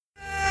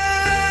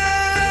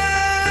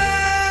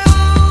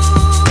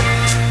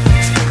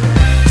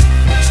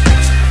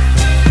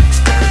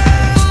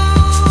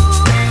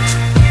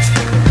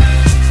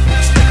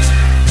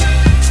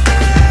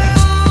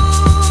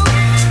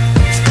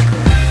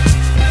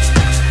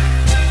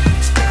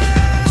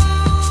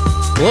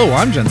Hello,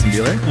 I'm Jensen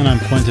Beeler. And I'm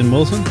Quentin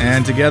Wilson.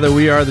 And together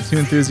we are the Two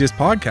Enthusiast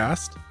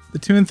Podcast. The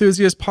Two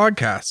Enthusiast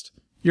Podcast,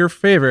 your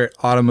favorite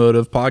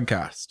automotive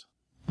podcast.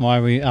 Why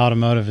are we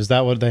automotive? Is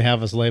that what they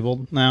have us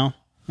labeled now?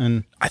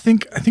 And I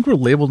think we're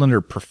labeled under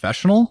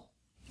professional,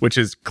 which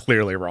is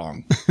clearly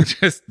wrong.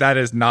 That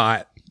is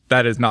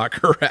not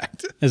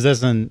correct. Is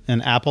this an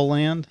Apple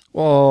land?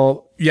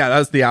 Well, yeah,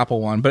 that's the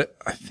Apple one. But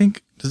I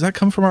think, does that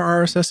come from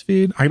our RSS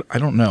feed? I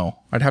don't know.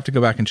 I'd have to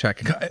go back and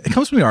check. It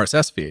comes from the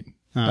RSS feed.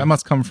 That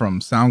must come from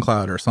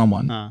SoundCloud or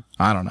someone.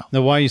 I don't know.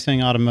 Now, why are you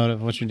saying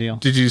automotive? What's your deal?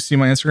 Did you see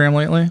my Instagram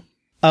lately?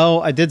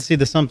 Oh, I did see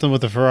the something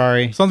with the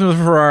Ferrari. Something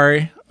with a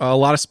Ferrari. A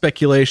lot of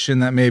speculation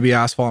that maybe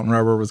asphalt and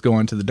rubber was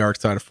going to the dark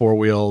side of four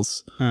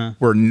wheels.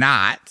 We're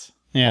not.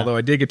 Yeah. Although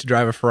I did get to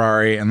drive a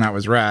Ferrari, and that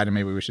was rad, and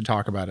maybe we should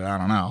talk about it. I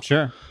don't know.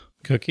 Sure.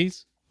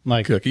 Cookies?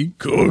 Like Cookie?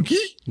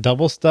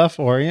 double stuff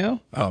Oreo?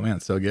 Oh, man,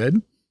 so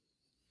good.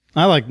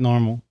 I like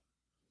normal.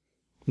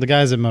 The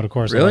guys at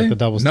Motocorsa Really? like the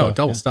double stuff. No,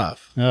 double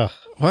stuff. Ugh.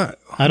 What?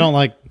 I don't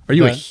like... Are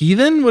you a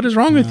heathen? What is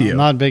wrong with you? I'm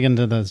not big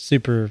into the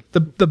super...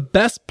 The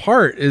best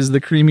part is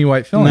the creamy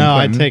white filling. No,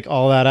 I'd Quentin. take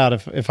all that out.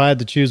 If I had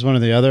to choose one or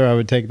the other, I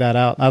would take that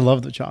out. I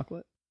love the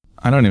chocolate.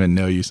 I don't even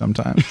know you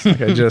sometimes.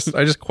 Like I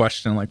just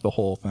question like the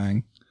whole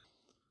thing.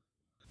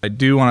 I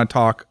do want to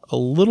talk a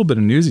little bit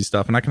of newsy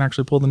stuff, and I can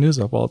actually pull the news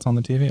up while it's on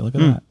the TV. Look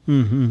at that.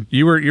 Mm-hmm.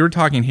 You were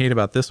talking hate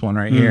about this one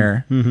right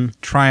here. Mm-hmm.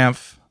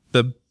 Triumph,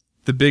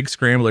 the big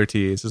scrambler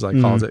tease, as I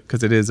calls it,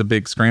 because it is a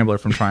big scrambler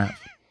from Triumph.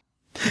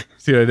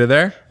 See what I did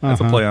there?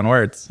 That's a play on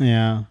words.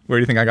 Yeah. Where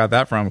do you think I got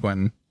that from,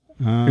 Quentin?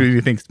 Who do you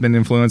think's been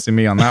influencing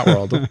me on that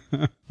world?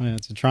 Yeah,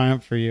 it's a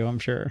triumph for you, I'm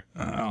sure.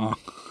 At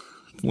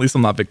least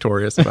I'm not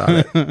victorious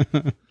about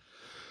it.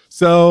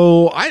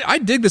 So I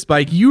dig this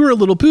bike. You were a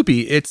little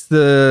poopy. It's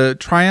the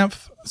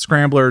Triumph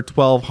Scrambler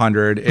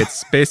 1200.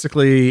 It's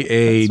basically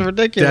a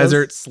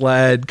desert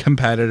sled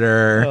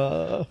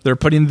competitor. They're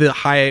putting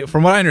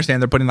from what I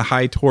understand, they're putting the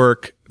high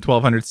torque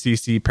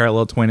 1200cc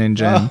parallel twin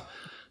engine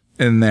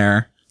in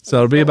there. So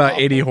it'll be about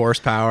 80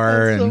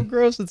 horsepower. It's so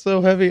gross. It's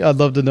so heavy. I'd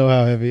love to know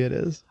how heavy it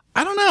is.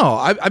 I don't know.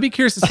 I'd be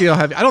curious to see how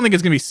heavy. I don't think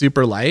it's going to be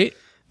super light.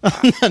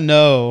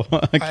 No.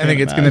 I think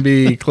it's going to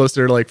be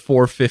closer to like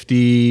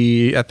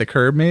 450 at the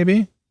curb,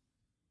 maybe.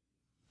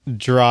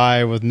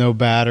 Dry with no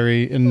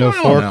battery and no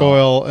fork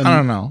oil. And, I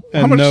don't know.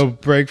 And no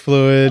brake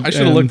fluid. I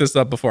should have looked this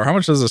up before. How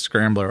much does a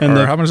Scrambler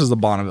or how much does the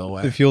Bonneville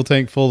weigh? The fuel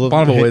tank full of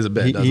Bonneville weighs a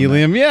bit, doesn't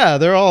helium. Yeah,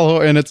 they're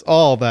all, and it's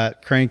all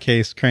that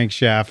crankcase,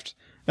 crankshaft.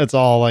 It's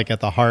all like at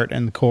the heart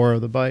and the core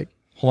of the bike.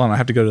 Hold on, I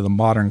have to go to the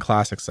modern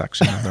classics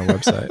section of their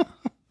website.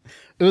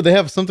 Ooh, they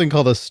have something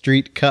called a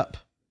street cup.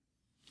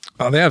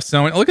 Oh, they have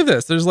so many. Look at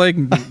this. There's like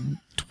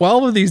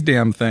 12 of these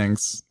damn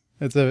things.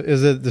 Is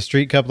it the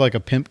street cup like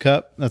a pimp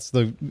cup? That's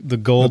the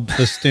gold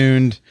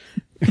festooned.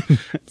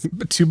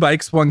 2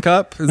 bikes, 1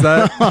 cup. Is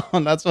that?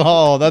 That's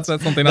all. That's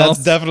something else.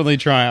 That's definitely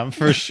Triumph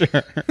for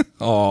sure.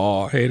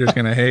 Oh, haters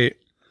gonna hate.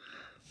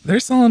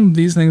 They're selling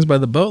these things by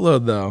the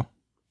boatload though.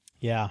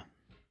 Yeah,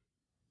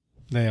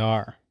 they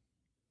are.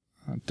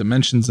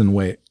 Dimensions and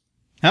weight.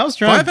 How's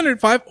Triumph?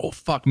 505. Oh,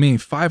 fuck me.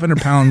 500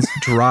 pounds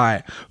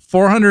dry.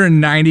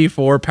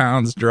 494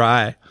 pounds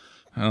dry.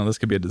 Oh, this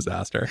could be a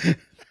disaster.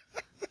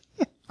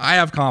 I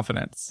have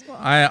confidence.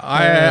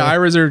 I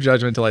reserve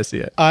judgment until I see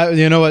it.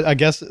 You know what? I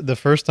guess the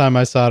first time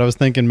I saw it, I was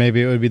thinking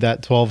maybe it would be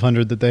that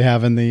 1200 that they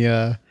have in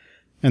the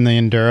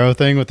enduro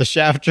thing with the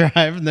shaft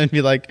drive, and they'd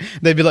be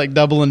like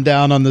doubling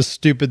down on this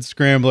stupid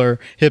scrambler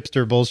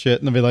hipster bullshit,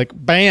 and they'll be like,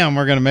 "Bam,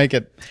 we're gonna make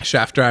it."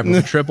 Shaft drive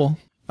with a triple.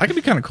 That could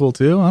be kind of cool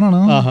too. I don't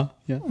know.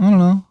 Yeah. I don't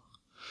know.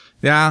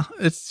 Yeah,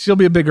 she'll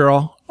be a big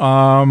girl.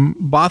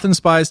 Both and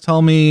Spies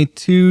tell me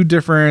 2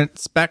 different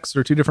specs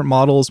or 2 different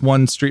models.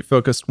 One street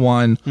focused,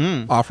 one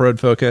off-road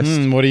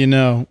focused. What do you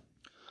know?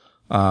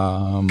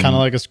 Kind of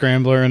like a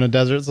scrambler and a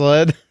desert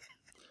sled.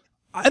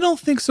 I don't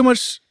think so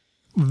much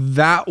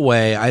that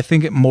way. I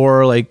think it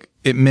more like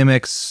it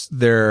mimics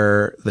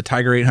the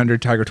Tiger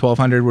 800, Tiger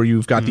 1200, where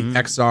you've got the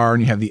XR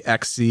and you have the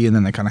XC, and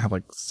then they kind of have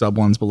like sub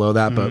ones below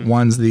that. But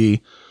one's the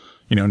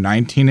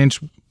 19-inch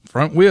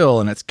front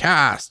wheel and it's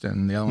cast,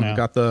 and the other one's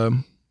got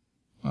the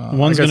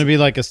one's going to be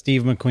like a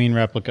Steve McQueen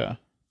replica,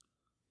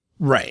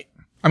 right?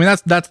 I mean,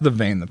 that's the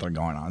vein that they're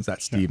going on. Is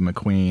that Steve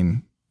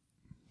McQueen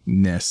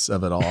ness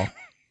of it all,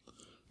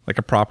 like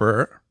a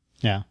proper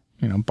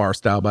bar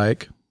style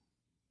bike,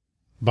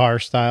 bar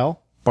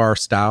style,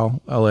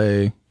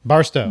 LA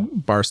Barstow.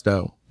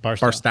 I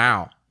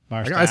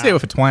say it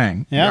with a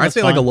twang. Yeah, I say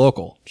it like a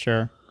local.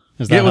 Sure.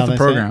 Is that with the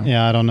program?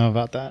 Yeah, I don't know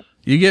about that.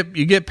 You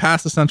get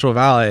past the Central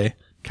Valley,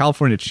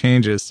 California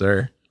changes,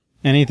 sir.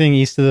 Anything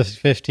east of the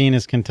 15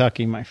 is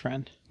Kentucky, my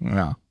friend.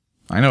 Yeah,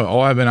 I know. Oh,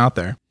 I've been out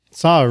there.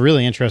 Saw a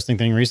really interesting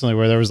thing recently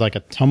where there was like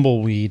a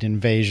tumbleweed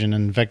invasion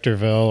in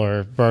Victorville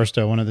or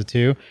Barstow, one of the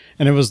two,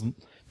 and it was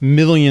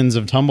millions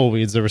of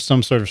tumbleweeds. There was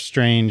some sort of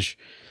strange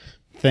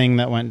thing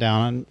that went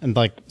down, and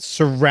like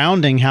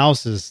surrounding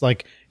houses,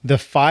 like the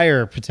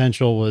fire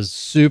potential was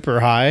super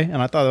high.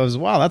 And I thought that was,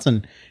 wow, that's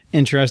an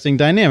interesting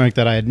dynamic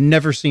that I had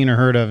never seen or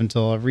heard of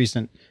until a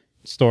recent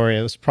story.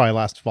 It was probably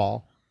last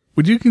fall.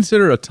 Would you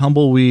consider a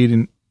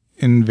tumbleweed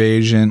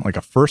invasion like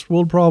a first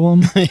world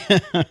problem?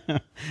 Because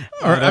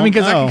I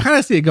can kind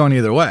of see it going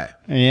either way.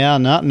 Yeah,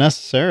 not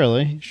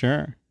necessarily.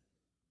 Sure.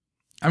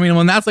 I mean,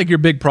 when that's like your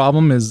big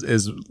problem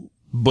is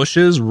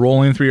bushes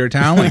rolling through your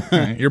town,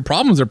 like your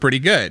problems are pretty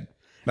good.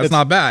 That's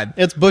not bad.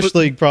 It's Bush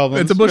League problem.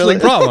 It's a Bush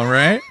League problem,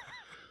 right?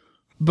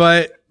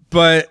 But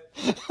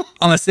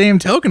on the same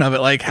token of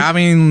it, like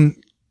having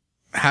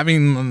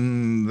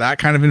that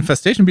kind of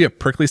infestation be a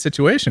prickly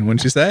situation,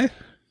 wouldn't you say?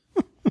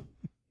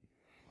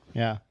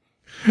 Yeah.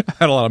 I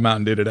had a lot of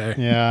Mountain Dew today.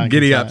 Yeah.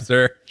 Giddy up,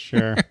 sir.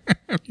 Sure.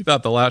 You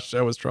thought the last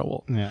show was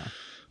trouble. Yeah.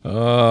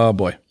 Oh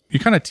boy. You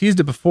kind of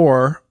teased it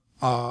before.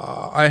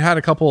 I had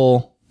a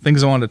couple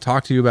things I wanted to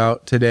talk to you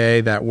about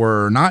today that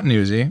were not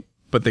newsy,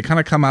 but they kind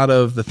of come out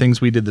of the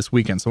things we did this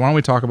weekend. So why don't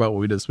we talk about what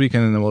we did this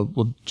weekend, and then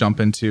we'll jump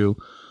into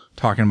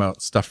talking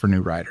about stuff for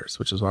new riders,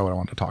 which is what I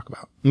want to talk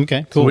about.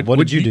 Okay, cool. So what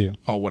did you do?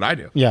 Oh, what I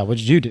do? Yeah, what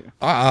did you do?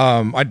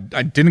 I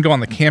didn't go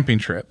on the camping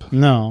trip.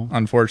 No.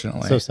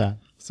 Unfortunately. So sad.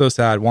 So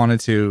sad. Wanted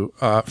to.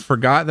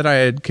 Forgot that I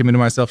had committed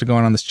myself to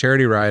going on this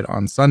charity ride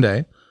on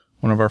Sunday.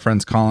 One of our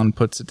friends, Colin,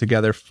 puts it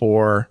together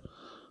for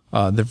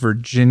the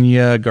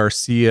Virginia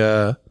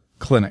Garcia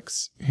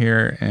clinics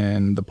here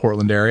in the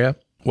Portland area,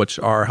 which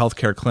are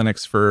healthcare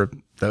clinics for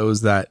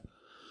those that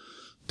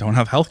don't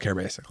have healthcare,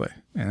 basically.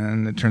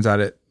 And it turns out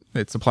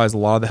it supplies a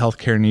lot of the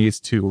healthcare needs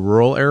to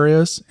rural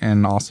areas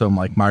and also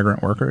like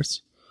migrant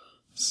workers.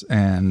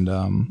 And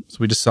so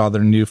we just saw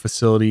their new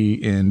facility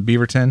in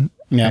Beaverton.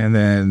 Yeah. And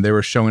then they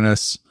were showing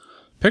us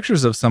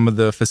pictures of some of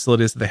the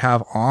facilities that they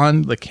have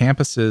on the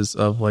campuses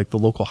of like the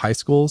local high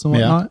schools and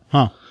whatnot.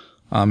 Yeah.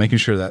 Huh. Making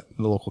sure that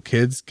the local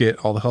kids get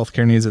all the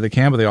healthcare needs that they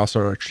can, but they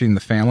also are treating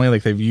the family.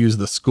 Like they've used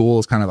the school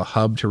as kind of a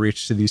hub to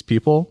reach to these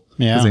people.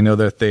 Yeah. Because they know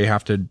that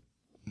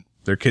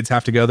their kids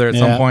have to go there at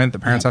some point. The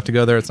parents have to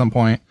go there at some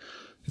point.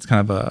 It's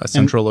kind of a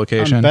central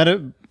location. I bet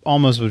it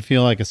almost would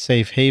feel like a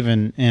safe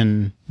haven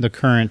in the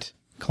current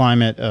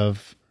climate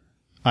of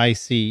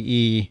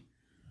ICE,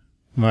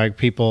 like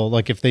people,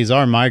 like if these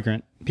are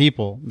migrant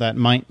people that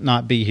might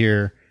not be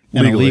here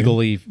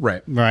illegally,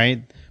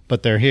 right?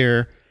 But they're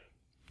here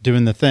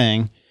doing the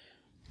thing.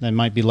 They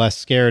might be less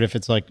scared if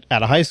it's like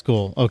at a high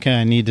school. Okay,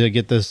 I need to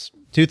get this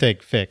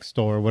toothache fixed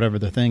or whatever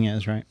the thing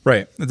is, right?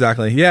 Right,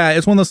 exactly. Yeah,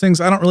 it's one of those things.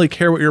 I don't really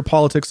care what your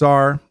politics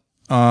are,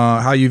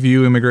 how you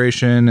view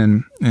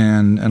immigration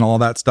and all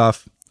that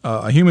stuff.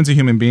 A human's a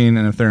human being,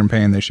 and if they're in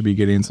pain, they should be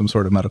getting some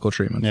sort of medical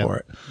treatment for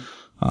it.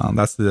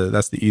 That's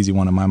the easy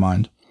one in my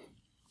mind.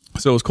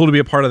 So it was cool to be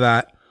a part of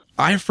that.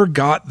 I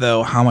forgot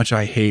though how much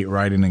I hate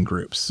riding in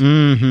groups.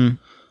 Mm-hmm.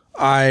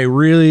 I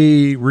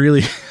really,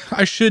 really,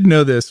 I should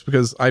know this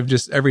because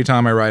every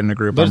time I ride in a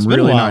group, I'm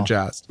really not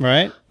jazzed.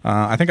 Right.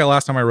 I think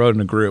last time I rode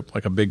in a group,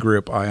 like a big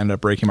group, I ended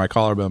up breaking my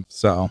collarbone.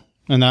 So.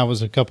 And that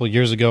was a couple of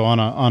years ago on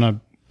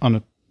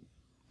a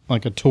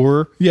like a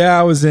tour. Yeah,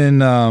 I was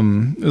in,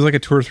 it was like a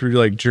tour through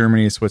like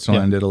Germany,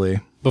 Switzerland, Italy.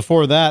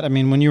 Before that, I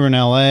mean, when you were in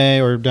LA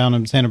or down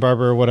in Santa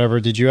Barbara or whatever,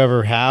 did you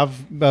ever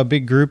have a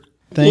big group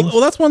thing? Well,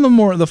 that's one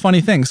of the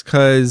funny things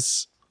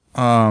because,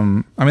 I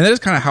mean, that is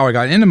kind of how I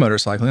got into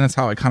motorcycling. That's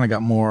how I kind of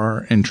got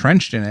more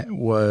entrenched in it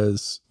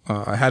was,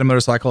 I had a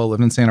motorcycle, I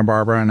lived in Santa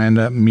Barbara, and I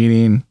ended up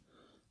meeting,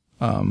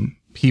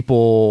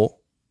 people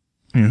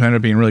who ended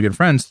up being really good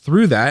friends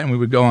through that. And we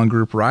would go on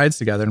group rides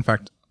together. In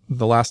fact,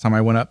 the last time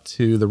I went up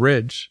to the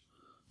Ridge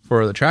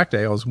for the track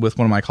day, I was with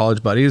one of my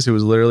college buddies who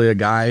was literally a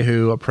guy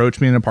who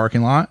approached me in a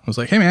parking lot. I was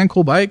like, hey man,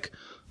 cool bike.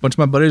 A bunch of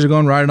my buddies are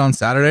going ride it on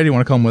Saturday. Do you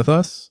want to come with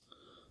us?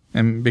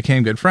 And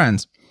became good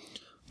friends.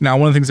 Now,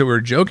 one of the things that we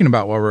were joking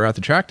about while we were at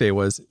the track day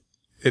was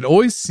it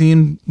always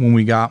seemed when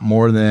we got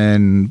more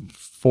than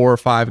 4 or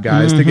 5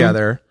 guys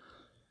together,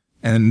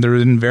 and there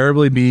would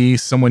invariably be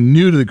someone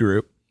new to the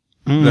group,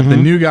 that the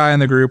new guy in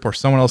the group or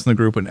someone else in the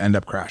group would end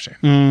up crashing.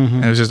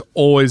 And it was just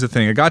always a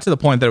thing. It got to the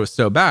point that it was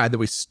so bad that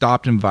we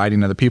stopped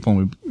inviting other people,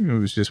 and we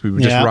would just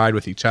ride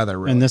with each other.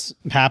 Really. And this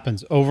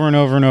happens over and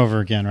over and over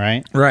again,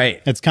 right?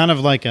 Right. It's kind of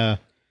like a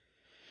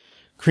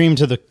cream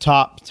to the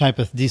top type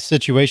of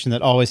situation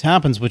that always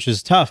happens, which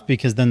is tough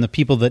because then the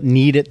people that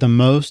need it the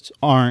most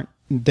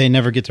they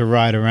never get to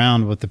ride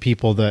around with the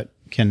people that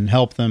can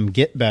help them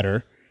get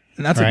better.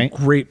 And that's a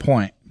great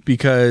point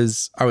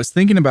because I was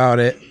thinking about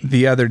it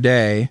the other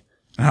day,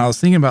 and I was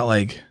thinking about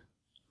like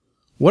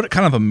what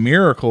kind of a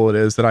miracle it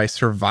is that I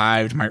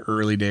survived my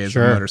early days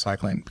of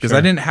motorcycling because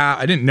I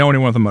didn't know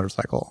anyone with a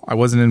motorcycle. I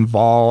wasn't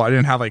involved. I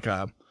didn't have like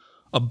a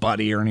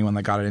buddy or anyone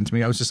that got it into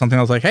me. I was just something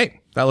I was like,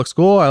 hey, that looks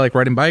cool. I like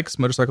riding bikes.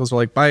 Motorcycles are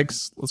like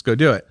bikes. Let's go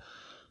do it.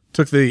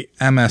 Took the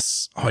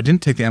I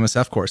didn't take the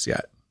MSF course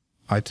yet.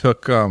 I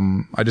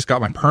just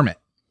got my permit.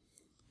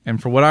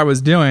 And for what I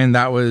was doing,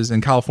 that was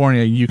in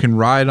California, you can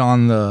ride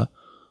on the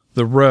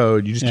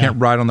road. You just can't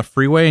ride on the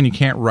freeway, and you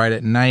can't ride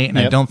at night. And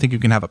I don't think you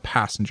can have a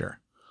passenger.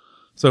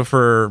 So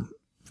for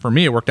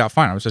me, it worked out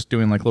fine. I was just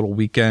doing like little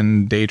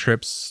weekend day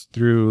trips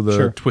through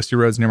the twisty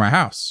roads near my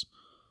house.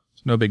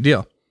 It's no big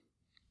deal.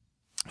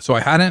 So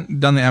I hadn't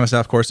done the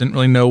MSF course, didn't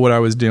really know what I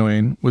was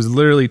doing, was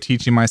literally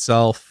teaching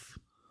myself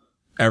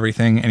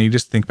everything. And you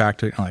just think back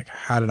to like,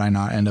 how did I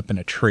not end up in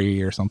a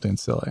tree or something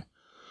silly?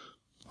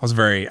 was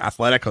very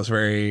athletic. I was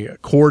very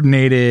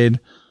coordinated.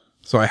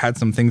 So I had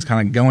some things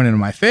kind of going into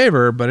my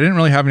favor, but I didn't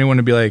really have anyone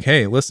to be like,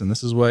 hey, listen,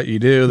 this is what you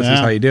do. This is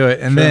how you do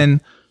it. And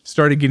then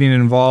started getting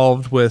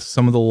involved with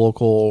some of the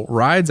local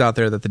rides out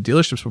there that the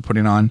dealerships were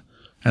putting on.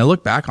 And I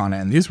look back on it,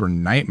 and these were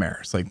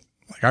nightmares. Like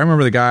I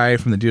remember the guy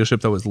from the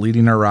dealership that was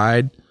leading our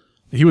ride.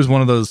 He was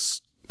one of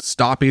those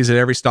stoppies at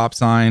every stop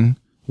sign,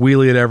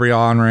 wheelie at every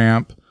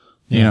on-ramp,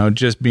 you know,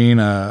 just being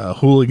a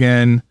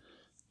hooligan.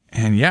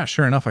 And yeah,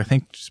 sure enough, I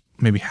think just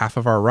maybe half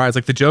of our rides,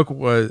 like the joke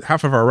was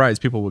half of our rides,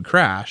 people would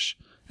crash.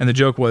 And the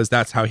joke was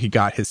that's how he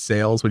got his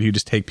sales. Would he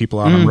just take people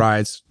out on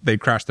rides? They'd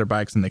crash their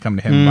bikes and they come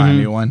to him and buy a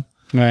new one.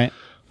 Right.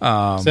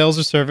 Sales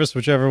or service,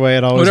 whichever way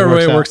it always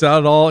works out.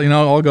 It all, you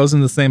know, all goes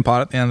in the same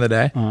pot at the end of the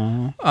day.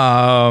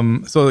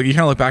 So you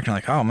kind of look back and you're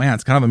like, oh man,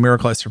 it's kind of a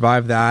miracle I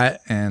survived that.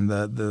 And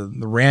the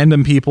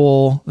random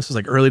people, this was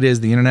like early days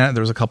of the internet.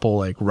 There was a couple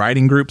like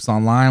writing groups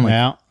online.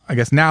 Like, I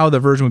guess now the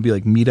version would be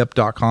like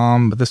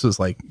meetup.com, but this was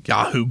like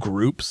Yahoo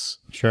groups.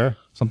 Sure.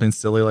 Something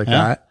silly like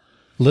that.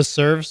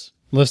 Listservs.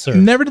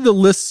 Never did the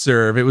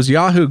listserv. It was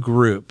Yahoo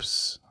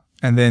groups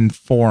and then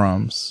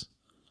forums.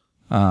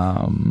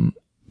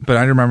 But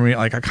I remember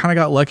like I kind of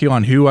got lucky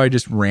on who I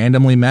just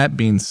randomly met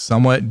being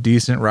somewhat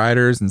decent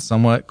riders and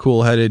somewhat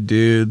cool-headed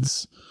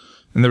dudes.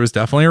 And there was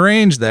definitely a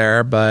range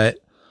there, but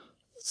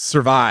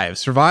survive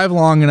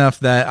long enough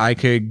that I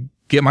could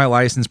get my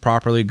license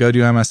properly, go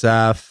do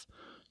MSF,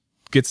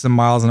 get some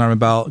miles under my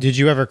belt. Did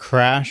you ever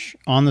crash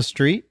on the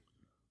street?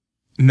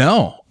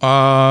 No.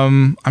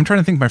 I'm trying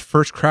to think my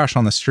first crash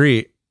on the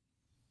street.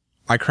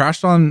 I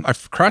crashed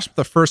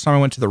the first time I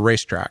went to the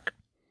racetrack.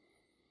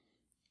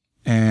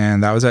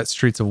 And that was at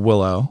Streets of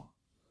Willow.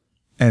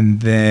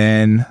 And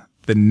then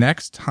the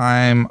next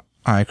time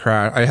I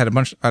crashed, I had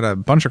a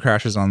bunch of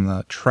crashes on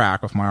the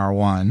track with my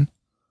R1.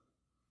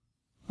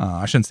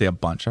 I shouldn't say a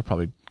bunch. I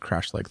probably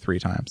crashed like 3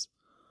 times.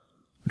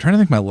 I'm trying to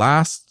think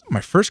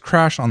my first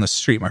crash on the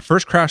street. My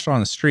first crash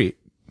on the street,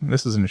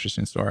 this is an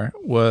interesting story,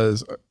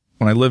 was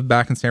when I lived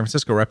back in San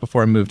Francisco right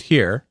before I moved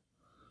here.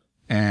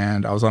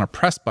 And I was on a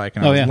press bike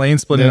and I was lane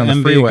splitting on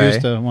the freeway.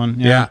 Augusta one.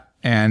 Yeah.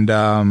 And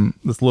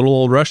this little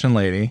old Russian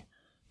lady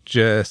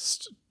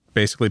just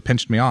basically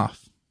pinched me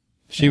off.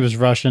 She was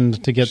rushing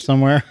to get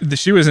somewhere.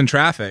 She was in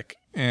traffic.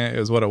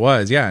 Is what it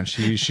was. Yeah. And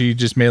she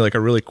just made like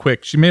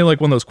she made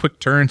like one of those quick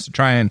turns to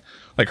try and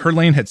like her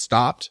lane had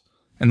stopped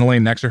and the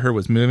lane next to her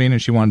was moving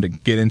and she wanted to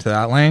get into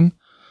that lane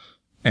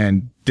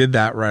and did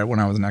that right when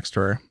I was next to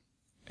her.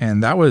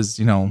 And that was,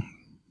 you know,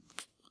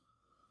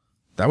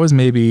 that was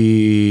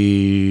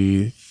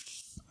maybe,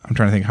 I'm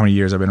trying to think how many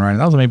years I've been riding.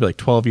 That was maybe like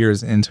 12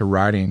 years into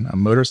riding a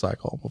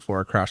motorcycle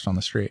before I crashed on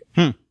the street.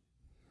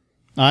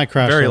 I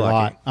crashed a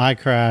lot. I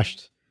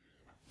crashed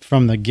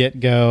from the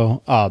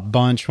get-go a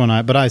bunch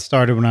but I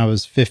started when I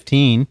was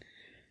 15.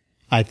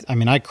 I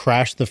mean, I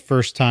crashed the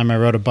first time I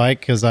rode a bike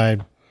because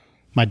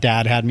my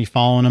dad had me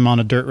following him on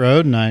a dirt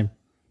road and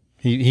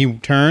he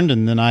turned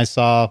and then I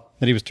saw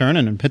that he was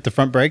turning and hit the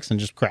front brakes and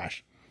just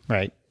crashed.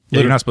 Right.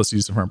 Yeah, you're not supposed to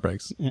use the front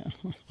brakes. Yeah.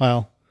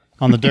 Well,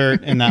 on the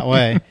dirt in that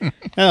way.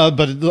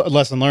 But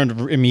lesson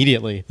learned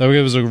immediately. Though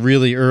it was a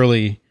really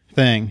early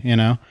thing, you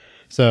know?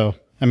 So,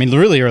 I mean,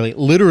 really early.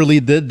 Literally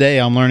the day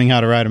I'm learning how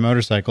to ride a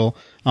motorcycle,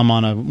 I'm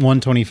on a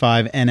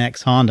 125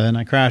 NX Honda and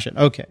I crash it.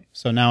 Okay,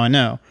 so now I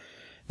know.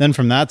 Then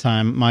from that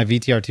time, my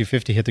VTR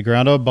 250 hit the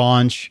ground a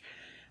bunch.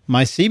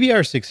 My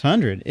CBR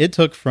 600, it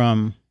took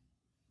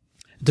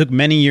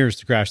many years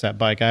to crash that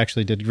bike. I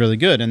actually did really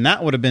good. And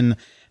that would have been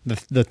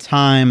the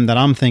time that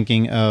I'm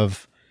thinking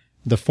of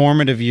the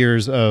formative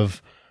years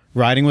of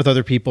riding with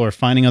other people or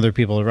finding other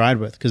people to ride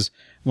with. Because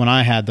when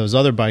I had those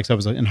other bikes, I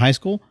was in high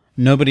school.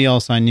 Nobody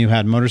else I knew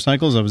had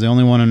motorcycles. I was the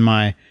only one in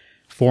my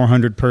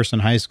 400-person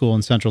high school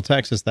in Central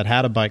Texas that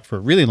had a bike for a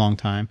really long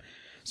time.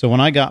 So when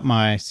I got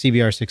my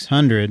CBR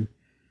 600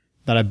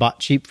 that I bought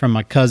cheap from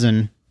my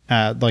cousin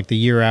like the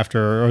year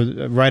after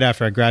or right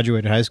after I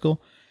graduated high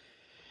school,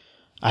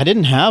 I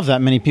didn't have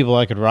that many people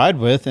I could ride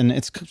with. And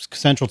it's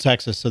Central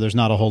Texas, so there's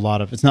not a whole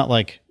lot of, it's not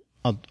like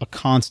a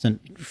constant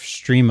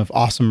stream of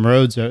awesome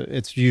roads.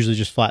 It's usually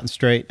just flat and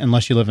straight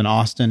unless you live in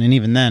Austin. And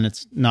even then,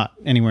 it's not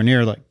anywhere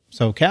near like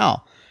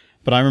SoCal.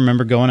 But I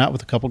remember going out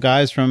with a couple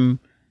guys from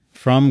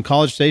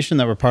College Station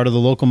that were part of the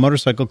local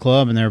motorcycle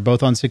club, and they were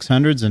both on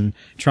 600s and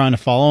trying to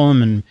follow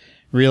them and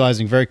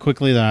realizing very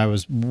quickly that I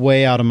was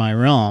way out of my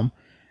realm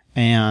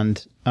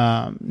and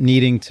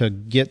needing to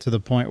get to the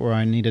point where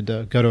I needed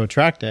to go to a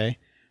track day.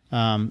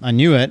 I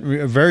knew it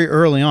very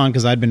early on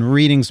because I'd been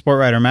reading Sport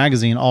Rider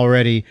magazine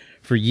already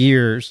for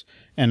years,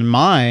 and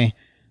my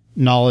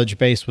knowledge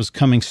base was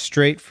coming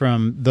straight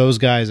from those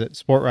guys at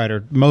Sport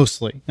Rider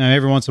mostly. Now,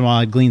 every once in a while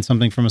I'd glean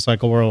something from a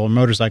Cycle World or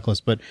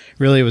motorcyclist, but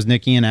really it was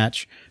Nick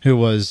Iannach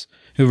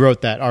who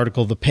wrote that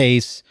article, The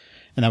Pace,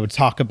 and I would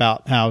talk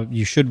about how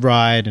you should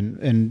ride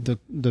and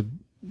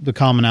the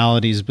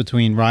commonalities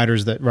between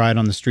riders that ride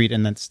on the street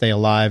and that stay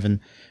alive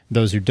and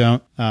those who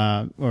don't,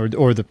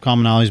 or the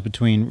commonalities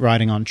between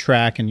riding on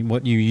track and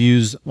what you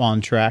use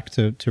on track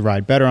to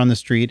ride better on the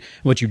street,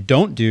 what you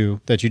don't do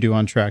that you do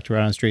on track to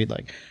ride on the street,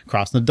 like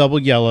crossing the double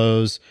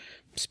yellows,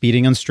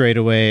 speeding on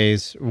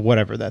straightaways,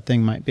 whatever that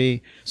thing might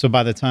be. So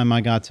by the time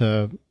I got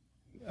to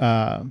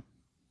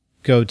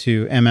go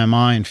to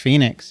MMI in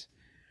Phoenix,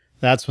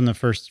 that's when the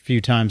first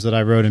few times that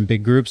I rode in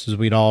big groups is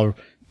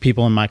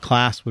people in my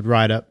class would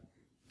ride up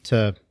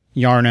to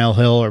Yarnell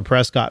Hill or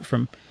Prescott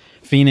from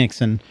Phoenix.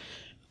 And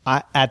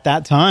at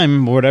that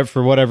time,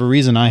 for whatever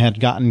reason, I had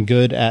gotten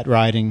good at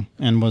riding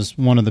and was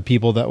one of the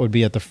people that would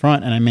be at the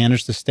front, and I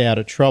managed to stay out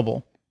of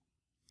trouble.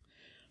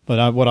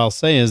 But what I'll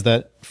say is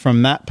that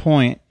from that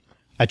point,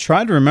 I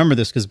tried to remember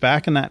this because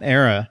back in that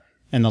era,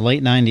 in the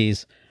late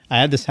 90s, I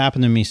had this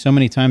happen to me so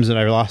many times that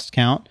I lost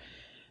count.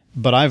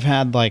 But I've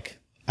had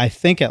I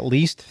think at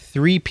least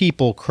 3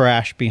 people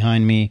crash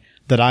behind me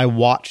that I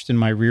watched in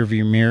my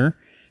rearview mirror,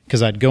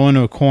 because I'd go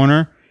into a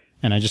corner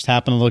and I just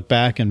happened to look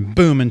back and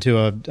boom into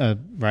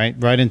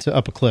right into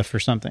up a cliff or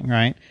something,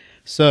 right?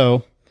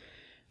 So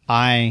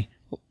I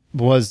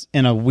was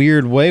in a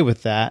weird way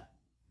with that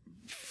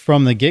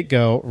from the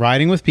get-go,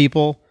 riding with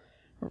people,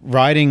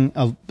 riding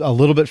a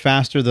little bit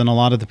faster than a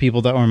lot of the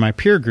people that were in my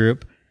peer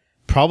group,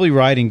 probably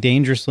riding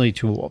dangerously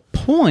to a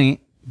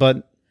point,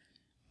 but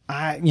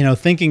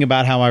thinking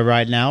about how I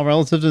ride now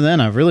relative to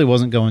then, I really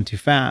wasn't going too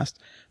fast,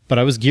 but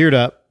I was geared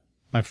up.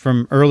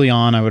 From early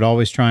on, I would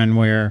always try and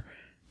wear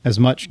as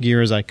much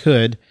gear as I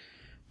could.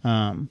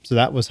 So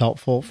that was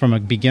helpful from a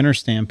beginner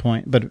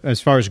standpoint. But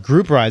as far as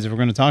group rides, if we're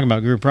going to talk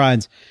about group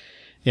rides,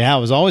 yeah, it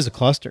was always a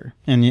cluster,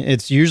 and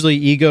it's usually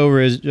ego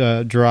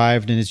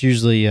derived, and it's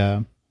usually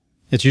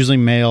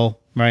male,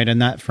 right?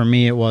 And that for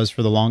me, it was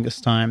for the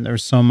longest time.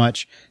 There's so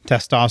much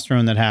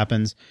testosterone that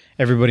happens.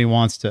 Everybody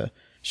wants to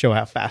show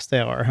how fast they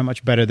are, how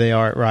much better they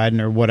are at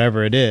riding, or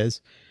whatever it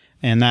is.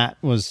 And that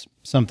was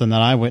something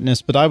that I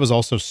witnessed, but I was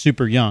also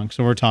super young.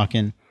 So we're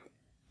talking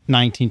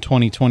 19,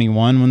 20,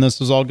 21 when this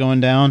was all going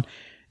down,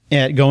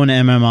 going to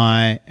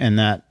MMI. And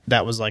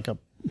that was like a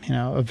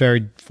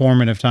very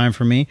formative time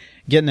for me.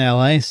 Getting to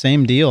LA,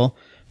 same deal.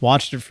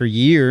 Watched it for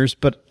years,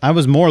 but I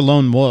was more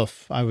lone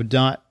wolf. I would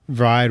not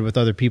ride with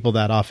other people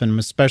that often,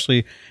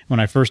 especially when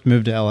I first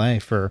moved to LA.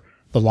 For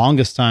the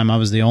longest time, I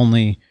was the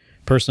only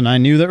person I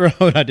knew that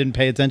rode. I didn't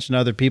pay attention to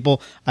other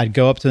people. I'd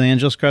go up to the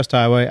Angeles Crest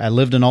Highway. I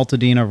lived in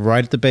Altadena,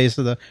 right at the base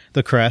of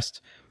the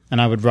crest,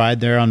 and I would ride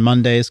there on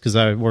Mondays because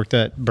I worked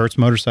at Burt's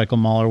Motorcycle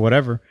Mall or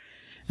whatever.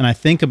 And I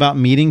think about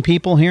meeting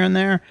people here and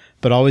there,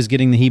 but always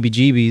getting the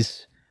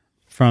heebie-jeebies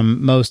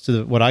from most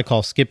of what I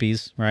call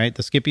skippies, right?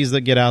 The skippies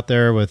that get out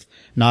there with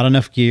not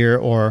enough gear,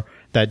 or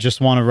that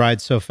just want to ride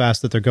so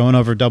fast that they're going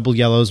over double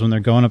yellows when they're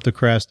going up the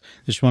crest.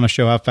 They just want to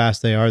show how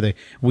fast they are. They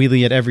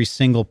wheelie at every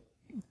single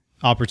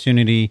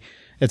opportunity,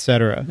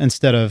 etc.,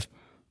 instead of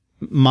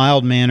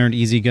mild-mannered,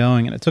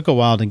 easygoing. And it took a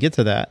while to get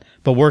to that.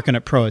 But working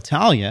at Pro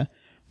Italia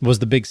was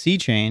the big sea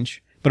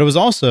change. But it was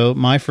also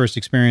my first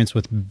experience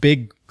with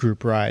big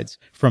group rides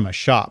from a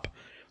shop.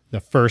 The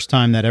first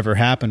time that ever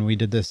happened, we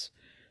did this,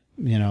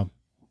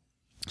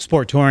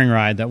 sport touring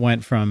ride that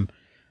went from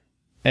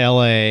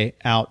LA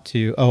out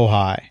to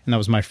Ojai. And that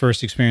was my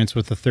first experience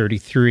with the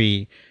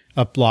 33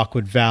 up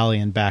Lockwood Valley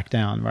and back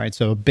down, right?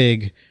 So a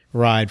big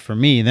ride for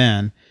me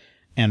then.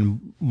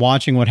 And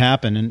watching what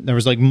happened, and there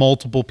was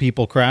multiple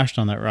people crashed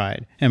on that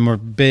ride, and were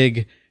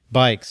big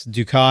bikes,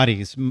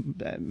 Ducatis.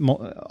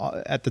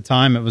 At the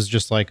time, it was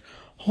just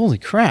holy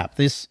crap,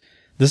 this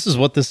is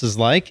what this is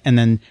like. And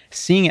then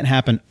seeing it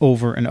happen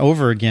over and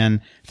over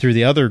again through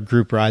the other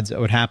group rides that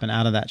would happen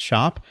out of that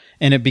shop.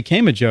 And it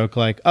became a joke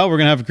oh, we're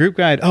going to have a group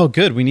ride. Oh,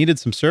 good. We needed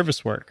some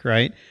service work,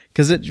 right?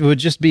 Because it would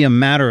just be a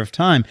matter of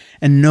time.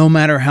 And no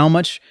matter how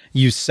much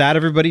you sat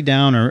everybody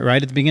down or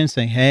right at the beginning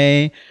saying,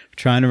 hey, we're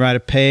trying to ride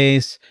a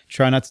pace,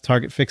 try not to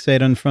target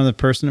fixate in front of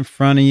the person in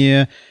front of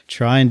you,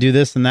 try and do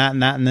this and that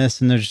and that and this.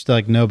 And they're just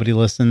nobody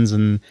listens,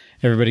 and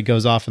everybody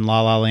goes off in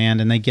la la land,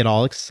 and they get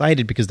all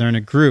excited because they're in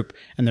a group,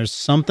 and there's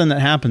something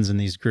that happens in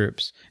these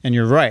groups. And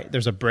you're right.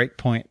 There's a break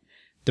point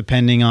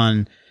depending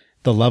on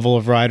the level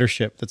of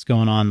ridership that's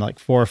going on,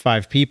 4 or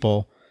 5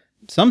 people.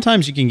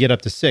 Sometimes you can get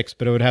up to 6,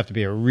 but it would have to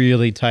be a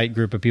really tight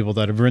group of people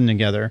that have ridden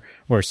together,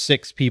 where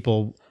 6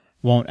 people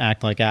won't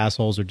act like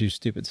assholes or do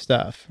stupid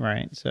stuff,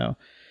 right? So,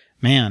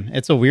 man,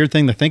 it's a weird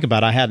thing to think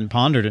about. I hadn't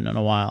pondered it in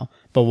a while,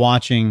 but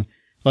watching,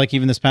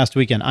 even this past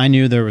weekend, I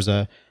knew there was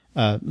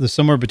there's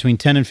somewhere between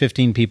 10 and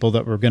 15 people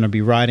that were going to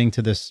be riding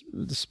to this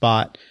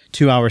spot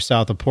 2 hours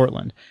south of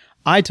Portland.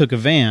 I took a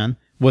van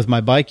with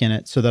my bike in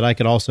it so that I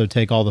could also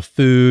take all the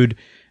food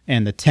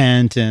and the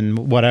tent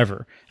and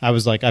whatever. I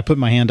was I put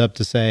my hand up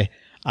to say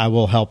I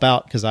will help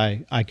out, because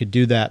I could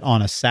do that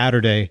on a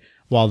Saturday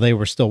while they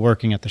were still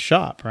working at the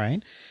shop,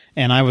 right?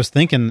 And I was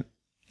thinking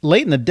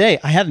late in the day,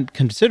 I hadn't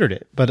considered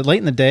it, but late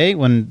in the day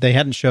when they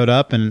hadn't showed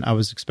up and I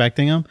was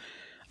expecting them,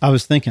 I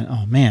was thinking,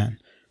 oh man,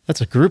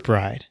 that's a group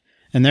ride.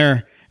 And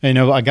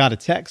I got a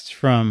text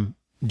from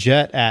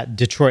Jet at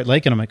Detroit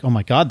Lake, and I'm like, oh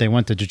my God, they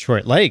went to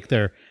Detroit Lake.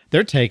 They're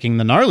taking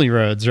the gnarly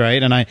roads,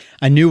 right? And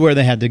I knew where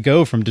they had to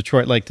go from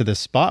Detroit Lake to this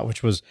spot,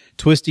 which was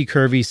twisty,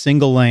 curvy,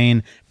 single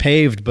lane,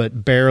 paved,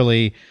 but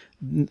barely,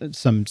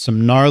 some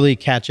gnarly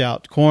catch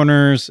out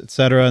corners,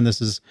 etc.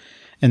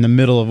 in the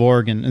middle of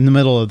Oregon, in the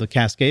middle of the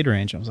Cascade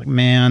Range. I was like,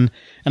 man,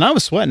 and I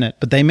was sweating it,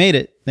 but they made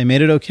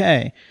it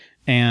okay.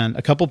 And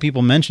a couple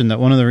people mentioned that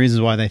one of the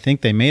reasons why they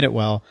think they made it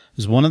well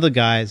is one of the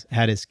guys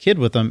had his kid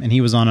with him and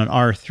he was on an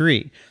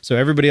R3. So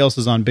everybody else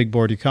is on big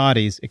bore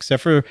Ducatis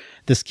except for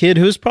this kid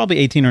who was probably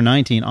 18 or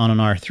 19 on an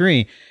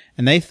R3.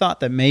 And they thought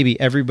that maybe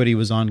everybody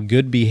was on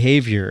good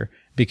behavior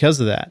because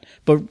of that.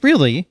 But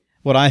really,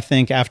 what I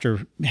think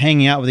after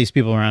hanging out with these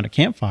people around a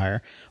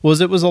campfire was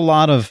it was a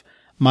lot of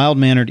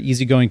mild-mannered,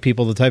 easygoing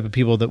people, the type of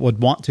people that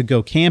would want to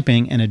go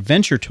camping and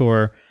adventure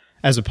tour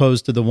as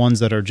opposed to the ones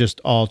that are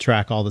just all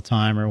track all the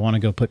time or want to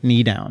go put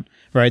knee down,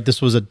 right?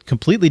 This was a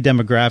completely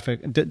different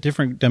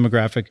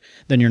demographic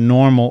than your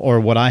normal or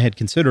what I had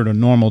considered a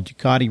normal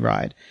Ducati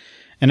ride.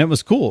 And it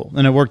was cool,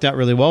 and it worked out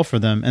really well for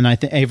them. And I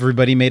think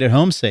everybody made it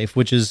home safe,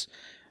 which is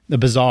the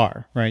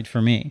bizarre, right, for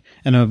me.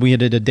 And we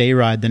did a day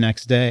ride the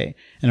next day,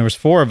 and there was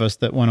 4 of us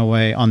that went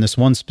away on this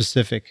one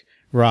specific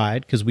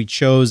ride because we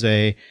chose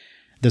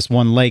this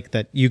one lake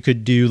that you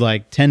could do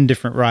like 10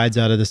 different rides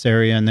out of this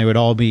area, and they would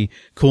all be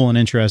cool and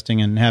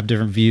interesting and have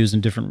different views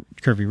and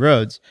different curvy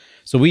roads.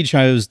 So we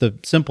chose the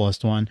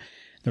simplest one.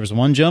 There was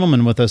one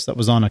gentleman with us that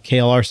was on a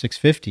KLR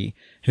 650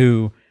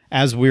 who,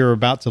 as we were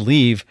about to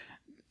leave,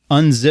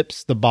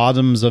 unzips the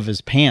bottoms of his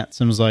pants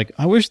and was like,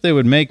 I wish they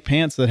would make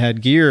pants that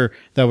had gear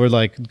that were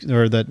like,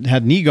 or that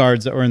had knee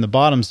guards that were in the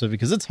bottom, so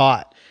because it's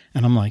hot.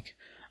 And I'm like,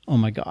 oh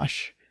my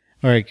gosh.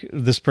 Like,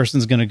 this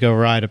person's going to go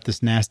ride up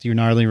this nasty,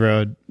 gnarly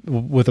road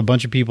with a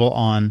bunch of people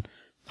on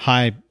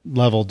high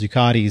level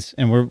Ducatis.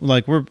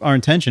 And our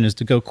intention is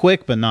to go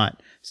quick, but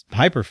not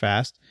hyper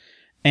fast.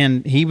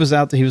 And he was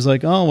out there, he was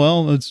like, oh,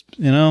 well, it's,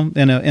 in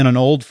an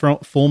old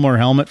Fulmar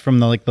helmet from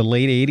the late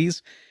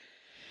 80s.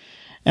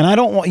 And I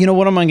don't want,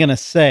 what am I going to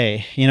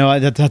say?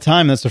 At that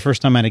time, that's the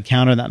first time I'd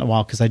encountered that in a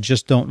while because I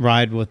just don't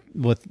ride with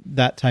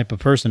that type of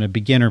person, a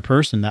beginner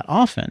person that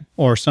often,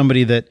 or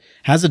somebody that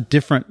has a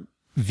different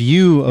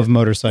view of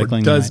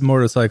motorcycling. Or does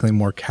motorcycling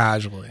more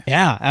casually.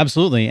 Yeah,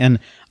 absolutely. And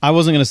I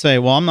wasn't going to say,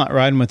 well, I'm not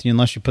riding with you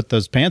unless you put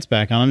those pants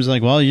back on. I'm just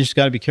like, well, you just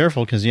got to be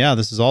careful because,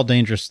 this is all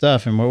dangerous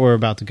stuff. And where we're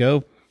about to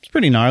go, it's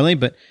pretty gnarly,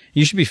 but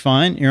you should be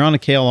fine. You're on a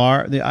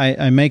KLR.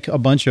 I make a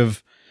bunch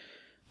of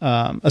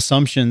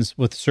assumptions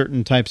with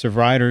certain types of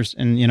riders.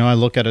 And, I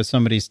look at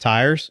somebody's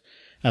tires.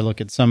 I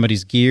look at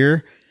somebody's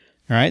gear.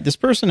 All right. This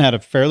person had a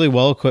fairly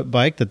well-equipped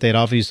bike that they'd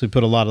obviously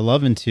put a lot of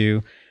love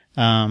into.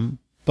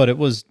 But it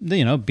was,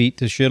 beat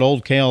to shit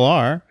old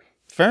KLR.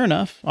 Fair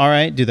enough. All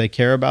right. Do they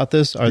care about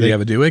this? Do they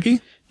have a doohickey?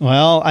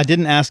 Well, I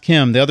didn't ask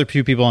him. The other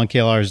 2 people on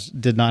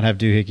KLRs did not have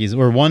doohickeys,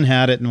 or one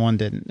had it and one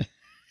didn't.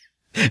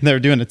 They were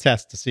doing a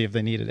test to see if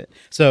they needed it.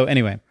 So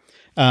anyway,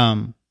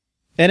 it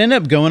ended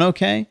up going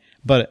okay,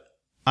 but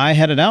I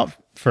headed out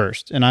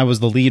first, and I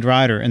was the lead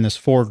rider in this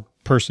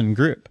 4-person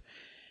group.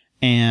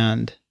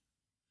 And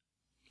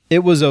it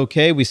was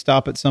okay. We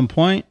stop at some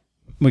point.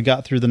 We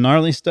got through the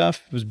gnarly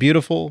stuff. It was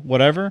beautiful,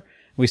 whatever.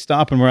 We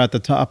stop and we're at the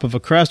top of a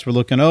crest. We're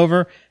looking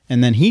over,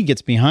 and then he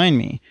gets behind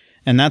me.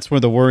 And that's where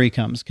the worry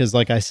comes. Because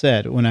like I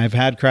said, when I've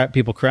had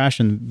people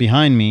crashing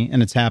behind me,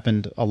 and it's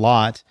happened a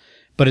lot,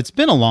 but it's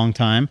been a long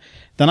time,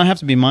 then I have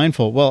to be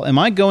mindful. Well, am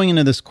I going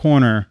into this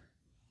corner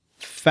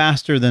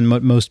faster than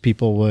what most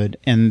people would?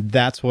 And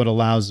that's what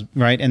allows,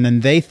 right? And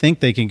then they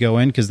think they can go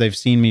in because they've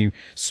seen me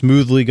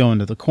smoothly go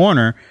into the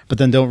corner, but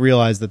then don't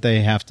realize that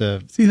they have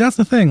to. See, that's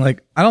the thing.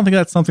 Like, I don't think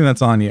that's something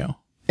that's on you.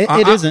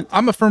 It isn't.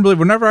 I'm a firm believer.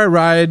 Whenever I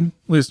ride, at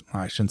least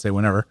I shouldn't say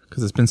whenever,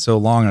 because it's been so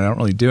long and I don't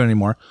really do it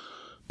anymore.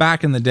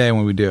 Back in the day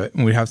when we do it,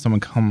 when we have someone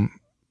come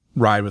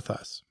ride with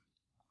us,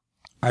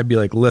 I'd be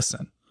like,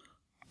 listen,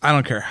 I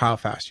don't care how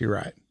fast you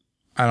ride.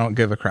 I don't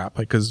give a crap.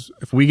 Like, because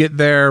if we get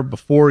there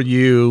before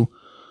you,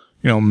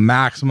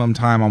 maximum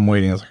time I'm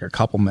waiting is like a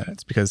couple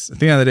minutes, because at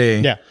the end of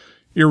the day,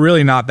 you're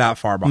really not that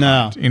far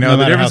behind. No,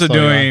 the difference of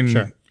doing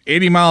sure.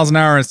 80 miles an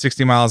hour and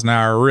 60 miles an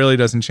hour really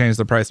doesn't change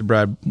the price of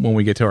bread when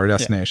we get to our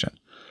destination. Yeah.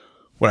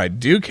 What I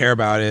do care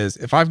about is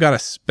if I've got to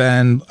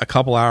spend a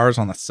couple hours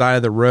on the side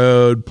of the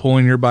road,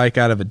 pulling your bike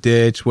out of a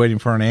ditch, waiting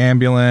for an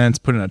ambulance,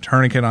 putting a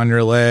tourniquet on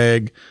your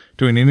leg,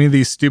 doing any of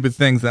these stupid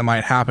things that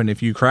might happen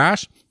if you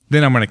crash,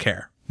 then I'm going to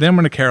care. Then I'm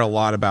going to care a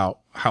lot about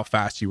how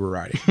fast you were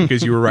riding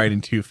because you were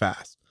riding too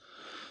fast.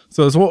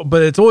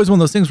 But it's always one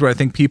of those things where I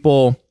think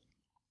people,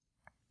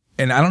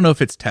 and I don't know if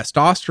it's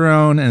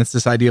testosterone and it's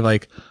this idea of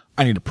like,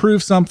 I need to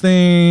prove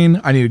something.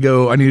 I need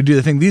to do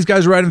the thing. These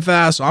guys are riding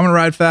fast, so I'm going to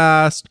ride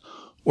fast.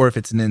 Or if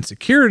it's an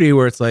insecurity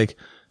where it's like,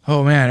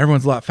 oh man,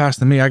 everyone's a lot faster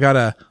than me. I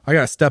gotta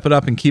step it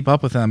up and keep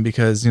up with them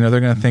because, they're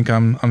going to think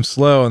I'm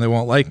slow and they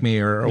won't like me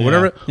or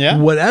whatever,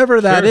 whatever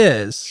that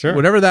is,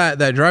 whatever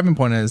that driving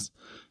point is,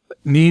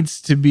 you need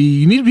to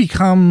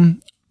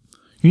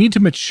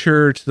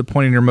mature to the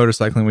point in your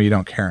motorcycling where you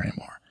don't care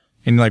anymore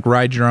and like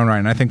ride your own ride.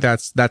 And I think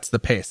that's the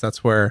pace.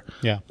 That's where,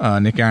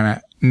 Nick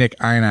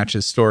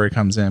Iannac's story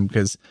comes in,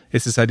 because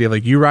it's this idea of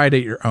like, you ride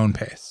at your own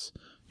pace.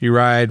 You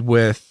ride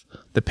with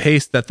the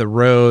pace that the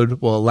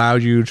road will allow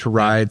you to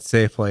ride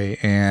safely.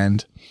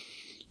 And,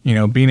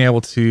 being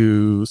able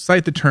to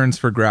sight the turns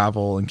for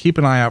gravel and keep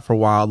an eye out for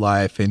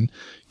wildlife and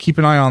keep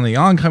an eye on the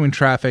oncoming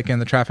traffic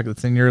and the traffic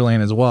that's in your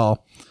lane as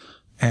well.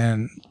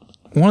 And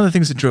one of the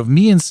things that drove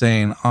me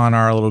insane on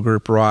our little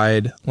group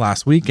ride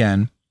last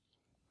weekend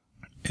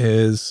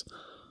is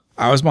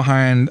I was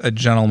behind a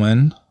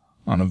gentleman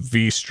on a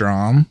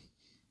V-Strom.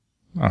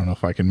 I don't know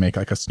if I can make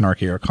like a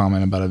snarkier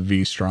comment about a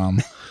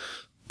V-Strom,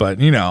 but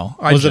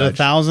was it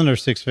 1,000 or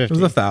 650? It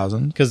was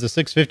 1,000 because the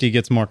 650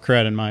 gets more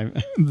cred in my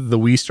the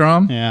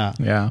V-Strom. Yeah.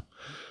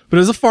 But it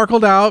was a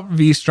Farkled out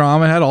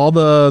V-Strom. It had all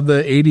the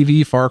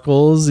ADV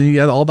Farkles. He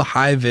had all the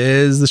high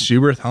vis, the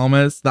Schuberth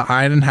helmets, the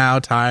Hyde and Howe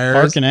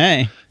tires. Farkin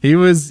A. He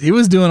was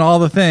doing all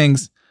the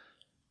things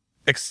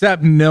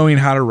except knowing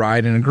how to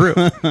ride in a group.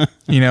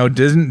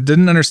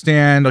 Didn't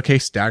understand. Okay,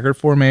 staggered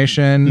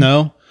formation.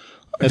 No,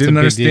 that's didn't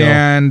a big deal.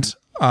 understand.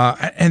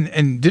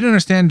 And didn't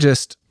understand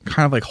just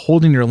kind of like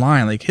holding your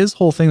line. Like his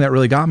whole thing that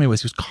really got me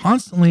was he was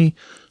constantly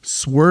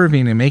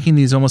swerving and making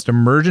these almost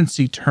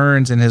emergency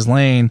turns in his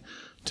lane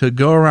to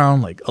go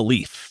around like a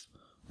leaf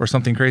or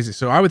something crazy.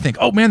 So I would think,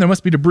 oh man, there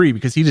must be debris,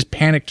 because he just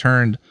panic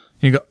turned.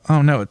 And you go,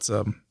 oh no, it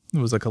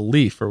was like a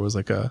leaf, or it was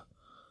like a,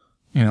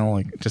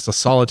 like just a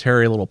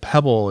solitary little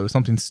pebble. It was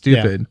something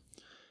stupid. Yeah.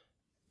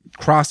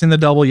 Crossing the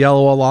double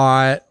yellow a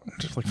lot,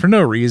 just like for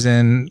no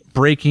reason,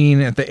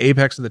 braking at the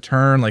apex of the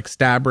turn, like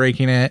stab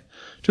braking it.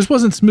 Just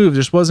wasn't smooth.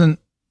 Just wasn't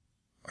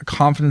a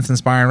confidence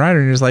inspiring rider.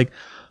 And you're just like,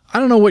 I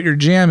don't know what your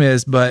jam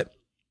is, but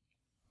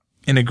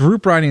in a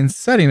group riding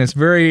setting, it's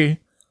very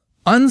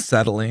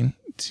unsettling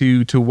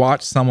to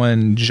watch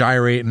someone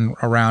gyrate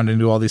around and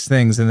do all these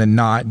things and then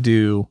not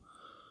do,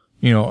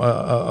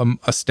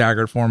 a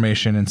staggered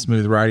formation and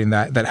smooth riding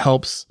that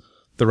helps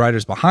the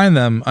riders behind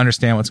them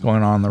understand what's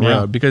going on the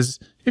road. Because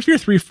if you're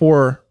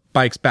 3-4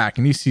 bikes back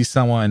and you see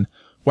someone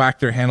whack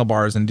their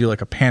handlebars and do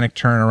like a panic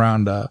turn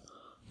around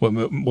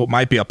what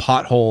might be a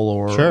pothole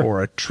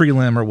or a tree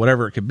limb or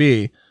whatever it could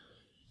be,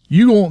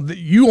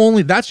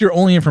 that's your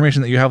only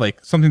information that you have.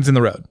 Like, something's in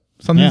the road.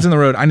 Something's in the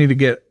road. I need to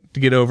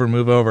get over,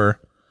 move over.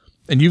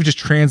 And you've just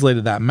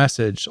translated that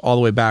message all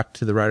the way back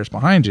to the riders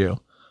behind you.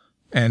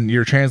 And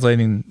you're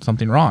translating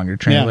something wrong. You're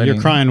translating.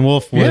 You're crying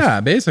wolf. Yeah,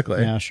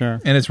 basically. Yeah, sure.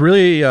 And it's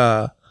really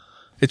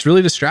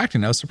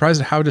distracting. I was surprised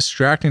at how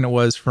distracting it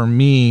was for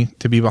me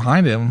to be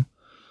behind him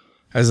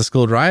as a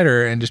skilled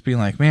rider and just being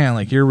like, man,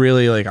 like you're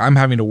really like, I'm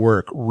having to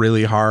work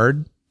really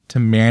hard to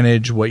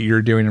manage what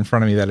you're doing in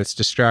front of me, that it's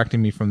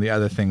distracting me from the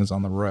other things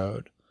on the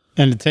road.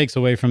 And it takes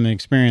away from the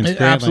experience.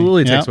 It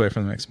absolutely takes away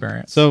from the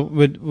experience. So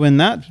when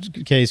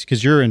that case,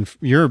 because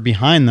you're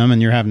behind them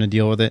and you're having to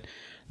deal with it,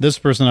 this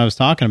person I was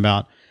talking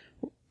about,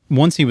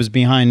 once he was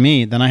behind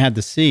me, then I had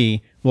to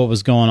see what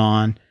was going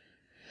on.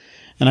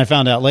 And I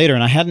found out later,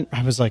 and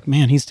I was like,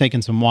 man, he's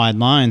taking some wide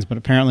lines, but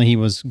apparently he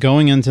was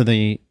going into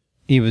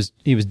he was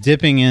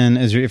dipping in,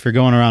 as if you're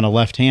going around a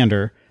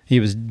left-hander,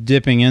 he was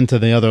dipping into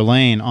the other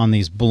lane on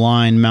these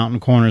blind mountain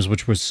corners,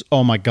 which was,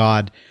 oh my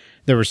God,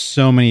 there were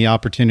so many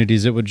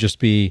opportunities. It would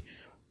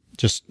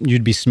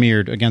you'd be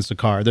smeared against a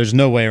car. There's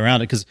no way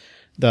around it, because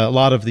a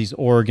lot of these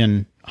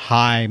Oregon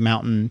high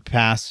mountain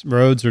pass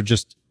roads are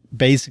just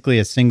basically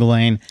a single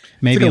lane,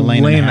 maybe like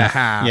a lane and a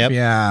half. Yep.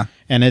 Yeah.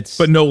 And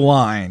but no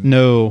line.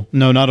 No,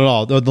 not at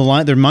all. The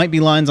line, there might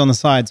be lines on the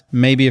sides,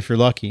 maybe if you're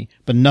lucky,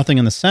 but nothing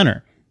in the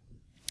center.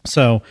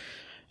 So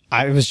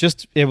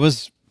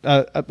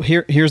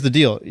here's the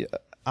deal.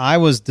 I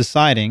was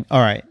deciding,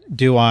 all right,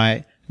 do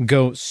I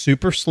go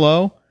super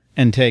slow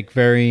and take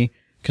very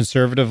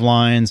conservative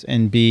lines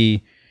and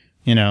be,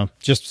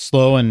 just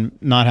slow and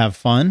not have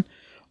fun?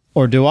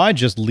 Or do I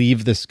just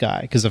leave this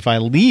guy? Because if I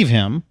leave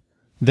him,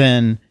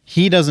 then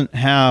he doesn't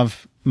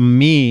have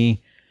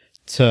me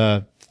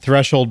to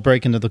threshold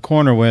break into the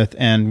corner with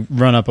and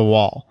run up a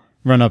wall,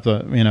 he'll have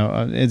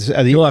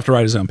to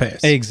ride his own pace.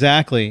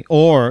 Exactly.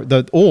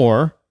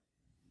 Or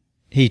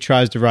he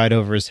tries to ride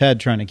over his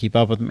head trying to keep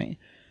up with me.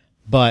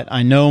 But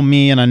I know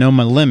me and I know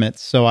my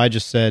limits, so I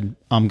just said,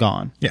 I'm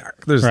gone. Yeah,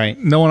 there's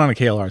no one on a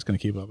KLR is going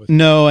to keep up with you.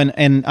 No,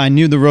 and I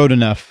knew the road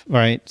enough,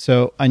 right?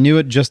 So I knew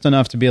it just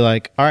enough to be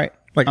like, all right.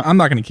 Like, I'm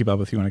not going to keep up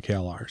with you on a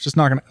KLR. It's just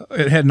not going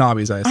to... It had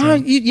knobbies, I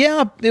assume.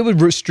 Yeah, it would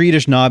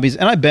streetish knobbies.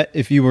 And I bet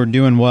if you were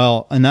doing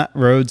well in that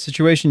road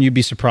situation, you'd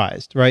be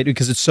surprised, right?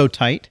 Because it's so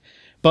tight.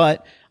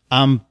 But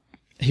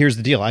here's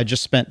the deal. I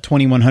just spent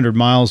 2,100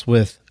 miles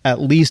with at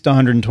least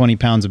 120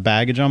 pounds of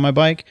baggage on my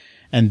bike.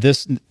 And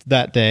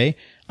that day,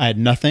 I had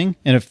nothing.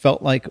 And it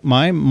felt like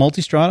my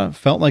Multistrada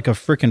felt like a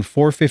freaking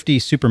 450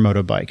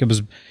 supermoto bike.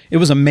 It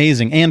was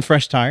amazing, and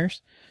fresh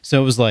tires.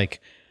 So it was like,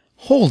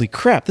 holy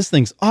crap, this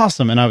thing's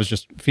awesome. And I was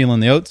just feeling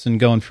the oats and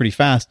going pretty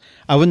fast.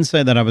 I wouldn't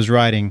say that I was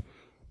riding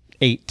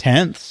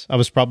 8/10. I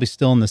was probably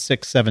still in the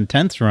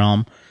 6/7/10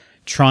 realm,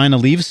 trying to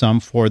leave some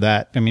for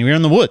that. I mean, we were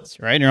in the woods,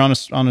 right? You're on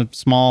a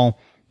small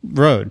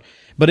road,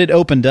 but it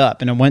opened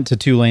up and it went to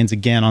 2 lanes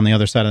again on the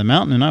other side of the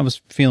mountain. And I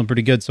was feeling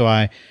pretty good. So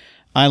I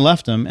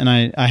left him, and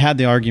I had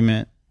the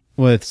argument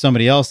with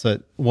somebody else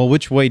that, well,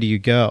 which way do you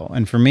go?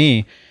 And for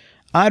me,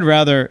 I'd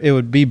rather, it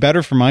would be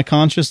better for my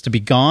conscience to be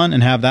gone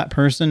and have that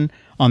person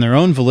on their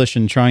own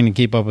volition trying to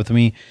keep up with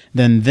me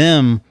than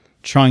them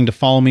trying to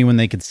follow me when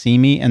they could see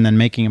me and then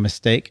making a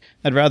mistake.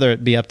 I'd rather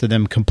it be up to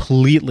them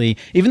completely,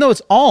 even though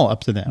it's all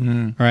up to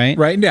them, right?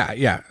 Right.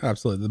 Yeah,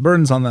 absolutely. The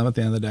burden's on them at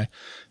the end of the day.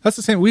 That's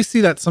the same. We see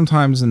that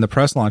sometimes in the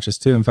press launches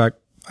too. In fact,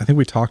 I think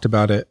we talked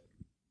about it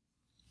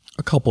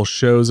a couple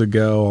shows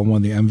ago on one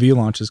of the MV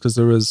launches, because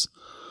there was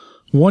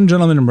one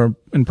gentleman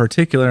in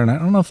particular, and I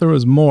don't know if there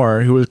was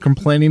more, who was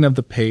complaining of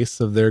the pace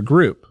of their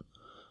group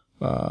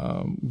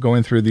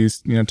going through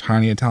these,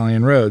 tiny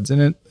Italian roads.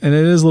 And it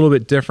is a little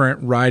bit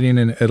different riding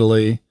in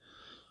Italy,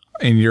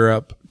 in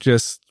Europe,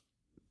 just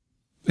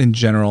in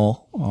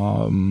general. I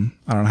don't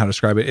know how to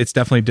describe it. It's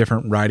definitely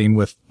different riding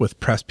with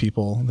press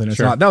people than it's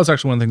not. That was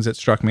actually one of the things that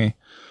struck me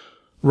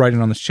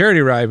riding on this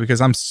charity ride,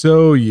 because I'm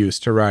so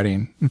used to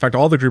riding. In fact,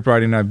 all the group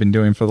riding I've been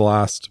doing for the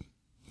last,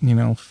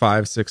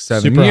 5, 6,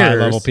 7 Super years high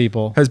level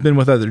people has been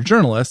with other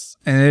journalists,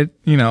 and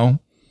it,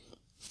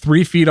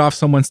 3 feet off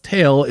someone's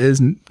tail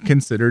is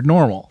considered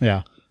normal.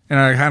 Yeah. And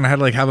I kind of had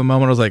to have a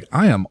moment. I was like,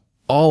 I am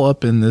all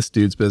up in this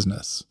dude's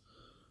business.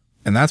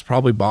 And that's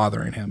probably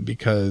bothering him,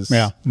 because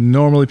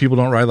normally people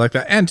don't ride like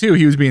that. And two,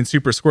 he was being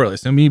super squirrely.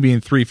 So me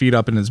being 3 feet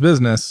up in his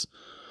business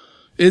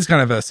is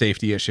kind of a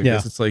safety issue,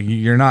 because it's like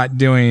you're not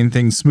doing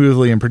things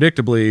smoothly and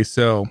predictably.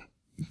 So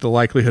the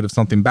likelihood of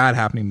something bad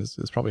happening is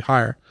probably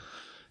higher.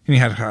 And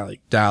you had to kind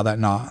of dial that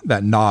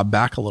knob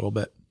back a little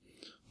bit.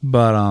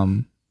 But,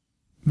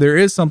 there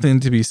is something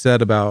to be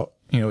said about,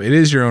 it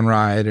is your own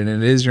ride and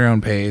it is your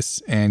own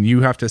pace, and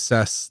you have to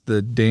assess the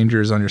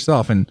dangers on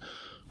yourself. And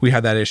we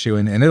had that issue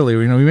in Italy.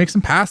 We make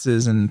some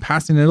passes, and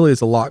passing in Italy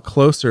is a lot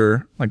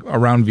closer, like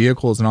around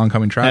vehicles and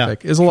oncoming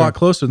traffic is a lot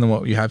closer than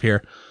what you have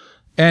here.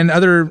 And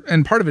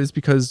part of it is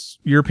because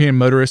European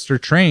motorists are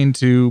trained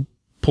to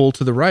pull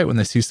to the right when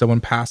they see someone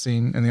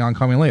passing in the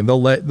oncoming lane.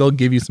 They'll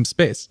give you some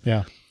space.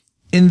 Yeah.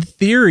 In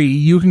theory,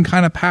 you can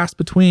kind of pass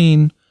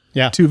between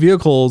two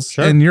vehicles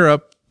in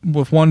Europe,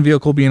 with one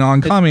vehicle being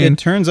oncoming. It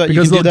turns out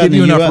because you can do they'll that give in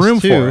you the enough US room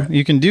too. for it.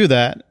 You can do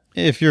that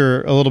if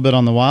you're a little bit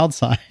on the wild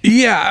side.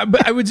 Yeah,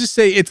 but I would just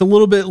say it's a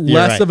little bit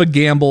less of a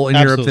gamble in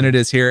Europe than it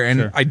is here.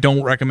 And I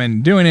don't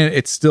recommend doing it.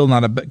 It's still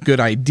not a good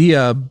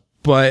idea,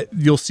 but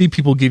you'll see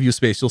people give you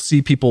space. You'll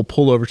see people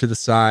pull over to the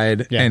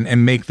side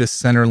and make this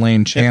center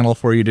lane channel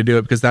for you to do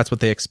it, because that's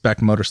what they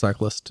expect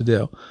motorcyclists to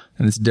do.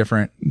 And it's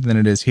different than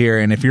it is here.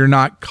 And if you're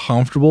not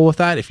comfortable with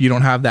that, if you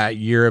don't have that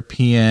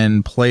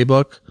European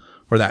playbook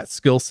or that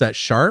skill set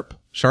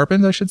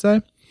sharpened, I should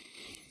say,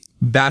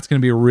 that's going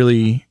to be a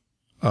really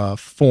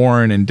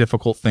foreign and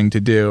difficult thing to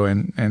do.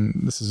 And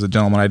this is a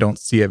gentleman I don't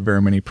see at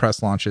very many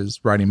press launches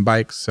riding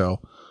bikes, so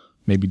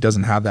maybe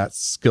doesn't have that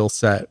skill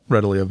set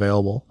readily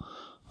available.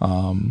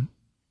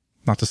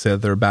 Not to say that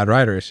they're a bad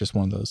rider. It's just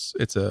one of those,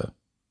 it's a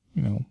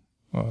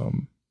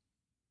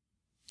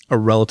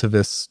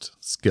relativist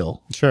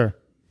skill. Sure.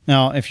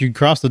 Now, if you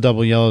cross the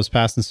double yellows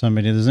passing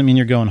somebody, does it mean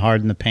you're going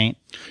hard in the paint?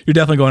 You're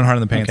definitely going hard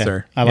in the paint,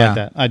 sir. I like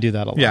that. I do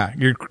that a lot. Yeah,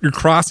 you're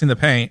crossing the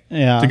paint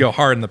to go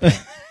hard in the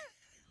paint.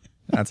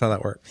 That's how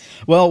that works.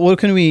 Well, what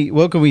can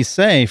we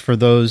say for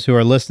those who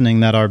are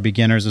listening that are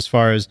beginners, as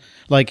far as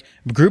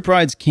group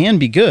rides can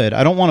be good?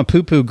 I don't want to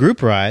poo-poo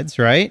group rides,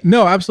 right?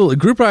 No, absolutely.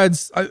 Group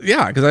rides,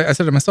 because I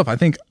said it myself, I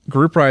think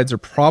group rides are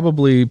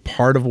probably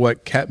part of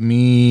what kept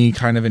me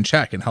kind of in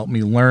check and helped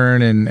me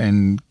learn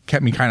and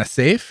kept me kind of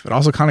safe. It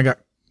also kind of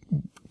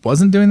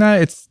wasn't doing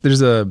that.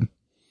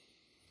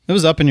 It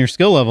was up in your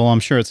skill level, I'm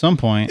sure, at some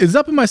point. It's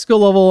up in my skill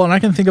level, and I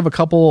can think of a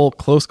couple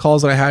close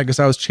calls that I had because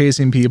I was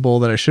chasing people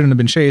that I shouldn't have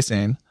been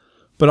chasing.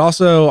 But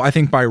also, I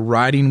think by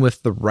riding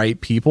with the right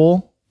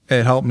people,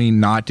 it helped me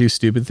not do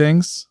stupid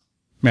things.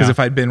 Because if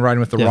I'd been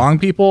riding with the wrong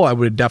people, I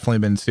would have definitely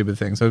been stupid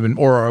things. I would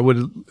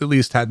have at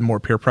least had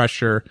more peer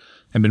pressure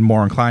and been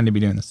more inclined to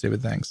be doing the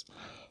stupid things.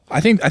 I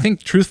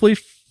think truthfully,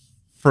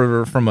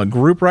 from a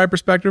group ride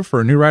perspective, for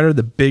a new rider,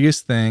 the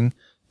biggest thing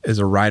is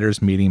a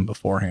rider's meeting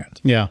beforehand.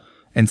 Yeah.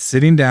 And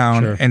sitting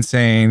down and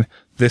saying,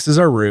 this is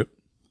our route.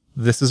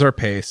 This is our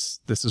pace.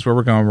 This is where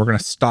we're going. We're going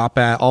to stop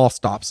at all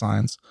stop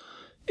signs.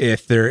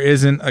 If there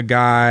isn't a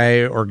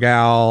guy or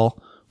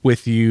gal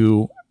with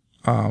you,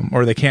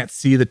 or they can't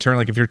see the turn,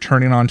 like if you're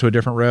turning onto a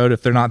different road,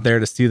 if they're not there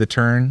to see the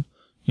turn,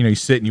 you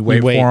sit and you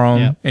wait for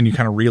them and you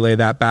kind of relay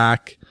that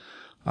back.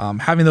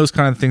 Having those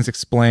kind of things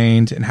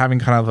explained and having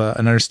kind of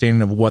an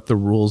understanding of what the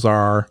rules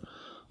are,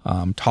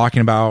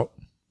 talking about,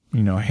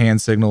 hand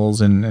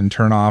signals and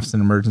turnoffs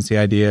and emergency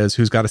ideas,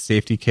 who's got a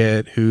safety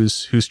kit,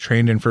 who's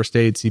trained in first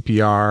aid,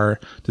 CPR.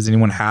 Does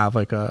anyone have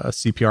like a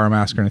CPR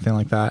mask or anything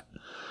like that?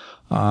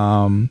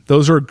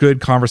 Those are good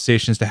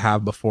conversations to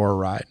have before a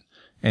ride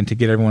and to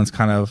get everyone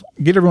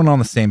on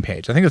the same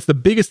page. I think that's the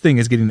biggest thing,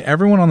 is getting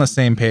everyone on the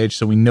same page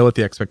so we know what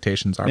the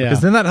expectations are, because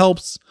then that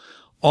helps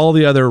all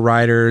the other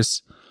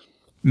riders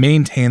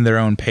maintain their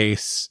own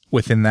pace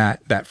within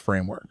that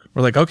framework.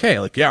 We're like, okay,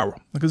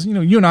 because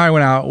you and I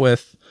went out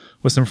with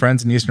some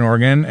friends in Eastern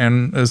Oregon,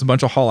 and there's a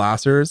bunch of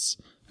haul-assers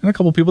and a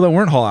couple of people that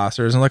weren't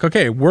haul-assers, and like,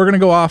 okay, we're going to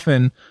go off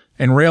and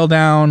rail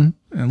down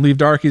and leave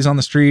darkies on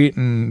the street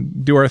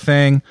and do our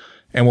thing.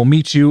 and we'll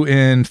meet you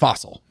in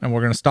Fossil, and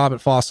we're going to stop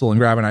at Fossil and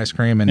grab an ice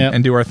cream and, Yep.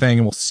 and do our thing,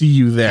 and we'll see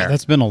you there.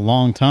 That's been a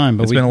long time,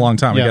 but It's been a long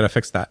time. We yeah. got to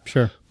fix that.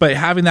 Sure. But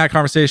having that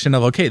conversation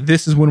of, okay,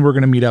 this is when we're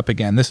going to meet up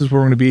again. This is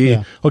where we're going to be.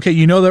 Yeah. Okay,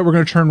 you know that we're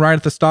going to turn right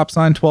at the stop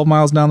sign 12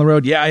 miles down the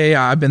road.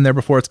 Yeah. I've been there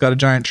before. It's got a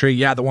giant tree.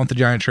 Yeah, the one with the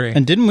giant tree.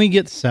 And didn't we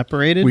get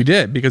separated? We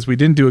did, because we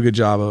didn't do a good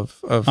job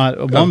of At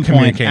of one point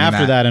communicating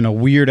after that in a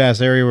weird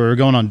ass area where we were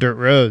going on dirt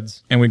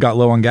roads. And we got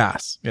low on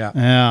gas. Yeah.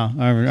 Yeah.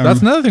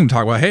 That's another thing to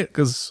talk about. Hey,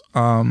 because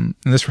in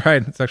this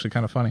ride, it's actually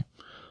kind of funny.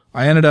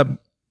 I ended up,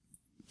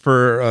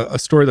 for a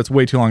story that's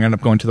way too long, I ended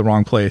up going to the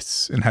wrong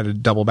place and had to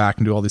double back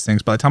and do all these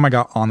things. By the time I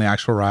got on the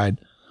actual ride,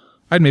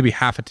 I had maybe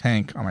half a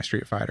tank on my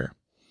Street Fighter,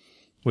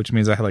 which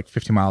means I had like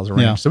 50 miles of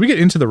range. Yeah. So we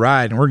get into the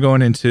ride and we're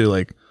going into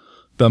like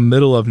the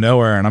middle of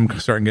nowhere, and I'm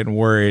starting getting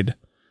worried.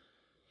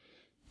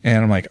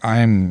 And I'm like,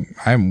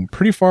 I'm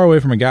pretty far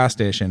away from a gas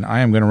station. I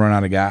am going to run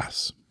out of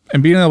gas.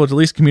 And being able to at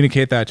least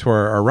communicate that to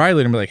our ride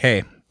leader and be like,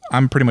 hey,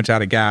 I'm pretty much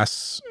out of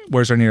gas.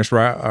 Where's our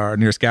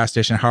nearest gas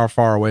station? How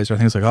far away is there?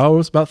 Things like, oh,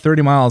 it's about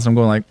 30 miles. I'm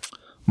going like,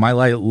 my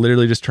light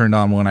literally just turned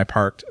on when I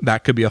parked.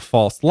 That could be a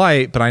false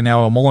light, but I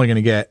know I'm only going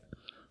to get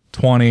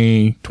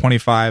 20,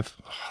 25,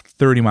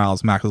 30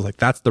 miles max. I was like,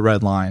 that's the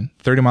red line.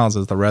 30 miles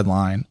is the red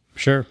line.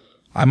 Sure.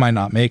 I might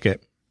not make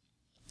it.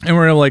 And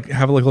we're going to like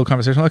have a little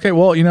conversation. Okay,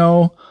 well, you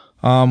know,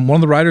 one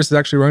of the riders is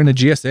actually running a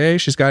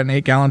GSA. She's got an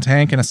 8-gallon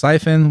tank and a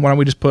siphon. Why don't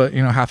we just put,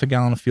 you know, half a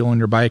gallon of fuel in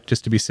your bike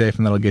just to be safe,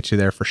 and that'll get you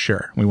there for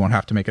sure. We won't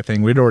have to make a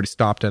thing. We'd already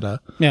stopped at a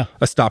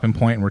stopping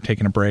point and we're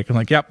taking a break. I'm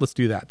like, yep, let's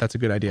do that. That's a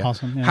good idea.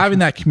 Awesome. Yeah, having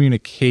that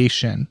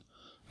communication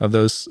of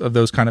those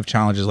kind of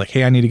challenges, like,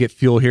 hey, I need to get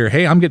fuel here.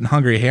 Hey, I'm getting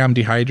hungry. Hey, I'm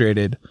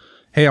dehydrated.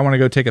 Hey, I want to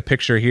go take a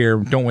picture here.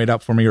 Don't wait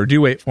up for me, or do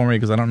wait for me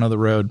because I don't know the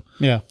road.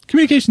 Yeah.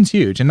 Communication's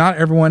huge, and not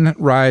everyone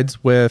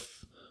rides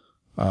with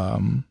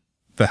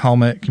the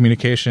helmet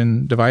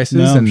communication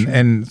devices, No, sure.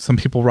 and some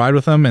people ride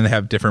with them and they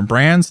have different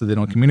brands, so they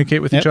don't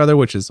communicate with each other,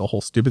 which is a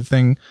whole stupid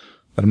thing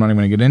that I'm not even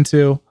going to get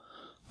into.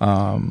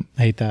 I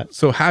hate that.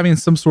 So having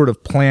some sort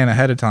of plan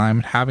ahead of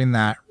time, having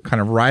that kind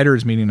of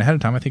riders meeting ahead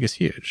of time, I think is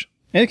huge.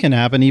 It can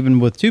happen even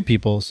with two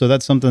people. So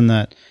that's something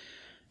that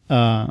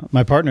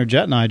my partner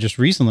Jet and I just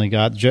recently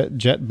got.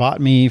 Jet bought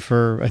me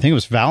for, I think it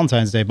was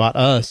Valentine's Day, bought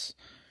us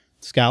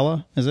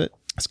Scala, is it?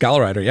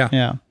 Scala rider, yeah.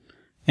 Yeah.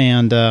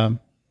 And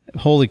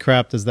holy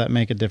crap, does that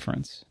make a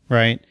difference,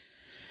 right?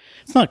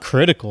 It's not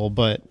critical,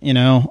 but, you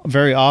know,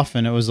 very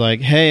often it was like,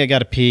 hey, I got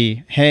to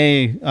pee.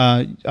 Hey,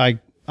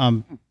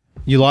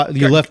 you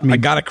left me. I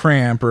got a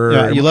cramp,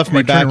 or you left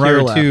me back turning right here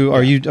or left.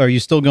 too. Are you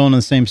still going to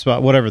the same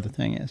spot? Whatever the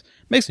thing is,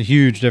 makes a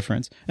huge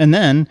difference. And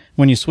then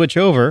when you switch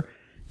over,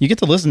 you get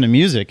to listen to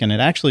music, and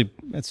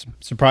it's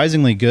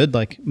surprisingly good.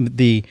 Like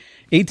the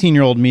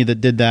 18-year-old me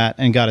that did that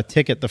and got a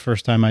ticket the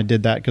first time I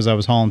did that because I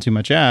was hauling too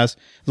much ass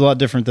is a lot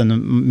different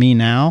than me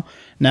now.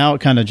 Now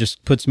it kind of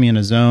just puts me in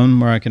a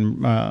zone where I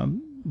can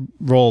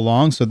roll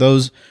along. So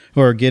those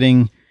who are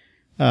getting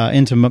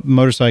into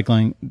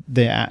motorcycling,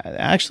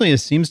 it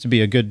seems to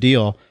be a good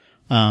deal.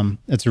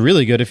 It's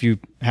really good if you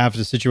have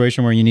a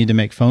situation where you need to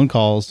make phone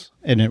calls,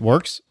 and it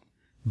works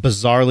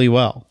bizarrely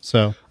well.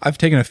 So I've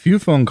taken a few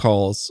phone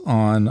calls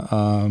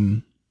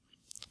on,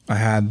 I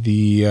had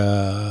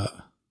the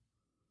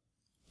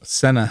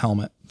Senna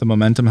helmet, the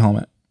Momentum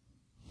helmet,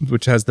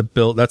 which has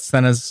that's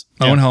Senna's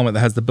own helmet that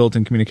has the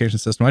built-in communication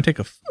system. I took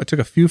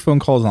a few phone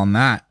calls on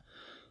that,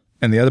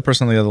 and the other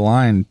person on the other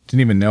line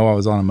didn't even know I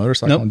was on a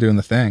motorcycle and doing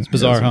the thing. It's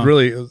bizarre, huh?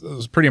 It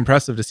was pretty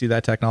impressive to see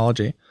that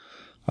technology.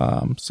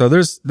 So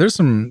there's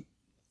some,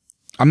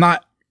 I'm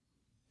not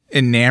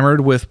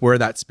enamored with where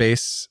that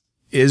space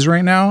is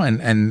right now,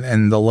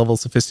 and the level of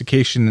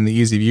sophistication and the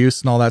ease of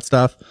use and all that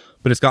stuff,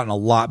 but it's gotten a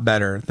lot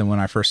better than when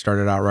I first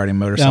started out riding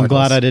motorcycles. I'm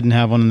glad I didn't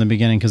have one in the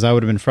beginning, because I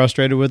would have been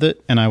frustrated with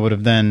it and I would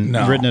have then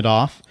written it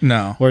off.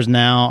 No. Whereas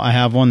now I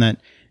have one that,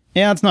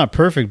 it's not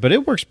perfect, but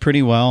it works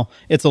pretty well.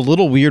 It's a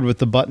little weird with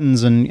the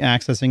buttons and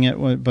accessing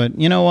it, but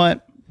you know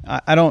what?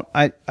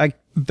 I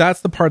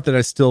that's the part that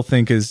I still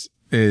think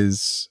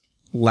is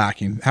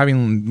lacking.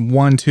 Having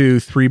 1,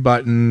 2, 3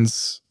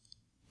 buttons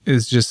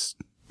is just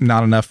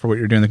not enough for what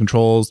you're doing in the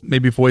controls.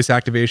 Maybe voice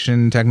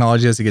activation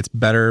technology, as it gets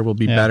better, will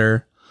be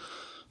better.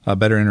 A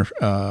better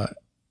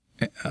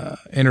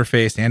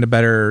interface and a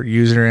better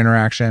user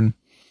interaction.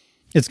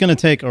 It's going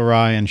to take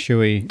Arai and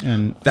Shui,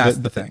 and that's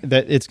the thing.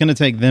 That it's going to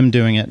take them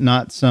doing it,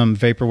 not some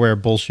vaporware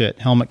bullshit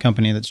helmet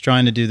company that's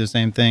trying to do the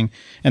same thing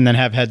and then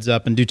have heads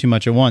up and do too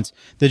much at once.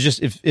 They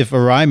just, if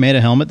Arai made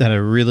a helmet that had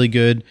a really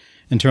good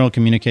internal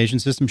communication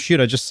system, shoot,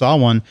 I just saw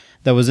one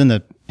that was in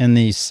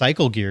the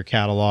Cycle Gear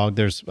catalog.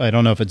 I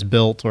don't know if it's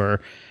built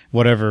or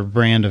whatever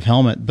brand of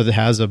helmet, but it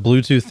has a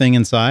Bluetooth thing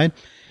inside.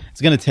 It's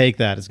going to take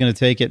that. It's going to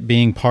take it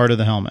being part of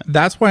the helmet.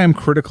 That's why I'm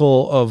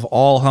critical of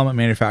all helmet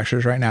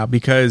manufacturers right now,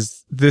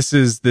 because this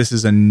is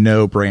a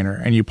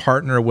no-brainer. And you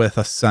partner with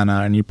a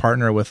Senna, and you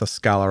partner with a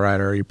Scala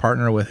rider, or you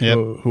partner with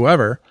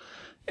whoever,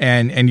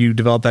 and you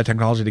develop that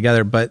technology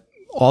together. But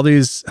all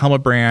these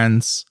helmet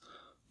brands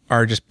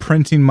are just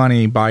printing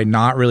money by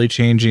not really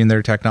changing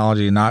their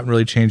technology, not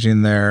really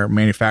changing their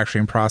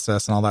manufacturing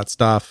process and all that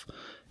stuff.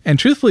 And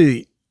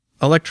truthfully,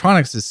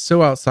 electronics is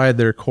so outside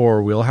their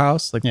core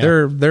wheelhouse. Like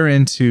they're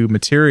into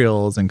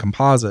materials and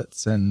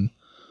composites and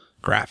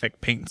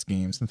graphic paint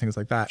schemes and things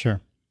like that.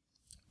 Sure.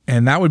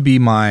 And that would be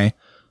my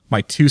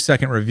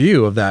 2-second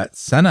review of that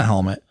Senna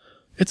helmet.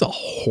 It's a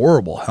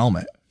horrible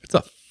helmet. It's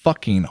a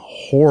fucking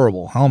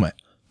horrible helmet,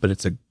 but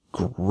it's a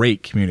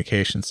great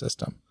communication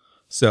system.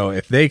 So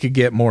if they could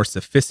get more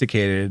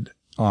sophisticated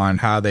on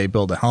how they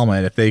build a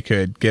helmet, if they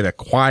could get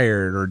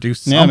acquired or do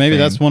something. Yeah, maybe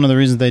that's one of the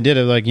reasons they did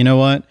it. Like, you know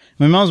what?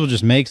 We might as well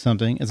just make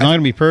something. It's not going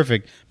to be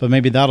perfect, but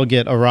maybe that'll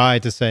get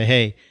Arai to say,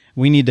 hey,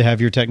 we need to have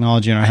your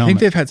technology in our helmet. I think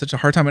they've had such a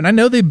hard time. And I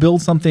know they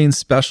build something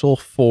special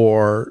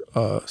for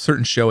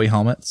certain Shoei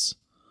helmets.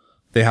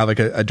 They have like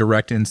a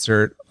direct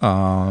insert.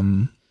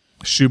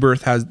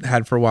 Schuberth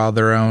had for a while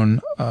their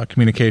own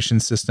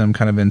communication system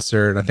kind of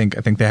insert. I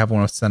think they have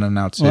one with Senna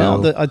now too.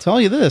 Well, I tell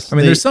you this. I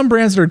mean, there's some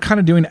brands that are kind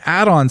of doing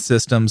add-on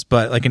systems,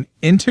 but like an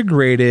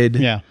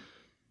integrated,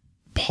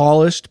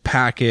 polished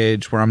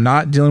package where I'm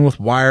not dealing with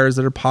wires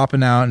that are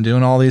popping out and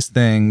doing all these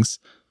things.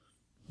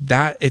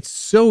 That it's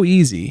so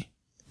easy.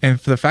 And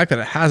for the fact that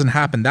it hasn't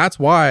happened, that's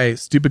why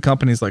stupid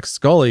companies like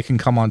Scully can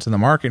come onto the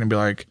market and be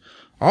like,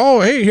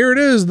 oh, hey, here it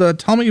is, the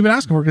helmet you've been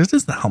asking for, because it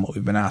is the helmet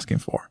we've been asking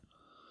for.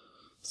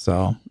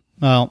 So,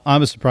 well, I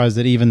was surprised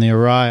that even the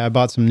Arai, I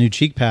bought some new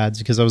cheek pads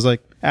because I was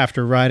like,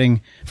 after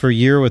riding for a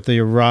year with the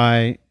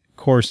Arai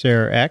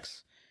Corsair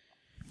X.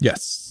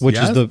 Yes. Which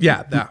is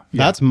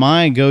that's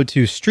my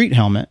go-to street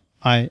helmet.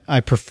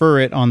 I prefer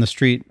it on the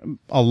street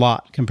a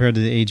lot compared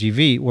to the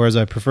AGV, whereas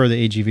I prefer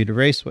the AGV to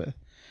race with.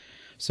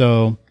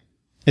 So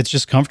it's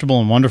just comfortable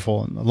and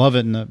wonderful, and I love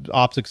it, and the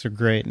optics are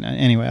great. And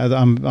anyway,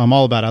 I'm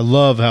all about it. I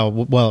love how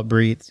well it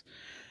breathes.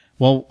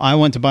 Well, I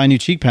went to buy new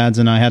cheek pads,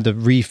 and I had to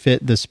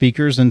refit the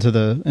speakers into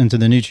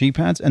the new cheek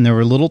pads, and there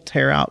were little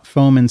tear-out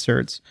foam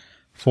inserts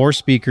for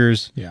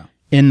speakers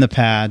in the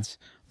pads.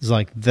 It's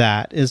like,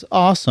 that is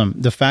awesome.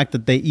 The fact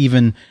that they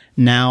even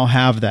now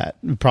have that,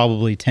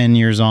 probably 10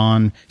 years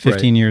on,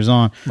 15 years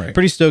on. Right.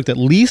 Pretty stoked. At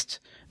least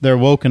they're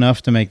woke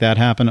enough to make that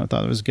happen. I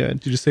thought it was good.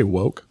 Did you just say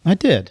woke? I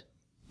did.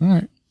 All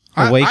right.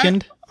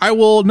 Awakened? I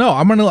will. No,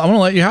 I'm gonna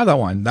let you have that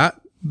one.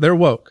 That they're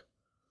woke.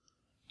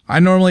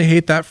 I normally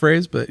hate that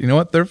phrase, but you know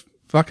what? They're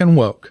fucking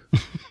woke.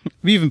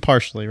 Even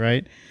partially,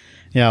 right?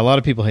 Yeah, a lot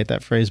of people hate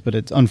that phrase, but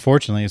it's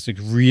unfortunately it's a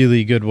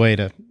really good way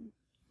to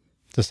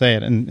say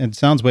it, and it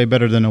sounds way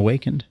better than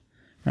awakened,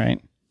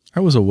 right? I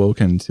was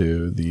awoken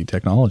to the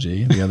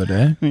technology the other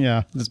day.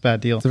 Yeah, it's a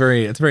bad deal. It's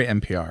very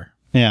NPR.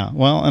 Yeah,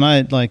 well, and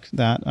I like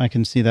that. I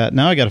can see that.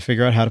 Now I got to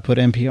figure out how to put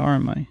NPR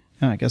in my...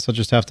 I guess I'll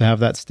just have to have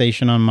that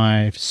station on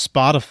my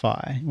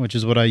Spotify, which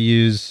is what I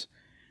use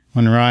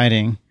when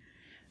riding.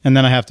 And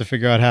then I have to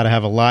figure out how to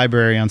have a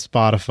library on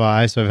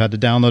Spotify. So I've had to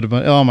download a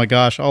bunch. Oh my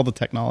gosh, all the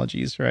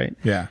technologies, right?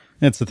 Yeah.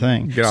 It's the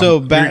thing.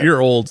 So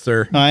you're old,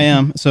 sir. I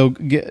am. So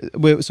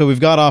we've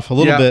got off a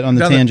little bit on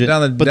the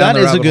tangent, but that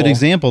is a good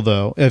example,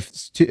 though.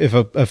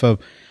 If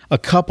a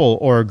couple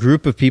or a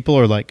group of people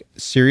are like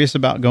serious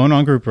about going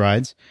on group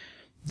rides,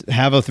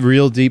 have a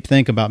real deep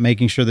think about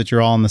making sure that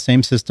you're all in the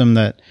same system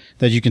that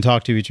you can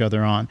talk to each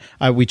other on.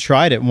 We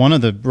tried it one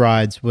of the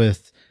rides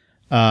with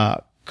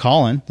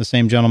Colin, the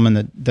same gentleman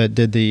that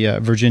did the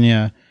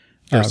Virginia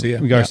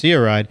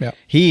Garcia ride. Yeah.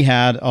 He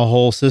had a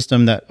whole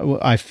system that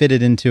I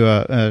fitted into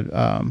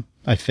an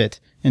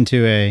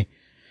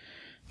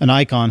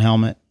Icon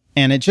helmet,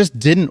 and it just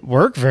didn't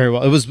work very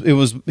well. It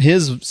was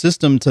his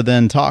system to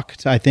then talk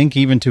to, I think,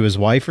 even to his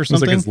wife or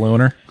something. It was like his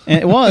loner. And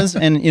it was,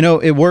 and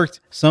it worked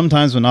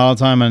sometimes, but not all the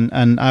time.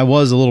 And I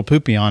was a little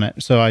poopy on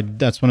it, so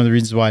that's one of the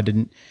reasons why I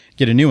didn't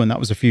get a new one. That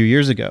was a few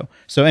years ago.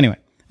 So anyway,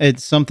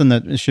 it's something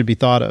that should be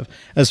thought of.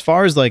 As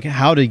far as like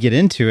how to get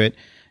into it,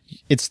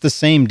 it's the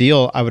same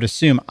deal. I would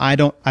assume I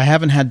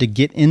haven't had to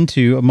get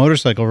into a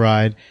motorcycle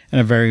ride in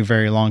a very,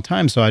 very long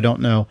time. So I don't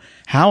know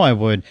how I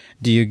would.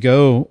 Do you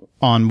go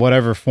on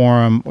whatever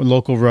forum or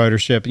local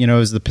ridership,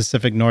 is the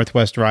Pacific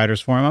Northwest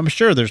Riders Forum? I'm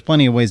sure there's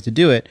plenty of ways to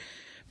do it,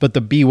 but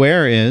the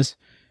beware is,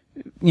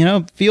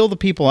 feel the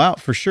people out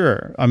for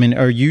sure. I mean,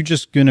 are you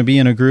just going to be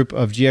in a group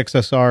of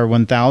GXSR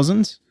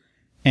 1000s?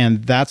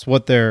 And that's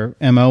what their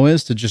MO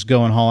is, to just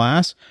go and haul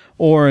ass?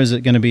 Or is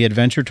it going to be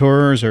adventure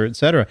tourers or et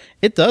cetera?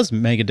 It does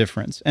make a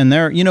difference. And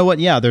there's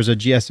a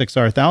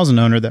GSXR 1000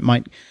 owner that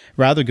might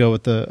rather go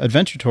with the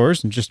adventure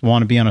tours and just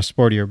want to be on a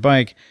sportier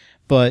bike.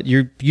 But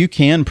you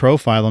can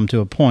profile them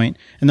to a point.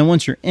 And then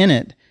once you're in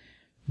it,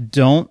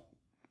 don't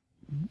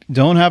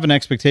have an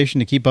expectation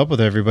to keep up with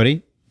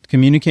everybody.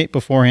 Communicate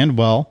beforehand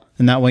well,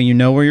 and that way you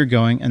know where you're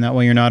going, and that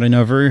way you're not in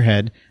over your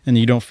head, and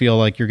you don't feel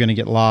like you're going to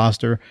get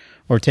lost or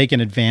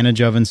taken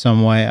advantage of in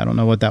some way. I don't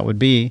know what that would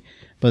be,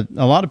 but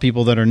a lot of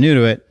people that are new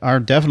to it are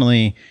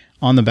definitely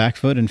on the back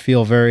foot and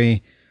feel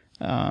very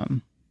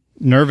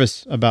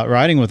nervous about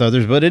riding with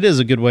others, but it is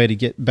a good way to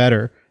get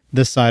better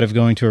this side of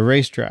going to a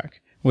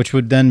racetrack, which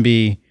would then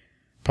be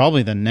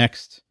probably the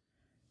next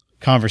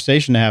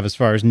conversation to have as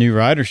far as new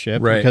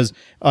ridership. Right. Because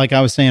like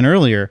I was saying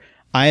earlier,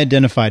 I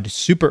identified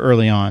super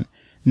early on,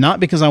 not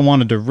because I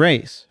wanted to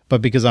race,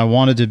 but because I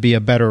wanted to be a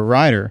better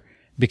rider,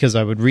 because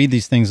I would read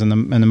these things in the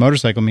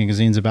motorcycle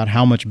magazines about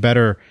how much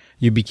better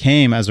you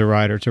became as a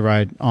rider to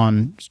ride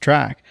on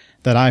track,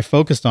 that I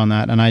focused on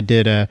that. And I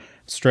did a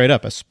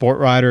sport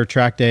rider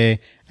track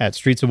day at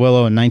Streets of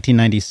Willow in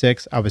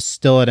 1996. I was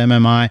still at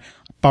MMI,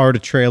 borrowed a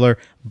trailer,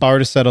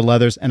 borrowed a set of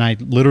leathers, and I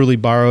literally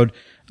borrowed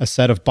a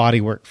set of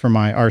bodywork for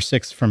my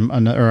R6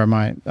 or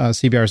my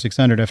CBR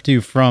 600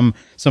 F2 from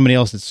somebody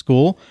else at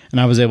school. And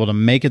I was able to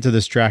make it to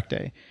this track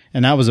day.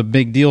 And that was a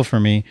big deal for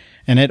me.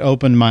 And it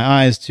opened my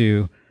eyes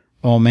to,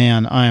 oh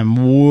man, I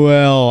am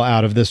well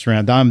out of this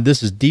round.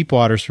 This is deep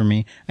waters for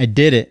me. I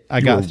did it.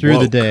 I got through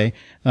the day.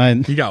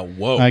 You got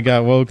woke. I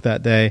got woke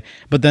that day.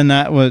 But then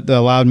that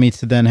allowed me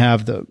to then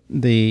have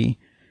the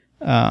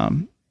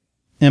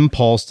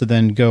impulse to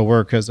then go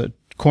work as a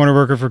corner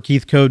worker for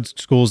Keith Code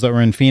schools that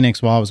were in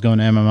Phoenix while I was going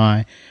to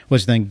MMI,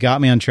 which then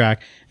got me on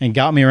track and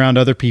got me around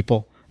other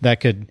people that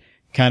could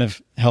kind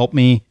of help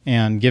me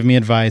and give me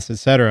advice,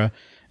 etc.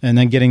 And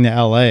then getting to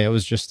LA, it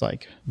was just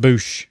like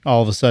boosh.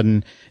 All of a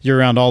sudden, you're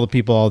around all the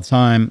people all the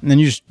time, and then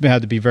you just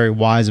had to be very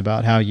wise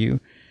about how you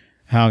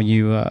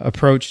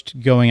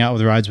approached going out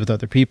with rides with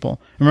other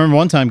people. I remember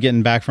one time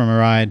getting back from a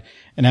ride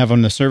and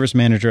having the service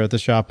manager at the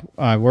shop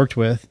I worked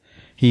with.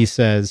 He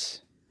says,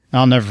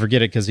 I'll never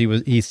forget it because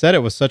he said it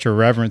with such a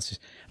reverence. It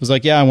was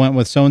like, yeah, I went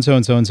with so and so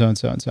and so and so and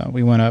so and so.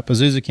 We went up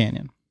Azusa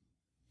Canyon.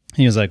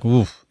 He was like,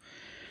 oof,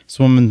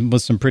 swimming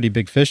with some pretty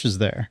big fishes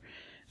there.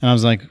 And I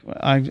was like,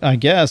 I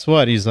guess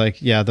what? He's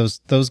like, yeah,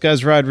 those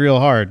guys ride real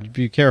hard.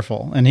 Be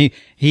careful. And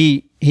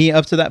he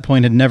up to that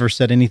point had never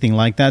said anything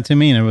like that to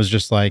me. And it was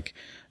just like,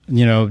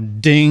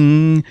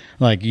 ding,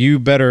 like, you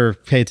better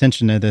pay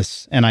attention to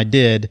this. And I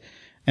did.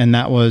 And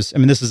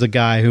this is a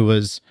guy who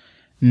was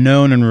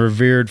known and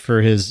revered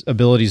for his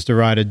abilities to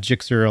ride a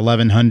Gixxer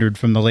 1100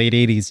 from the late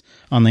 80s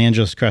on the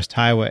Angeles Crest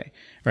Highway,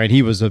 right?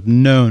 He was a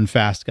known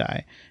fast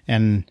guy.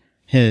 And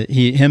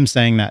him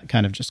saying that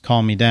kind of just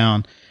calmed me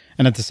down.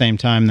 And at the same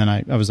time, then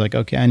I was like,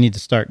 okay, I need to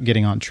start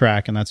getting on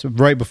track. And that's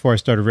right before I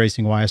started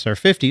racing YSR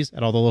 50s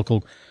at all the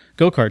local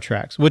go-kart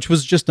tracks, which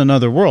was just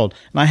another world.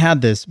 And I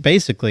had this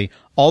basically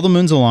all the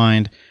moons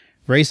aligned,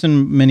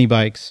 racing mini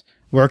bikes,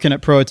 working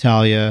at Pro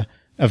Italia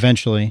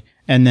eventually,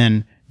 and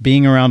then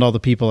being around all the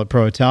people at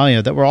Pro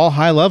Italia that were all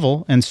high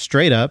level and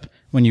straight up.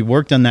 When you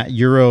worked on that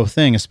Euro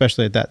thing,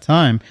 especially at that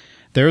time,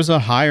 there's a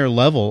higher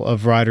level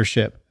of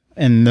ridership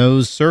in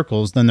those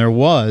circles than there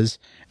was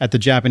at the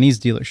Japanese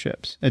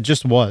dealerships. It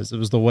just was. It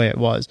was the way it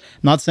was. I'm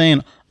not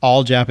saying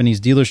all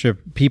Japanese dealership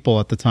people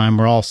at the time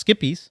were all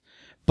skippies,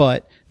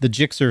 but the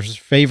Gixxers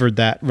favored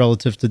that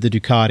relative to the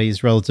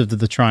Ducatis, relative to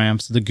the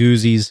Triumphs, the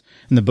Guzis,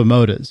 and the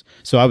Bimotas.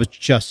 So I was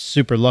just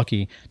super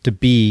lucky to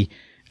be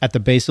at the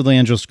base of the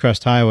Angeles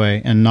Crest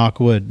Highway and,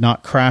 knock wood,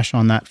 not crash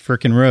on that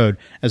frickin' road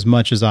as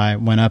much as I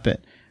went up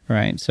it,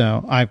 right?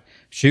 So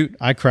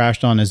I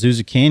crashed on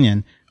Azusa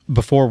Canyon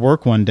before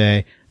work one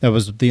day. That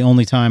was the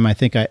only time I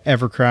think I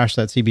ever crashed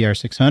that CBR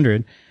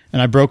 600.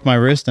 And I broke my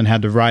wrist and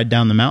had to ride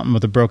down the mountain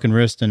with a broken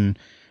wrist and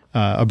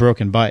a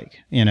broken bike,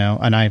 and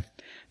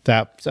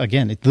that,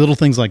 again, little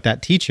things like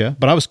that teach you,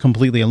 but I was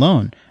completely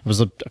alone. It was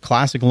a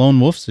classic lone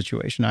wolf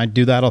situation. I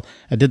did that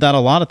a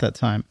lot at that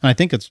time. And I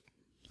think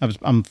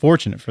I'm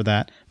fortunate for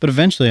that. But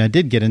eventually I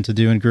did get into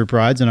doing group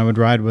rides, and I would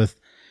ride with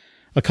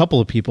a couple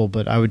of people,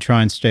 but I would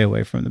try and stay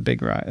away from the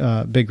big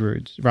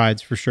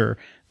rides for sure.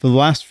 The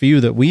last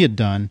few that we had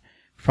done,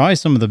 probably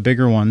some of the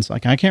bigger ones,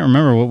 like I can't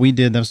remember what we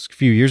did. That was a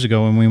few years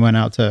ago when we went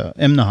out to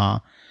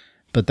Imnaha,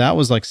 but that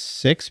was like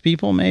 6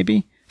 people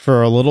maybe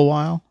for a little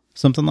while,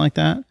 something like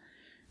that.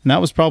 And that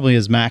was probably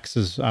as max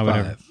as I would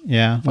ever.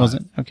 Yeah, 5. Was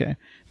it? Okay.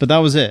 But that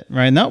was it,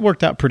 right? And that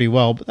worked out pretty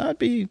well, but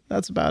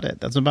that's about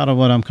it. That's about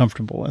what I'm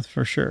comfortable with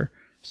for sure.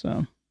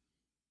 So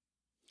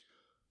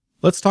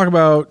let's talk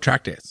about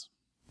track days.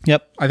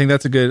 Yep. I think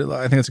that's a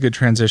good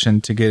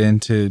transition to get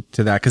into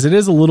that, because it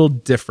is a little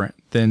different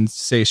than,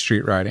 say,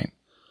 street riding.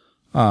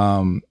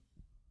 What's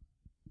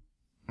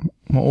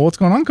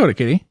going on, Coda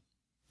Kitty?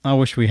 I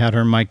wish we had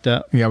her mic'd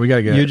up. Yeah, we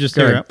gotta get You it. just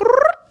hear it.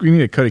 We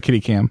need a Coda Kitty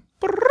cam.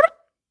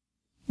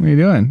 What are you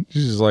doing?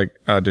 She's just like,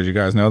 did you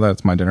guys know that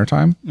it's my dinner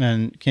time?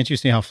 And can't you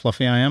see how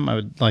fluffy I am? I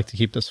would like to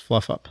keep this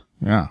fluff up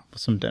Yeah.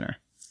 with some dinner.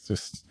 It's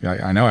just,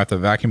 I know I have to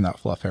vacuum that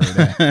fluff every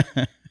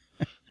day.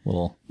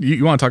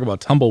 You want to talk about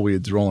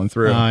tumbleweeds rolling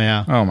through? Oh,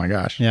 yeah. Oh my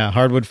gosh. Yeah,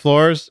 hardwood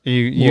floors.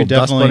 You Little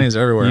dust definitely bunnies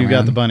everywhere, You man.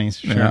 got the bunnies,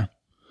 sure.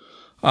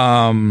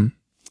 Yeah.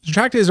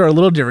 Track days are a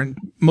little different,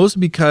 mostly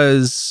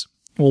because,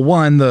 well,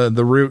 one,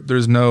 the route,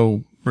 there's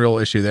no real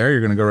issue there. You're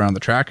going to go around the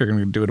track. You're going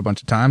to do it a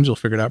bunch of times. You'll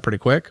figure it out pretty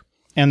quick.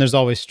 And there's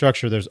always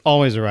structure. There's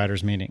always a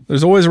rider's meeting.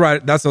 There's always a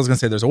rider. That's what I was going to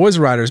say. There's always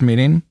a rider's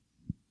meeting.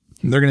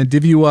 They're going to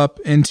div you up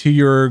into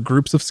your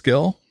groups of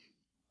skill.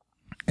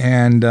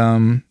 And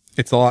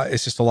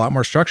it's just a lot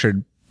more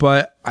structured.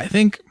 But I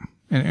think,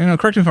 and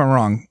correct me if I'm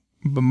wrong,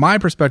 but my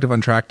perspective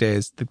on track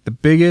days, the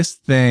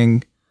biggest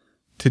thing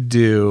to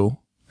do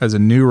as a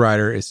new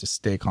rider is to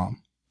stay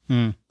calm.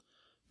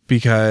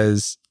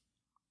 Because,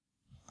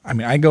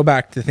 I go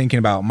back to thinking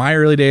about my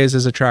early days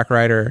as a track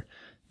rider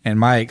and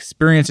my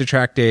experience at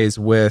track days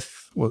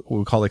with what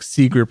we call like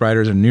C group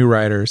riders or new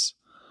riders.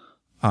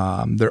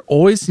 there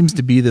always seems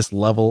to be this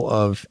level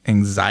of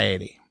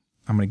anxiety.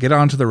 I'm going to get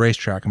onto the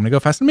racetrack. I'm going to go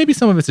fast. And maybe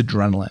some of it's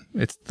adrenaline.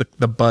 It's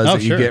the buzz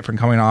that you get from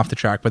coming off the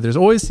track. But there's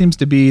always seems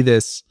to be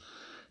this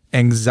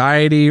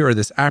anxiety or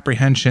this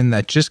apprehension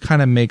that just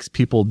kind of makes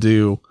people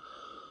do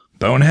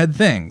bonehead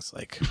things.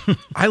 Like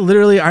I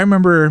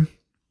remember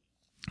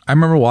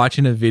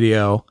watching a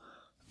video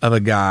of a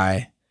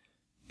guy,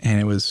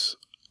 and this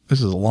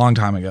was a long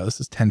time ago. This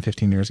is 10,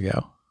 15 years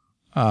ago.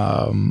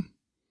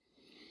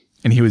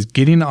 And he was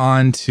getting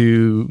on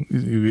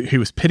he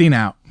was pitting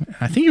out.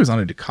 I think he was on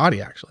a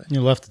Ducati, actually. You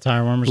left the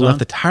tire warmers on? Left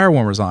the tire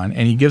warmers on,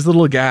 and he gives a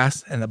little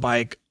gas, and the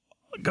bike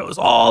goes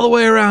all the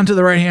way around to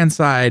the right-hand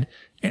side,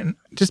 and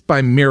just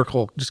by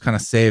miracle, just kind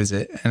of saves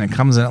it. And it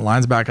comes in, it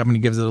lines back up, and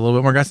he gives it a little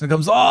bit more gas, and it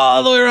comes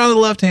all the way around to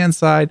the left-hand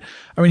side.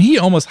 I mean, he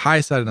almost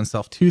high-sided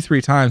himself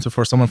 2-3 times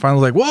before someone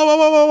finally was like,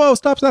 whoa,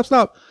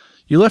 stop.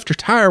 You left your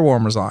tire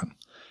warmers on.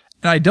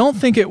 And I don't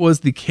think it was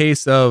the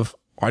case of,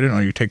 I didn't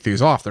know you take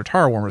these off. They're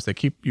tire warmers. They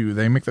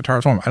make the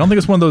tires warm. I don't think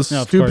it's one of those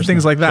stupid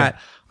things like that.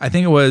 Sure. I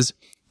think it was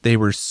they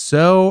were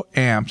so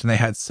amped and they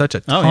had such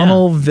a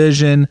tunnel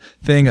vision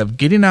thing of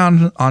getting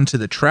onto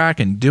the track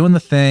and doing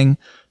the thing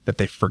that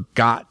they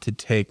forgot to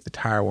take the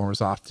tire warmers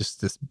off.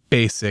 Just this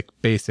basic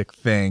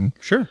thing.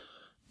 Sure.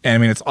 And I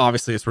mean,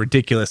 it's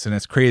ridiculous and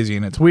it's crazy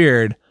and it's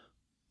weird,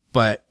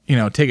 but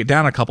take it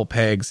down a couple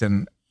pegs,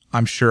 and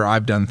I'm sure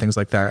I've done things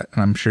like that.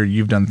 And I'm sure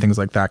you've done things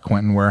like that,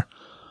 Quentin, where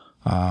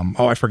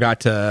I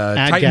forgot to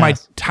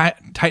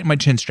tighten my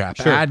chin strap,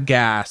 add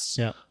gas,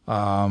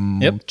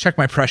 check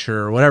my pressure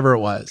or whatever it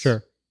was.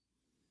 Sure.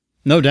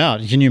 No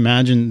doubt. Can you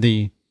imagine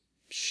the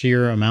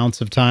sheer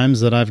amounts of times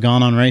that I've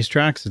gone on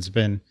racetracks? It's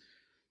been,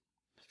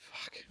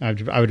 I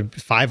would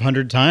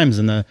 500 times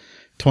in the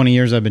 20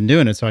 years I've been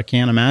doing it. So I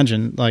can't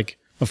imagine, like,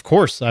 of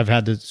course I've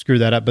had to screw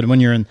that up, but when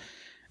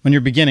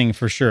you're beginning,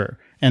 for sure.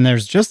 And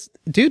there's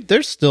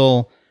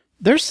still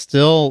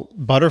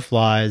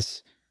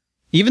butterflies.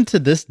 Even to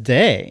this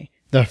day,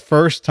 the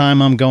first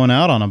time I'm going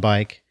out on a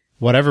bike,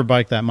 whatever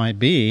bike that might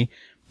be,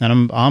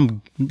 and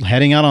I'm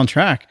heading out on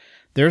track,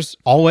 there's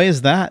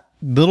always that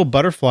little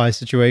butterfly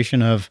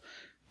situation of,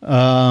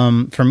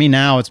 for me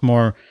now, it's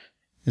more,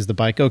 is the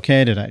bike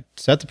okay? Did I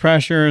set the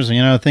pressures?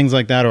 Things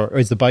like that. Or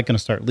is the bike going to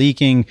start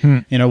leaking?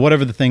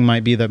 Whatever the thing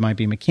might be that might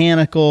be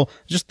mechanical.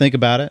 Just think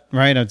about it,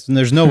 right?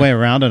 There's no way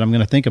around it. I'm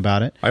going to think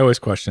about it. I always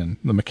question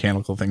the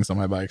mechanical things on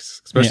my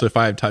bikes, especially if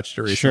I have touched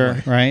it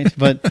recently. Sure, right?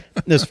 But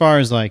as far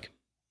as like,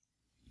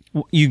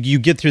 you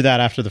get through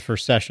that after the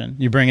first session.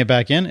 You bring it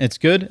back in, it's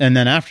good. And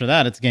then after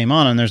that, it's game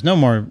on, and there's no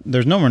more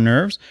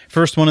nerves.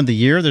 First one of the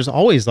year, there's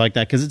always like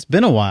that because it's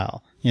been a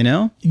while,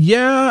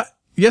 Yeah.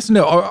 Yes and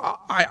no.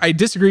 I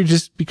disagree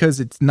just because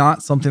it's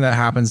not something that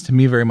happens to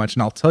me very much,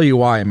 and I'll tell you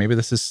why. Maybe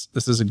this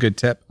is a good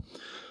tip.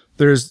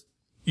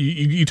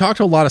 You talk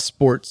to a lot of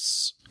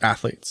sports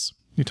athletes.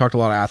 You talk to a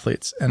lot of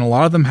athletes, and a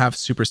lot of them have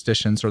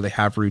superstitions or they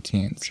have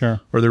routines. Sure.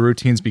 Or their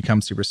routines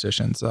become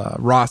superstitions.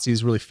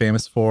 Rossi's really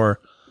famous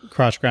for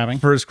crotch grabbing.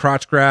 For his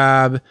crotch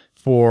grab,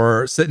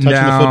 for sitting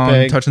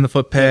down, touching the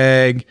foot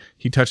peg.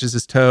 He touches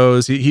his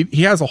toes.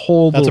 He has a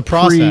whole That's a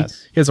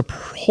process. He has a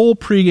whole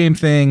pregame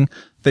thing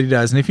that he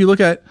does. And if you look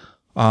at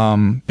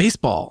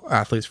baseball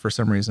athletes, for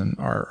some reason,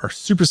 are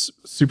super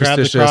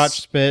superstitious. Grab the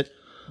crotch, spit,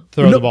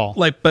 throw the ball.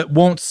 But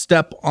won't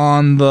step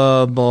on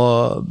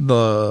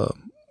the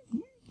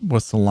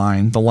what's the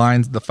line? The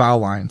lines, the foul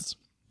lines,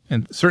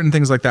 and certain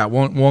things like that.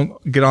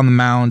 Won't get on the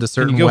mound a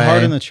certain way. Can you go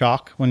hard in the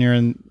chalk when you're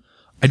in?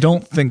 I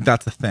don't think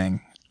that's a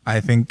thing. I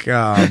think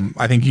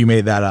you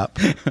made that up.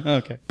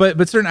 Okay.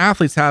 But certain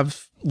athletes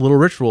have little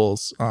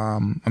rituals.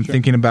 I'm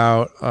thinking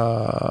about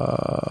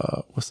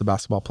what's the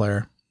basketball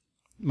player?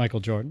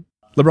 Michael Jordan.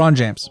 LeBron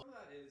James.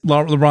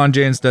 LeBron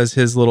James does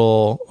his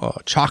little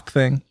chalk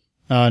thing.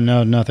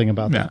 No, nothing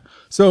about that. Yeah.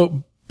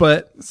 So,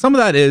 but some of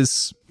that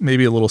is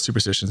maybe a little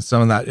superstition.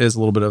 Some of that is a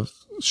little bit of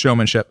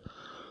showmanship.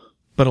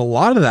 But a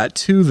lot of that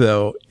too,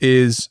 though,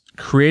 is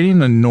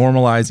creating a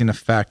normalizing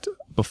effect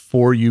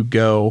before you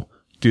go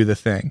do the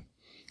thing.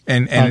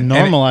 And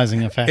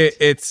normalizing effect.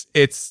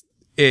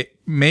 It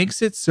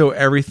makes it so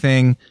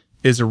everything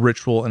is a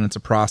ritual and it's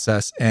a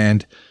process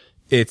and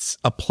it's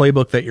a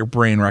playbook that your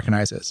brain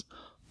recognizes.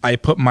 I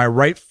put my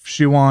right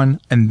shoe on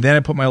and then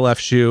I put my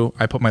left shoe.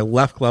 I put my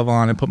left glove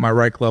on and put my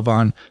right glove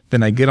on.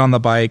 Then I get on the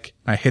bike.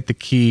 I hit the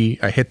key.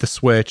 I hit the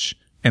switch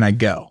and I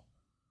go.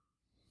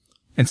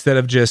 Instead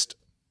of just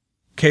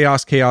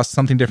chaos,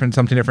 something different,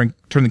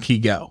 turn the key,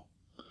 go.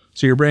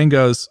 So your brain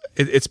goes,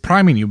 it's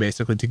priming you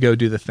basically to go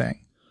do the thing.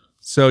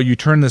 So you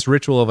turn this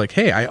ritual of like,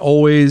 hey, I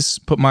always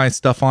put my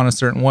stuff on a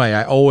certain way.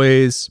 I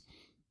always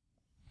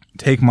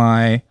take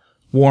my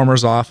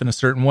warmers off in a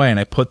certain way and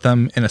I put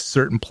them in a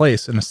certain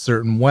place in a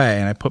certain way.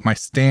 And I put my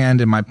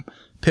stand and my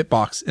pit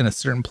box in a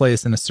certain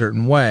place in a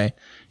certain way.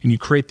 And you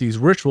create these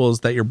rituals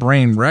that your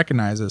brain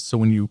recognizes. So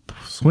when you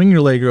swing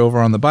your leg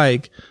over on the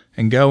bike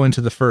and go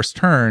into the first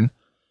turn,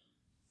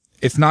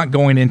 it's not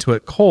going into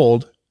it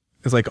cold.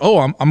 It's like, oh,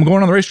 I'm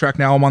going on the racetrack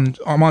now.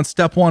 I'm on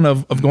step 1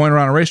 of going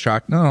around a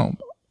racetrack. No,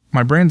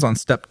 my brain's on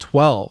step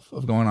 12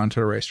 of going onto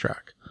a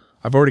racetrack.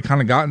 I've already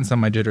kind of gotten some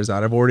of my jitters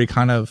out. I've already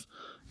kind of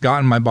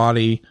gotten my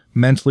body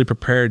mentally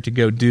prepared to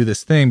go do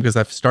this thing because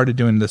I've started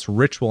doing this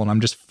ritual and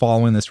I'm just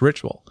following this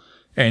ritual.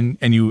 And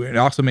it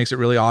also makes it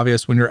really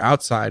obvious when you're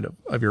outside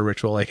of your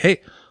ritual. Like,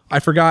 hey, I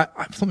forgot.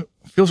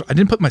 I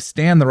didn't put my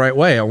stand the right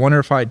way. I wonder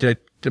if did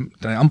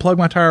I unplug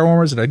my tire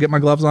warmers? Did I get my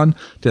gloves on?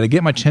 Did I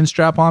get my chin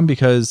strap on?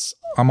 Because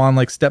I'm on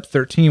like step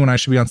 13 when I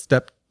should be on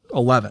step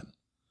 11.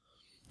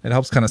 It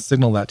helps kind of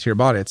signal that to your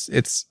body.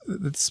 It's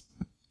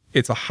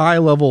a high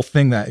level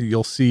thing that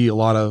you'll see a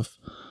lot of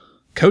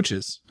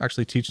coaches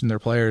actually teaching their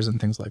players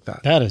and things like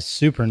that. That is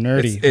super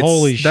nerdy.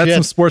 Holy shit. That's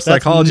some sports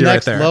psychology right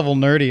there. Next level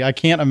nerdy. I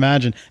can't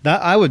imagine.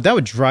 That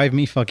would drive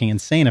me fucking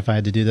insane if I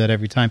had to do that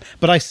every time.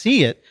 But I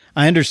see it.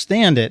 I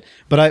understand it.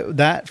 But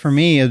that for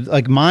me,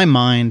 like my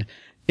mind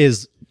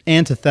is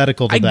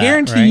antithetical to that. I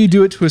guarantee right? you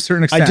do it to a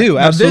certain extent. I do,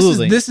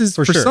 absolutely. This is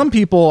for sure. some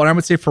people, and I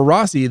would say for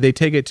Rossi, they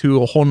take it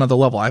to a whole nother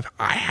level. I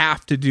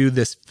have to do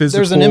this physical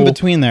There's an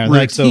in-between there. routine.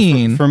 Like,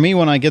 so for me,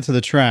 when I get to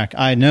the track,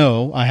 I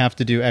know I have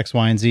to do X,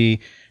 Y, and Z,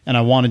 and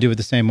I want to do it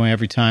the same way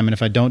every time. And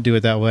if I don't do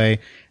it that way,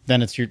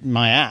 then it's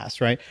my ass,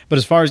 right? But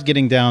as far as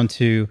getting down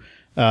to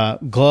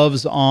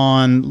gloves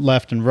on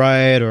left and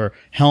right, or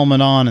helmet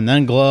on and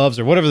then gloves,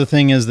 or whatever the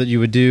thing is that you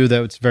would do,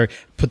 that it's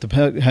put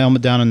the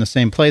helmet down in the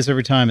same place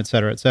every time, et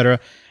cetera, et cetera.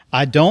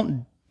 I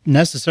don't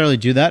necessarily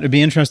do that. It'd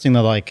be interesting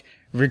to like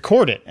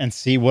record it and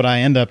see what I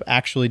end up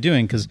actually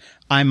doing, because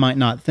I might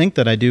not think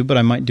that I do, but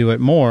I might do it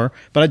more.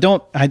 But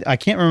I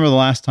can't remember the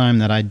last time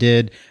that I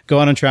did go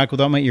out on track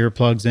without my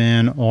earplugs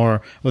in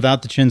or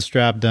without the chin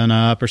strap done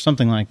up or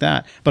something like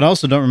that. But I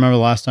also don't remember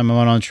the last time I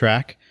went on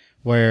track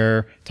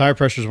where tire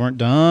pressures weren't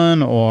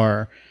done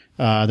or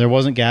there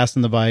wasn't gas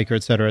in the bike, or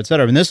et cetera, et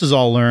cetera. And this is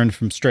all learned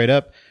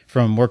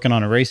from working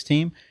on a race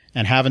team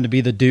and having to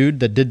be the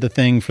dude that did the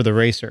thing for the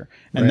racer.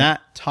 And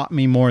that taught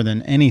me more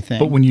than anything.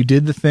 But when you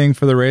did the thing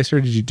for the racer,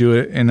 did you do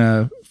it in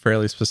a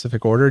fairly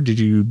specific order? Did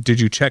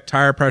you check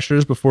tire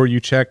pressures before you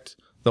checked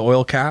the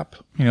oil cap?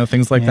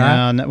 Things like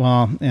that?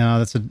 Well,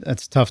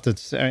 that's tough to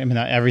say. I mean,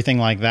 everything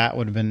like that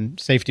would have been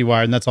safety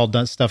wired, and that's all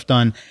stuff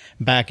done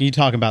back. You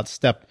talk about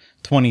step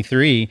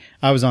 23.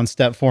 I was on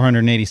step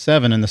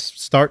 487, and the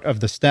start of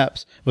the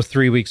steps was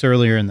 3 weeks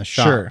earlier in the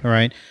shop. Sure.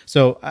 Right.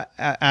 So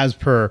as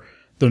per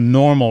the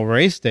normal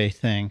race day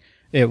thing,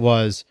 it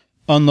was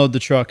unload the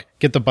truck,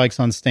 get the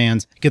bikes on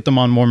stands, get them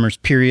on warmers,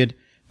 period.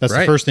 That's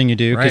the first thing you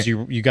do, because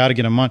you got to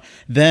get them on.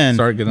 Then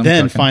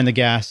find the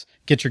gas,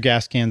 get your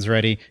gas cans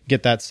ready,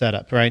 get that set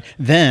up, right?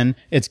 Then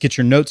it's get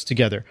your notes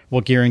together.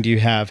 What gearing do you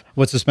have?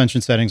 What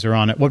suspension settings are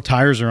on it? What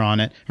tires are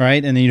on it,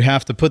 right? And then you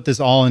have to put this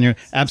all in your...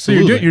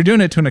 Absolutely. So you're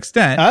doing it to an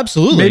extent.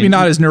 Absolutely. Maybe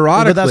not as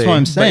neurotically. But that's what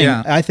I'm saying.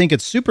 Yeah. I think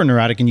it's super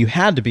neurotic, and you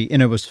had to be.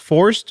 And it was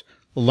forced,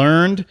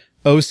 learned,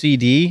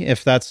 OCD,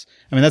 if that's...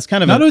 I mean, that's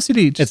kind of not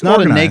OCD. Just it's not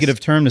organized. a negative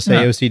term to say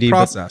OCD,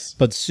 process,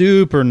 but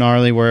super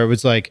gnarly. Where it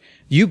was like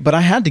but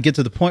I had to get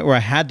to the point where I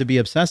had to be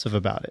obsessive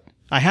about it.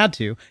 I had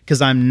to,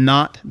 because I'm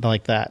not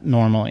like that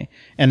normally,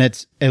 and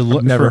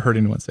I've never heard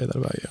anyone say that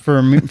about you.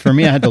 For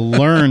me, I had to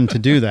learn to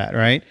do that.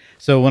 Right.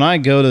 So when I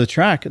go to the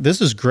track,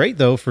 this is great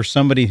though for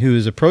somebody who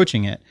is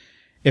approaching it.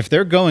 If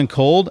they're going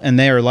cold and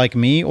they are like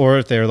me, or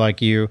if they're like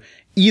you,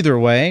 either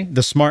way,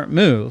 the smart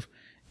move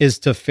is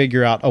to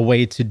figure out a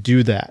way to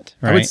do that.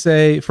 Right? I would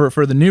say for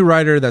the new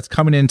rider that's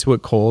coming into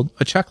it cold,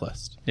 a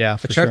checklist. Yeah,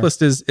 a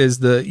checklist is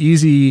the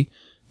easy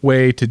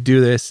way to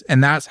do this,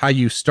 and that's how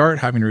you start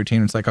having a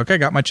routine. It's like, okay, I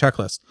got my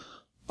checklist.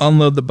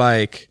 Unload the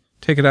bike,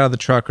 take it out of the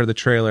truck or the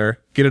trailer,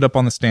 get it up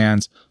on the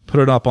stands, put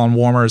it up on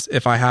warmers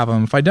if I have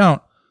them. If I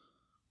don't,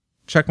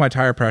 check my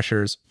tire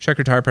pressures. Check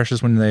your tire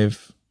pressures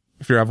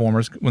if you have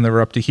warmers, when they're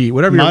up to heat.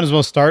 Whatever. Might as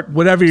well start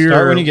when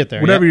you get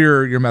there. Whatever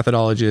your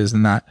methodology is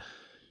in that.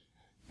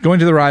 Going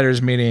to the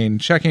riders meeting,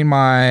 checking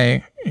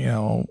my,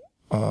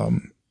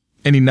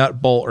 any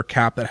nut, bolt, or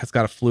cap that has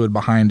got a fluid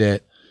behind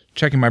it,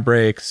 checking my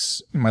brakes,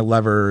 my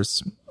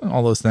levers,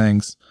 all those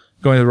things.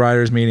 Going to the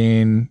riders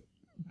meeting,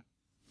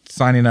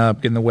 signing up,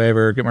 getting the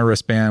waiver, get my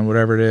wristband,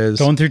 whatever it is.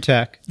 Going through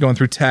tech.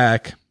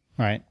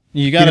 Right.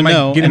 You got to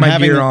know, getting and my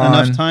having gear on.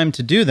 enough time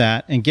to do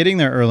that, and getting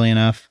there early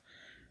enough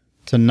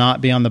to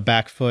not be on the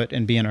back foot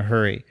and be in a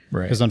hurry.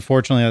 Right. Because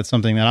unfortunately, that's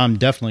something that I'm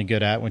definitely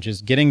good at, which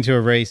is getting to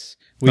a race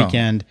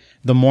weekend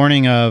the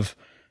morning of,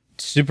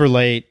 super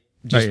late.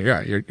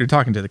 You're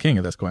talking to the king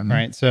at this point.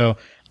 Right. So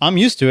I'm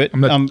used to it.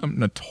 I'm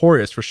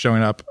notorious for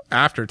showing up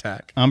after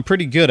tech. I'm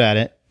pretty good at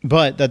it,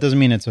 but that doesn't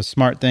mean it's a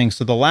smart thing.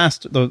 So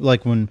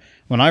when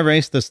I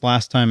raced this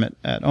last time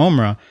at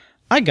Omra,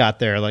 I got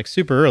there like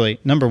super early.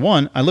 Number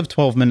one, I live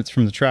 12 minutes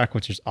from the track,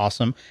 which is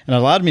awesome. And it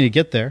allowed me to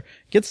get there,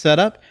 get set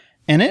up.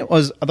 And it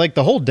was like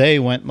the whole day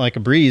went like a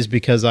breeze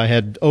because I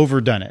had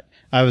overdone it.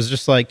 I was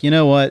just like, you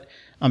know what?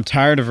 I'm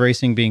tired of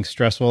racing being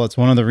stressful. It's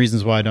one of the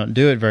reasons why I don't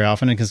do it very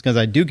often, because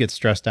I do get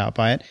stressed out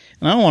by it.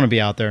 And I don't want to be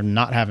out there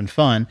not having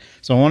fun.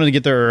 So I wanted to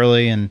get there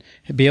early and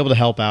be able to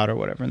help out or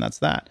whatever. And that's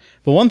that.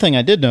 But one thing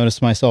I did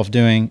notice myself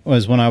doing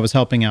was when I was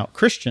helping out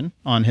Christian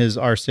on his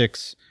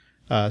R6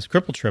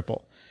 Cripple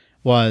Triple.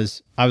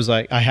 was I was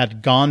like, I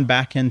had gone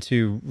back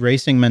into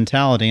racing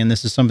mentality, and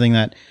this is something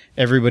that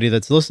everybody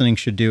that's listening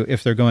should do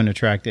if they're going to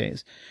track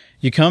days.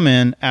 You come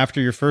in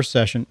after your first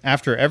session,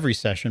 after every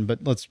session,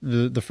 but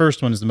the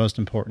first one is the most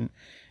important.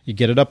 You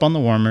get it up on the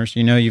warmers.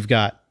 You know you've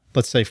got,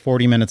 let's say,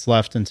 40 minutes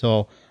left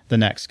until the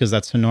next, because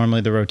that's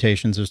normally the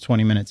rotations is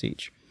 20 minutes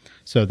each.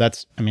 So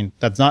that's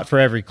not for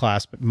every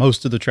class, but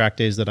most of the track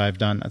days that I've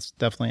done, that's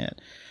definitely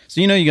it.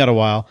 So you got a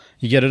while.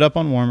 You get it up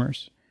on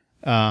warmers.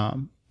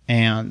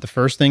 And the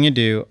first thing you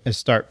do is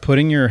start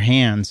putting your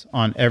hands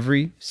on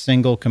every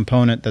single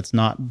component that's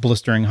not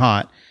blistering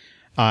hot.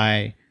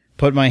 I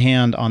put my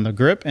hand on the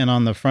grip and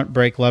on the front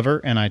brake lever,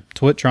 and I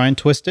try and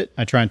twist it.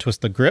 I try and twist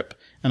the grip,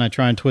 and I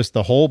try and twist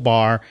the whole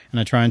bar, and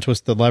I try and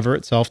twist the lever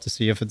itself to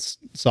see if it's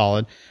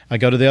solid. I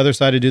go to the other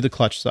side to do the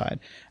clutch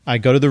side. I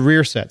go to the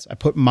rear sets. I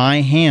put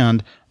my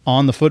hand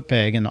on the foot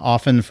peg, and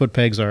often foot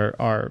pegs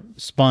are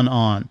spun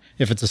on.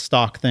 If it's a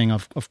stock thing,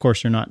 of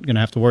course, you're not going to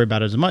have to worry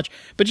about it as much,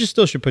 but you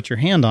still should put your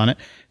hand on it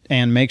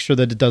and make sure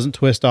that it doesn't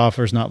twist off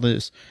or is not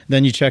loose.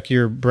 Then you check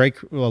your brake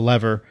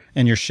lever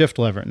and your shift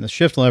lever. And the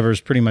shift lever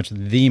is pretty much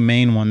the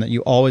main one that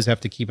you always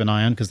have to keep an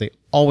eye on because they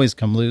always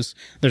come loose.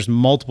 There's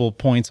multiple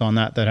points on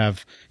that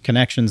have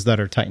connections that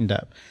are tightened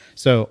up.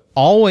 So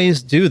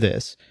always do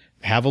this.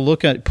 Have a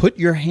look at, put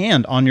your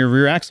hand on your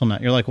rear axle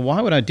nut. You're like,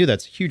 why would I do that?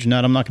 It's a huge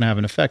nut. I'm not going to have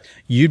an effect.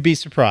 You'd be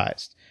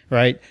surprised,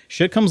 right?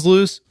 Shit comes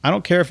loose. I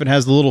don't care if it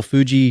has the little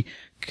Fuji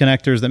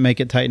connectors that make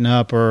it tighten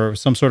up or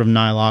some sort of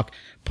nylock.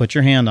 Put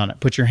your hand on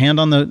it. Put your hand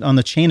on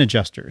the chain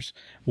adjusters.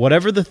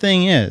 Whatever the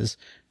thing is,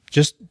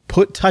 just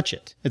touch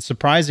it. It's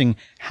surprising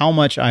how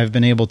much I've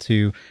been able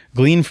to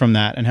glean from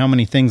that and how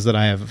many things that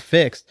I have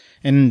fixed.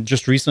 And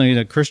just recently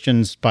at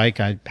Christian's bike,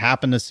 I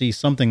happened to see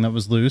something that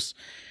was loose.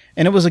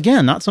 And it was,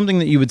 again, not something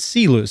that you would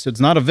see loose. It's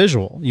not a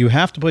visual. You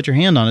have to put your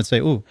hand on it and say,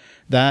 ooh,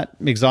 that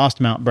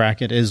exhaust mount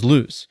bracket is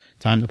loose.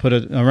 Time to put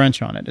a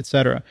wrench on it,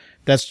 etc.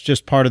 That's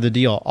just part of the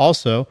deal.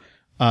 Also,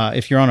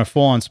 if you're on a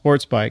full-on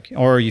sports bike,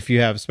 or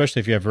especially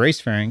if you have race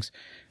fairings,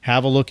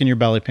 have a look in your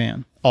belly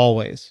pan,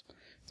 always.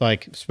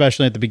 Like,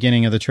 especially at the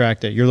beginning of the track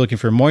day. You're looking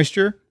for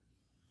moisture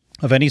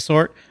of any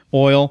sort,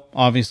 oil,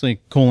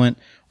 obviously, coolant,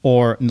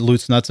 or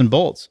loose nuts and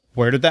bolts.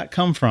 Where did that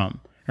come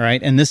from?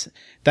 Right. And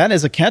that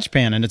is a catch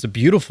pan, and it's a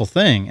beautiful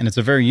thing, and it's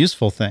a very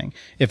useful thing.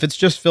 If it's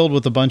just filled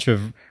with a bunch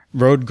of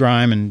road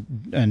grime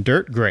and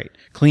dirt, great.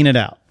 Clean it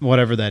out,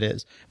 whatever that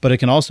is. But it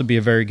can also be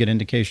a very good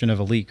indication of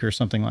a leak or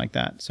something like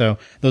that. So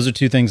those are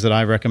two things that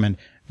I recommend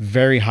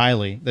very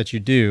highly that you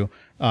do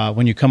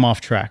when you come off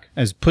track,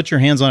 is put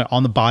your hands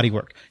on the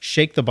bodywork.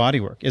 Shake the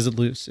bodywork. Is it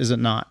loose? Is it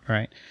not?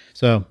 Right.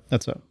 So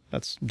that's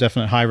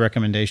definitely a high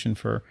recommendation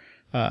for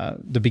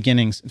the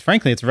beginnings.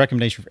 Frankly, it's a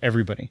recommendation for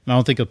everybody. And I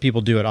don't think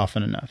people do it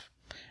often enough.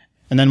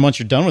 And then once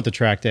you're done with the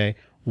track day,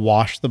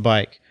 wash the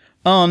bike.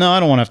 Oh, no, I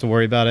don't want to have to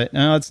worry about it.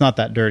 No, it's not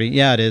that dirty.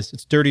 Yeah, it is.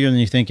 It's dirtier than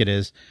you think it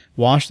is.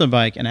 Wash the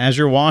bike. And as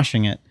you're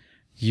washing it,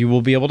 you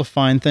will be able to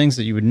find things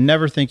that you would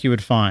never think you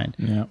would find.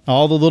 Yeah.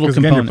 All the little components.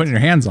 Again, you're putting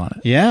your hands on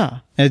it. Yeah,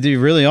 you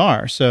really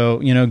are. So,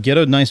 get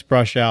a nice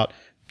brush out,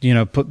 get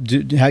a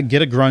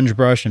grunge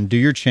brush and do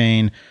your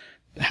chain.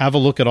 Have a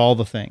look at all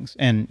the things.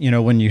 And,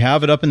 when you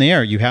have it up in the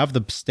air, you have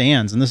the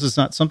stands. And this is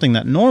not something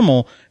that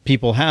normal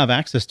people have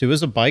access to,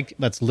 is a bike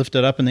that's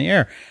lifted up in the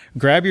air.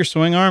 Grab your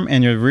swing arm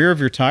and your rear of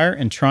your tire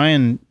and try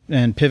and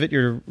pivot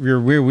your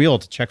rear wheel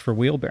to check for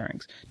wheel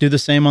bearings. Do the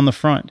same on the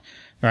front,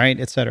 right?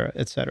 Et cetera,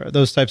 et cetera.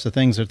 Those types of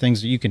things are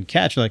things that you can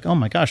catch. You're like, oh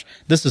my gosh,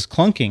 this is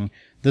clunking.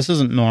 This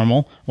isn't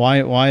normal.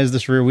 Why is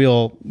this rear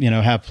wheel,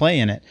 have play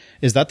in it?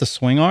 Is that the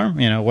swing arm?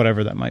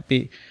 Whatever that might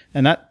be.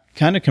 And that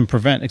kind of can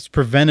it's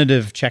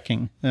preventative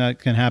checking that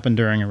can happen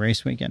during a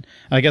race weekend.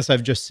 I guess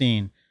I've just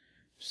seen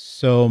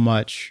so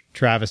much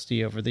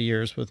travesty over the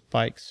years with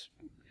bikes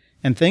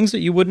and things that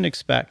you wouldn't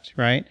expect,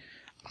 right?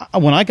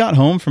 When I got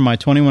home from my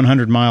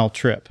 2,100 mile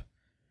trip,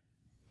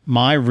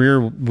 my rear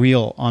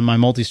wheel on my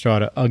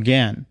Multistrada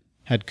again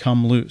had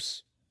come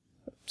loose.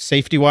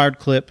 Safety wired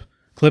clip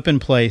in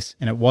place,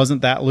 and it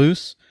wasn't that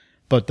loose,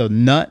 but the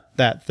nut,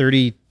 that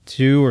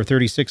 32 or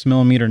 36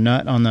 millimeter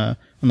nut on the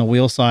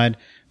wheel side,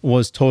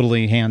 was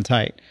totally hand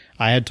tight.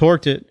 I had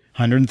torqued it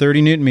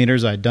 130 Newton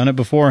meters. I'd done it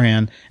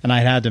beforehand, and I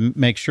had to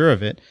make sure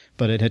of it,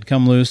 but it had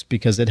come loose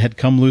because it had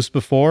come loose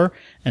before.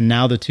 And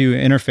now the two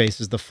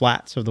interfaces, the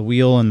flats of the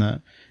wheel and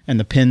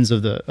the pins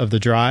of the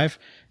drive,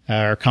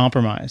 are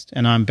compromised.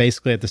 And I'm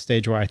basically at the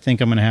stage where I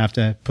think I'm going to have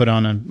to put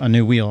on a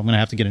new wheel. I'm going to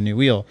have to get a new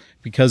wheel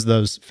because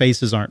those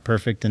faces aren't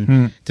perfect,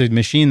 and to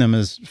machine them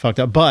is fucked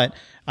up. But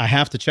I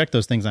have to check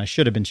those things. And I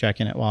should have been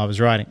checking it while I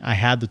was riding. I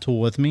had the tool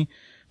with me,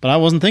 but I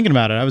wasn't thinking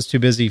about it. I was too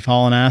busy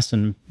hauling ass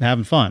and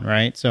having fun,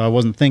 right? So I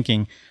wasn't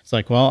thinking. It's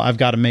like, well, I've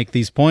got to make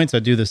these points. I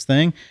do this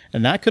thing.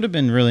 And that could have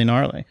been really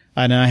gnarly.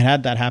 And I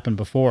had that happen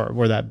before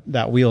where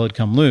that wheel had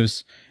come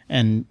loose,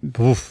 and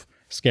poof,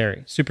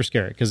 scary, super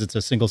scary, because it's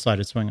a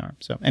single-sided swing arm.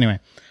 So anyway,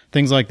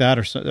 things like that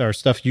are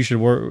stuff you should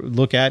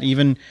look at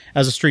even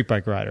as a street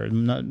bike rider.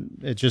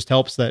 It just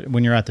helps that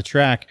when you're at the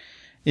track,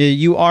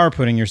 you are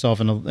putting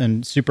yourself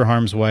in super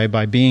harm's way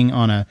by being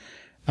on a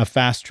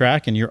fast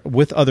track, and you're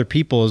with other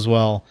people as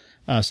well.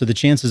 So the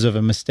chances of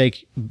a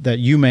mistake that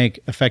you make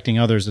affecting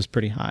others is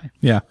pretty high.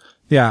 Yeah.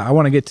 Yeah. I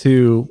want to get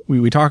to,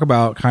 we talk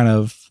about kind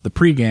of the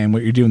pregame,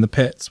 what you do in the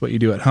pits, what you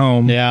do at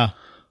home. Yeah.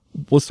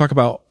 Let's talk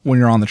about when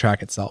you're on the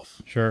track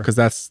itself. Sure. Because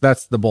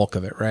that's the bulk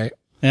of it, right?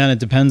 And it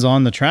depends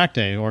on the track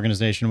day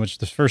organization, which is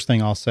the first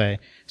thing I'll say.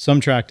 Some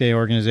track day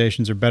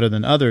organizations are better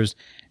than others,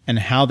 and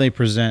how they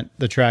present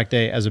the track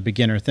day as a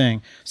beginner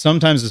thing.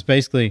 Sometimes it's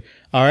basically,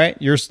 all right,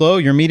 you're slow,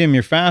 you're medium,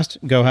 you're fast,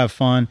 go have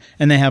fun.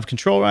 And they have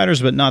control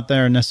riders, but not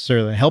there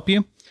necessarily to help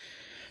you.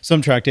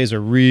 Some track days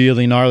are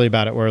really gnarly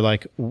about it, where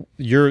like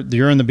you're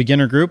in the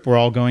beginner group, we're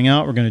all going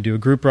out, we're going to do a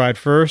group ride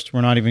first,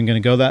 we're not even going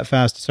to go that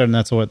fast to start, and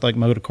that's what like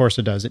Moto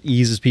Corsa does. It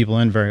eases people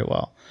in very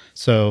well.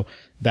 So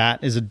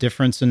that is a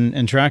difference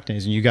in track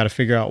days, and you got to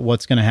figure out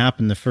what's going to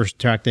happen the first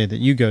track day that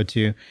you go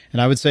to.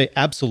 And I would say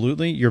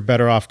absolutely, you're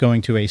better off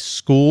going to a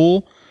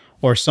school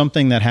or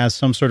something that has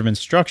some sort of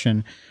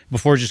instruction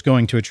before just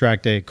going to a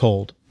track day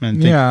cold.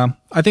 And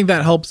I think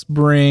that helps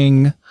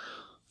bring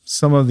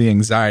some of the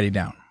anxiety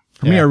down.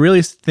 For me, I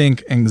really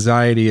think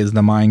anxiety is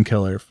the mind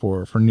killer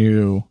for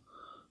new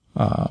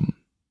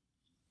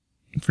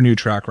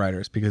track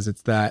riders, because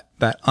it's that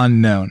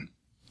unknown.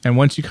 And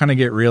once you kind of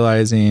get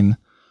realizing,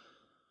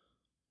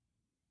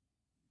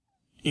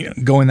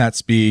 going that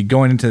speed,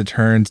 going into the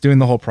turns, doing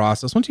the whole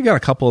process, once you got a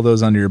couple of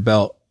those under your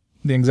belt,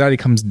 the anxiety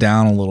comes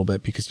down a little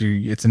bit because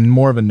it's in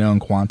more of a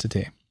known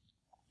quantity.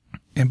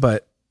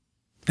 But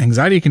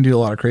anxiety can do a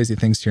lot of crazy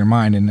things to your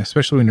mind, and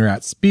especially when you're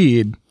at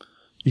speed,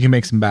 you can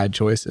make some bad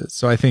choices.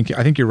 So I think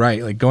you're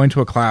right. Like going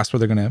to a class where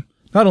they're going to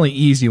not only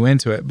ease you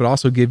into it, but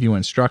also give you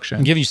instruction.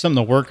 And give you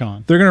something to work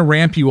on. They're going to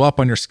ramp you up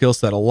on your skill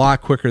set a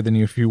lot quicker than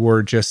if you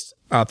were just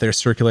out there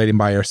circulating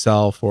by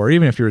yourself, or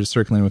even if you were just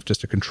circulating with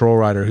just a control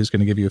rider who's going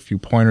to give you a few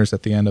pointers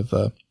at the end of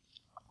the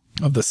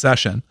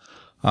session.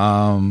 It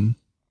kind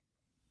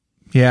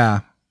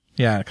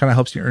of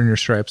helps you earn your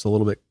stripes a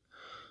little bit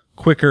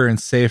quicker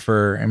and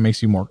safer, and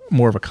makes you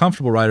more of a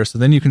comfortable rider. So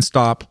then you can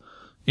stop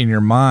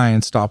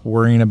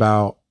worrying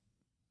about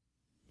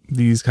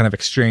these kind of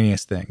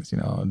extraneous things.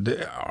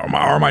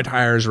 Are my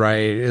tires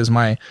right? Is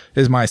my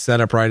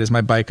setup right? Is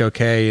my bike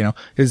okay?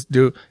 Is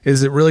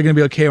it really going to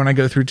be okay when I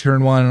go through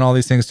turn one, and all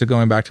these things, to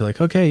going back to like,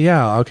 okay,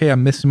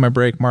 I'm missing my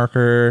brake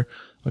marker.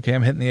 Okay,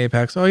 I'm hitting the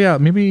apex. Oh yeah,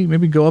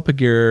 maybe go up a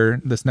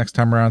gear this next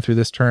time around through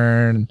this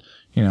turn.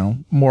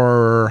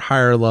 More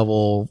higher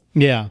level.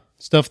 Yeah.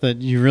 Stuff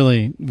that you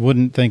really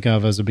wouldn't think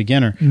of as a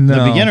beginner.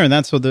 No. The beginner,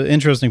 that's what the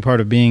interesting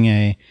part of being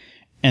a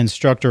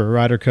instructor or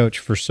rider coach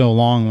for so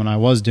long when I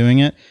was doing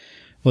it,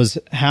 was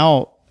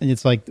how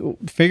it's like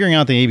figuring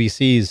out the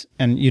ABCs.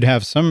 And you'd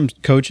have some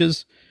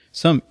coaches,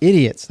 some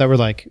idiots that were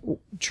like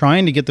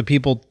trying to get the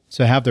people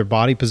to have their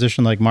body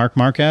position like Marc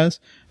Marquez.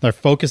 They're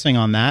focusing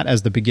on that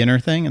as the beginner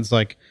thing. It's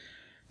like,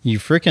 you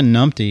freaking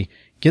numpty.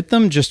 Get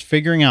them just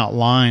figuring out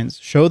lines.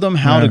 Show them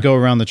how to go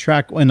around the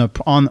track on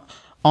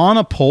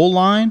a pole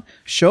line.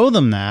 Show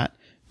them that.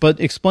 But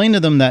explain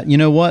to them that,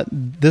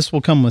 this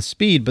will come with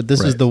speed, but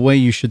this is the way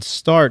you should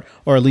start,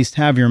 or at least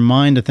have your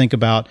mind to think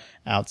about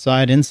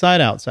outside, inside,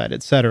 outside,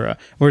 etc.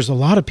 Whereas a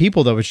lot of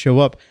people that would show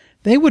up,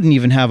 they wouldn't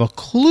even have a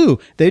clue.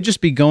 They'd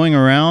just be going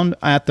around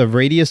at the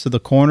radius of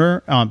the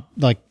corner,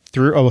 like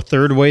through a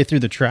third way through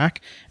the track,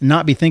 and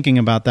not be thinking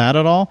about that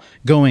at all,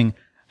 going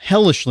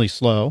hellishly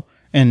slow.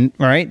 And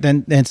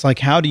then it's like,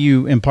 how do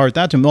you impart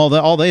that to them?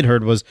 All they'd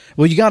heard was,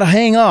 well, you got to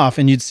hang off,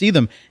 and you'd see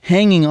them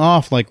hanging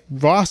off like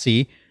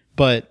Rossi,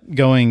 but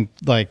going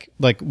like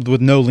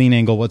with no lean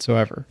angle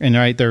whatsoever. And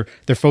they're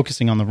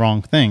focusing on the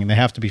wrong thing. They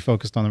have to be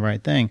focused on the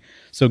right thing.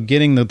 So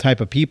getting the type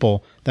of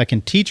people that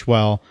can teach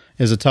well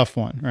is a tough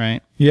one,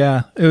 right?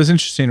 Yeah, it was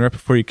interesting. Right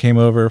before you came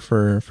over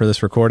for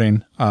this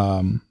recording,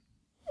 I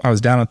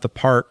was down at the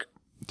park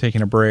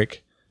taking a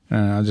break,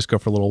 and I'll just go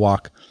for a little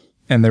walk.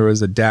 And there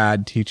was a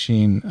dad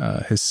teaching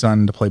his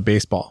son to play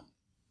baseball,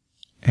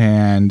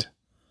 and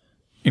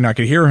I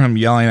could hear him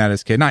yelling at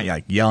his kid. Not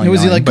like yelling.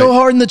 Was he like, go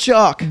hard in the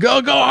chalk?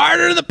 Go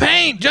harder in the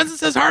paint. Jensen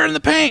says harder in the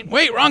paint.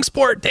 Wait, wrong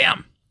sport.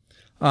 Damn.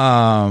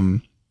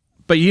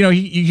 But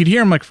you could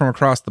hear him like from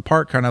across the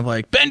park, kind of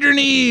like, bend your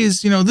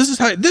knees.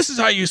 This is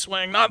how you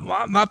swing,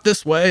 not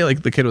this way.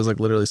 Like the kid was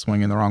like literally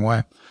swinging the wrong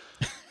way.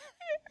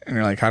 And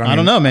you're like, I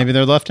don't know. Maybe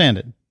they're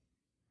left-handed.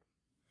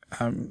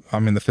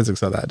 The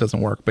physics of that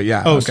doesn't work, but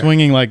yeah. Oh, okay.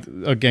 Swinging like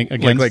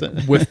against like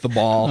with the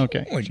ball.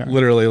 Okay, like sure.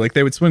 Literally, like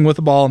they would swing with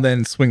the ball and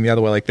then swing the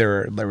other way, like they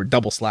were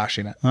double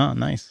slashing it. Oh,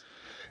 nice.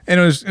 And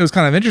it was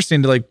kind of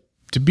interesting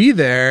to be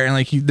there, and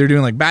like they're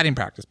doing like batting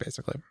practice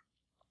basically.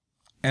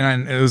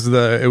 And it was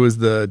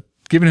the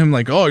giving him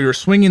like, oh, you're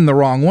swinging the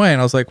wrong way.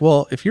 And I was like,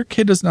 well, if your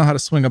kid doesn't know how to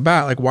swing a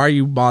bat, like why are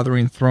you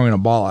bothering throwing a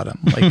ball at him?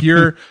 Like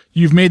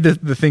you've made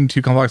the thing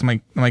too complex.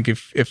 I'm like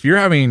if you're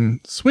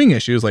having swing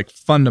issues, like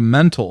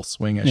fundamental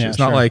swing issues,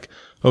 not like,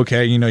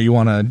 okay, you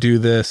want to do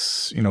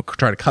this,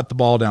 try to cut the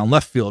ball down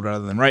left field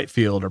rather than right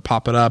field, or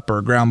pop it up, or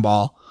a ground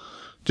ball.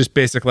 Just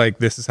basic, like,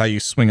 this is how you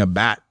swing a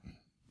bat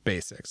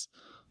basics.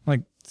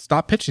 Like,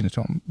 stop pitching it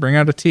to him. Bring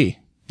out a tee.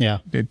 Yeah.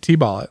 Tee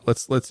ball it.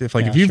 Let's if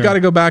you've got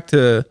to go back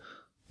to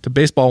to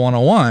baseball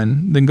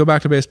 101, then go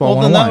back to baseball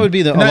Well, 101. then that would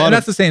be and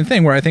that's the same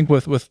thing where I think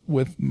with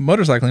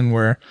motorcycling,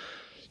 where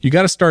you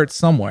got to start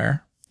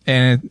somewhere.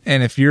 And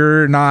if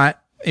you're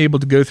not able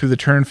to go through the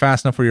turn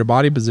fast enough where your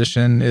body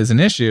position is an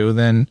issue,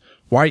 then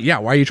why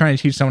are you trying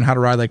to teach someone how to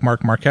ride like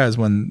Marc Marquez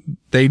when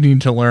they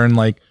need to learn,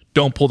 like,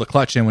 don't pull the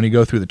clutch in when you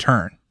go through the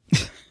turn?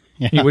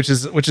 Yeah. Which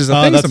is a thing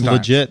that's sometimes.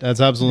 legit.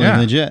 That's absolutely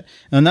legit.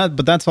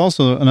 But that's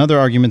also another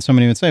argument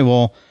somebody would say,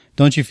 well,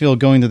 don't you feel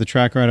going to the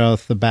track right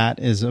off the bat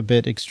is a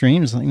bit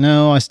extreme? It's like,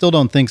 no, I still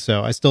don't think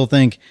so. I still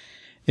think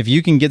if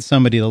you can get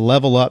somebody to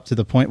level up to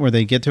the point where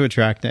they get to a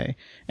track day,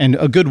 and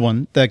a good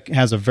one that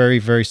has a very,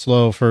 very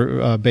slow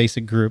for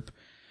basic group,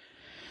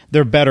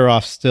 they're better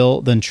off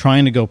still than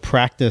trying to go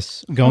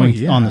practice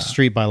going on the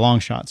street by long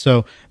shot.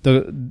 So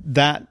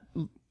that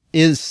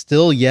is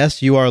still,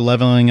 yes, you are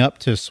leveling up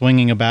to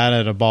swinging a bat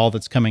at a ball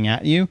that's coming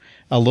at you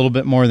a little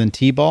bit more than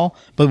T-ball,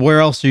 but where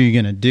else are you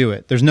going to do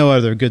it? There's no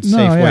other good,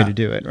 safe way to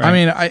do it, right? I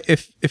mean,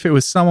 if it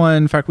was someone,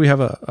 in fact, we have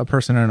a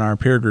person in our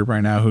peer group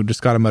right now who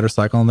just got a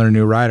motorcycle and they're a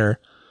new rider.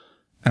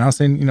 And I was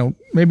saying,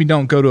 maybe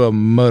don't go to a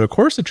Moto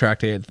Corsa track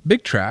day at the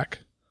big track,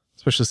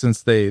 especially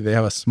since they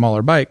have a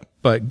smaller bike,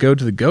 but go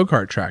to the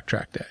go-kart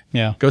track day.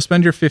 Yeah. Go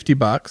spend your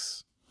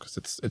 $50 because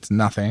it's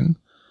nothing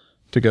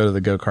to go to the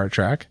go-kart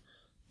track.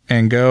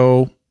 And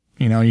go,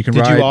 you can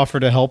ride. Did you offer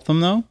to help them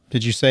though?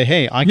 Did you say,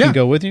 "Hey, I can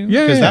go with you"?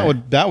 Yeah, because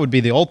that would be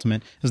the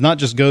ultimate. Is not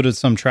just go to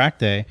some track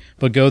day,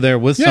 but go there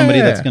with somebody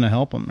that's going to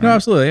help them. Right? No,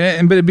 absolutely.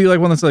 But it'd be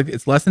like one that's like,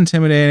 it's less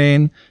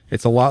intimidating.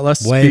 It's a lot less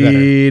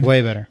speed.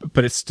 Way better.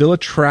 But it's still a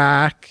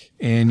track,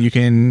 and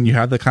you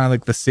have the kind of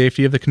like the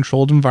safety of the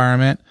controlled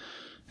environment.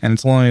 And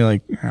it's only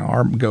like,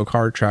 our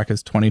go-kart track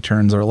is 20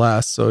 turns or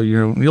less, so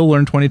you'll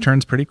learn 20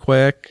 turns pretty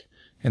quick,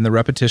 and the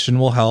repetition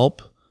will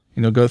help.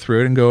 Go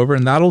through it and go over,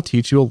 and that'll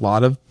teach you a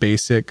lot of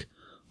basic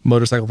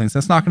motorcycle things.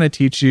 That's not going to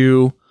teach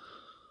you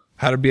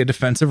how to be a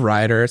defensive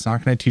rider. It's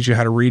not going to teach you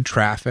how to read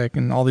traffic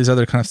and all these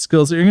other kind of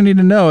skills that you're going to need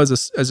to know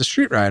as a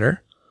street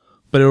rider.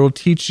 But it will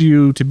teach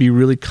you to be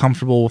really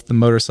comfortable with the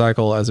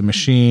motorcycle as a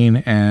machine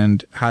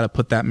and how to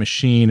put that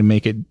machine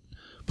and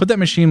put that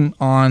machine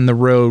on the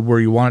road where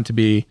you want it to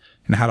be,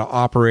 and how to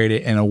operate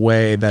it in a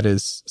way that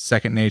is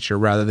second nature,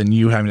 rather than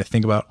you having to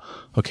think about,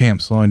 okay, I'm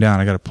slowing down.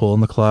 I got to pull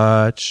in the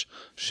clutch,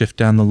 shift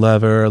down the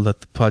lever, let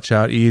the clutch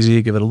out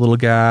easy, give it a little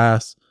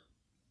gas.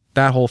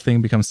 That whole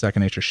thing becomes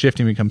second nature.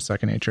 Shifting becomes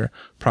second nature.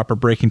 Proper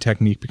braking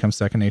technique becomes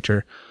second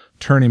nature.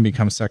 Turning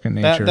becomes second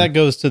nature. That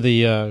goes to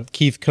the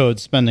Keith code,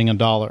 spending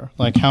 $1.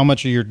 Like, how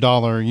much of your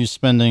dollar are you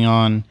spending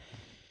on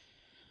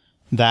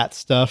that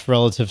stuff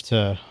relative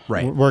to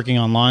working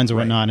on lines or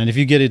whatnot? And if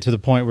you get it to the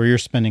point where you're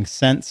spending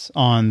cents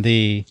on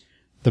the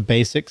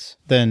basics,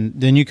 then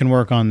you can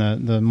work on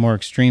the more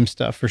extreme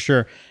stuff for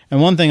sure.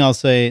 And one thing I'll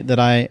say that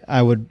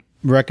I would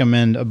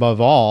recommend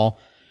above all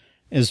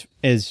is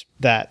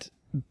that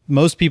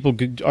most people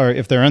are,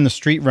 if they're in the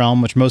street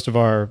realm, which most of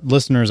our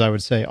listeners I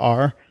would say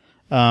are,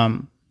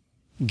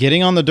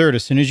 getting on the dirt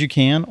as soon as you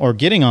can, or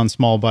getting on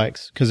small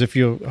bikes. Because if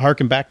you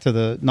harken back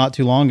to not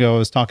too long ago, I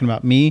was talking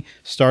about me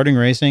starting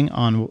racing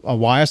on a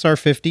YSR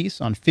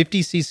 50s, on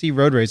 50cc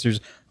road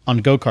racers on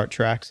go-kart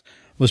tracks,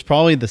 was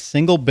probably the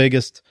single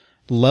biggest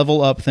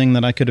level up thing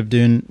that I could have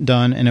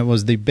done. And it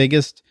was the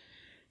biggest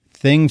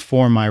thing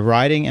for my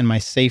riding and my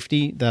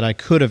safety that I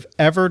could have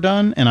ever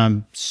done. And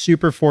I'm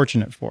super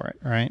fortunate for it,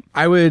 right?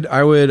 I would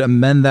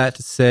amend that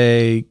to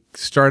say,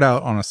 start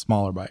out on a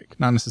smaller bike,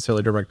 not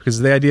necessarily dirt bike, because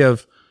the idea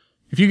of,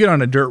 if you get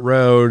on a dirt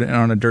road and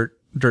on a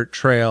dirt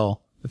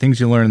trail, the things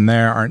you learn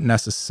there aren't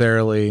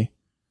necessarily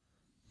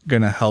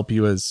going to help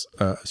you as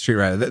a street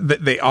rider.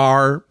 They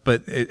are,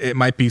 but it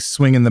might be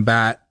swinging the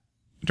bat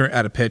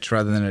at a pitch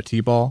rather than a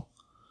T-ball.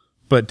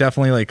 But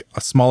definitely like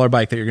a smaller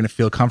bike that you're going to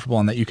feel comfortable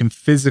on, that you can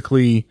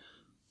physically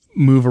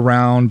move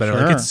around better.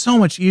 Sure. Like, it's so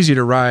much easier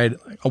to ride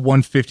a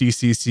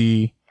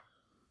 150cc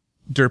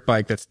dirt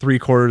bike that's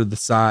 3/4 the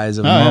size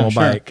of a normal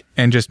bike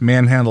and just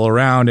manhandle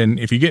around. And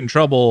if you get in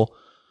trouble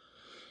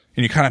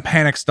and you kind of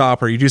panic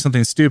stop or you do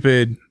something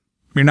stupid,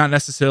 you're not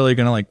necessarily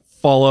going to like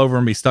fall over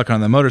and be stuck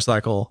on the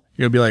motorcycle.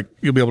 You'll be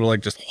able to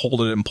like just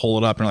hold it and pull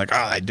it up and like,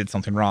 I did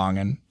something wrong.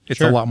 And it's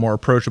a lot more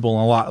approachable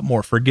and a lot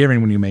more forgiving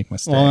when you make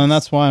mistakes. Well, and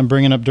that's why I'm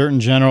bringing up dirt in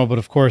general. But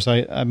of course,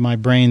 my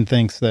brain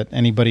thinks that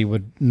anybody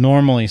would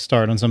normally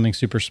start on something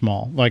super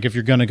small, like if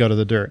you're going to go to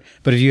the dirt.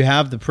 But if you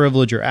have the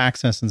privilege or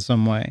access in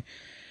some way,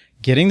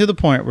 getting to the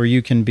point where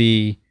you can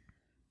be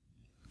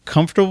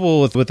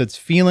comfortable with its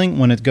feeling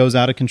when it goes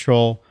out of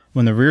control,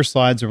 when the rear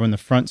slides or when the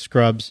front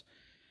scrubs,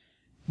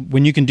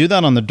 when you can do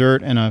that on the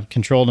dirt in a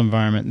controlled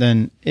environment,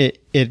 then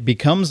it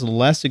becomes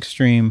less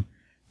extreme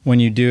when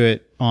you do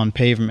it on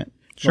pavement.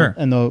 Sure.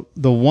 And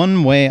the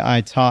one way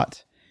I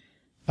taught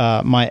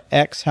my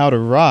ex how to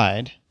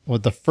ride,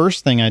 the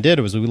first thing I did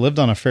was, we lived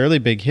on a fairly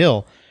big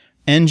hill,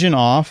 engine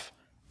off.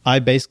 I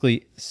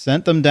basically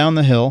sent them down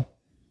the hill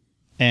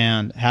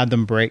and had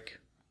them brake.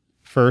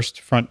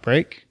 First front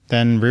brake,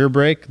 then rear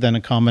brake, then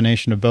a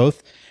combination of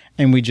both.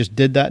 And we just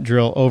did that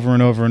drill over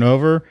and over and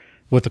over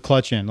with the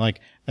clutch in. Like,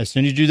 as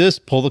soon as you do this,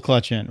 pull the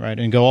clutch in, right?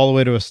 And go all the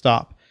way to a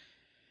stop.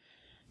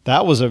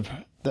 That was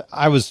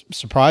I was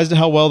surprised at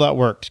how well that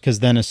worked, because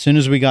then as soon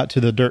as we got to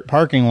the dirt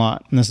parking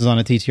lot, and this is on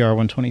a TTR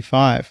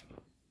 125,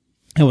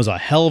 it was a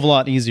hell of a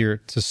lot easier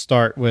to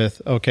start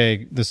with,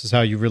 okay, this is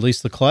how you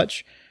release the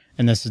clutch,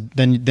 and this is,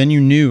 then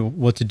you knew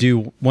what to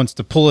do once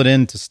to pull it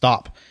in to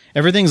stop.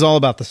 Everything's all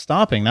about the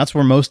stopping. That's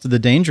where most of the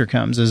danger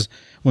comes, is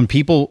when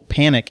people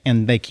panic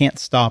and they can't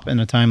stop in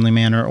a timely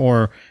manner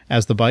or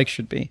as the bike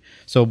should be.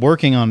 So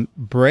working on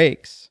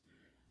brakes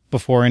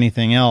before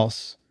anything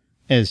else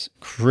is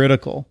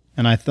critical.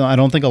 And I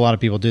don't think a lot of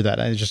people do that.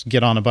 I just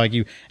get on a bike.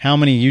 How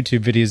many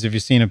YouTube videos have you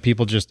seen of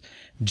people just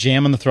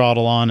jamming the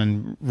throttle on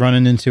and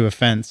running into a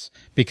fence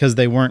because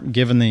they weren't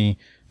given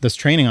this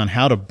training on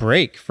how to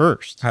brake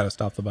first, how to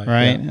stop the bike,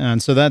 right? Yeah.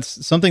 And so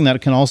that's something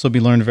that can also be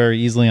learned very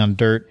easily on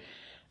dirt.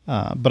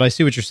 But I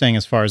see what you're saying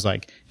as far as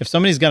like, if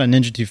somebody's got a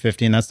Ninja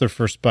 250 and that's their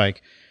first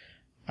bike,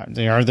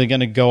 are they going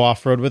to go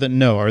off road with it?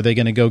 No. Are they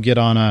going to go get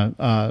on a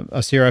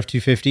CRF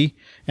 250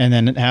 and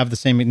then have the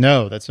same?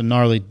 No, that's a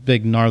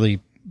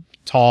gnarly,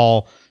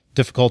 tall,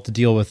 difficult to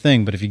deal with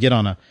thing. But if you get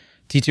on a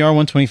TTR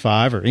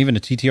 125 or even a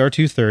TTR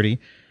 230,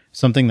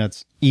 something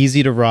that's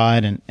easy to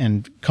ride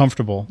and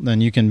comfortable, then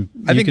you can.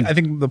 I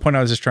think the point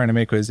I was just trying to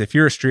make was, if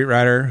you're a street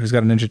rider who's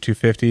got a Ninja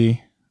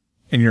 250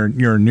 and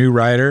you're a new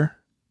rider,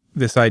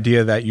 this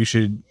idea that you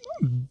should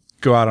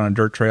go out on a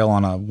dirt trail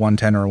on a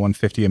 110 or a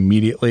 150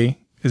 immediately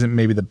isn't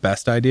maybe the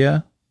best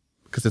idea,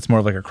 because it's more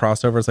of like a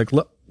crossover. It's like,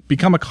 look,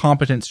 become a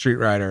competent street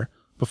rider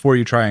before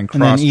you try and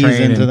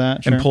cross-train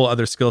and pull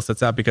other skill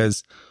sets out,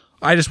 because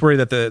I just worry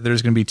that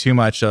there's going to be too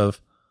much of,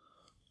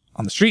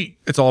 on the street,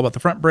 it's all about the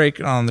front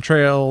brake. On the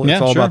trail,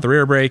 it's all about the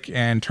rear brake,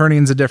 and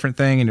turning's a different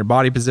thing, and your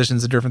body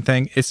position's a different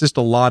thing. It's just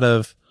a lot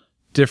of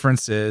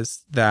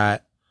differences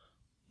that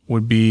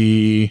would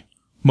be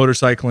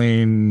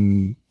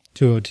motorcycling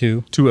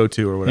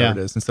 202 or whatever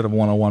it is, instead of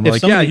 101. We're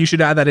like, you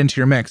should add that into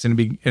your mix, and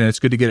it's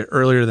good to get it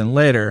earlier than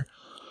later.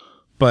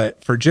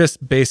 But for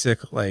just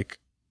basic, like,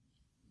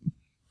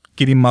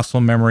 getting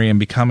muscle memory and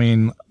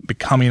becoming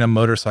a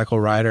motorcycle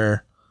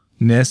rider,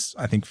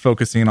 I think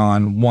focusing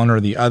on one or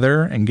the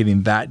other and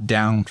getting that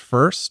down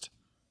first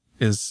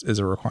is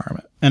a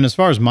requirement. And as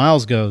far as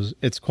miles goes,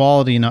 it's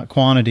quality, not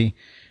quantity.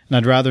 And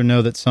I'd rather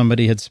know that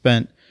somebody had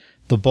spent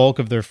the bulk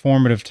of their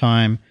formative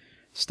time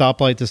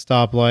stoplight to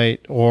stoplight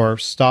or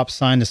stop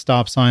sign to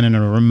stop sign in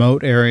a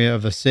remote area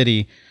of a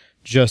city,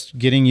 just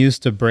getting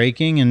used to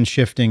braking and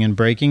shifting and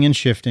braking and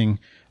shifting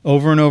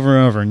over and over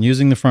and over, and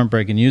using the front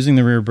brake and using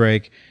the rear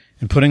brake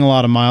and putting a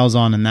lot of miles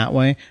on in that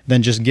way,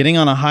 than just getting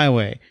on a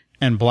highway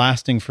and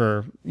blasting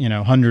for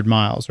 100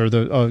 miles or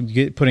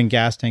putting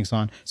gas tanks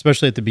on,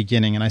 especially at the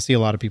beginning. And I see a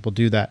lot of people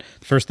do that.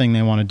 The first thing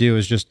they want to do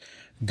is just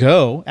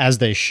go, as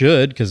they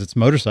should, because it's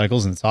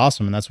motorcycles and it's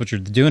awesome and that's what you're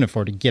doing it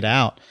for, to get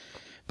out.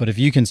 But if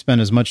you can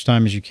spend as much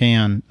time as you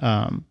can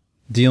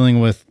dealing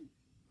with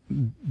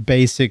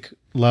basic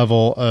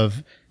level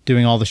of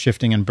doing all the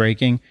shifting and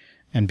braking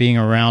and being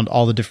around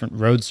all the different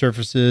road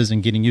surfaces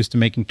and getting used to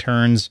making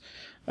turns,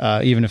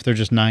 even if they're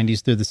just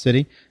 90s through the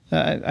city,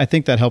 I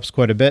think that helps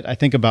quite a bit. I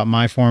think about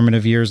my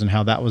formative years and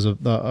how that was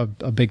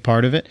a big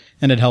part of it,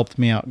 and it helped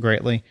me out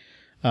greatly.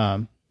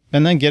 And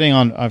then getting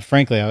on,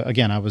 frankly,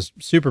 again, I was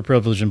super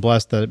privileged and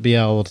blessed to be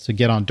able to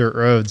get on dirt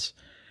roads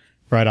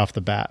right off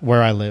the bat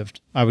where I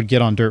lived. I would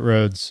get on dirt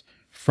roads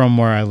from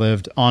where I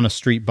lived on a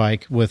street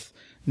bike with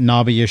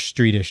knobby-ish,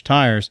 streetish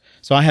tires.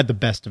 So I had the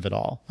best of it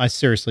all. I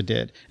seriously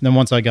did. And then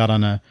once I got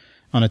on a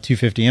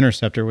 250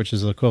 Interceptor, which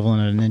is the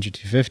equivalent of a Ninja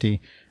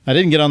 250, I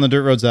didn't get on the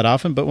dirt roads that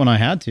often, but when I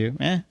had to,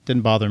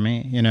 didn't bother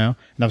me, And I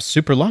was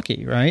super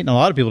lucky, right? And a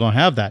lot of people don't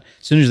have that.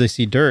 As soon as they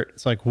see dirt,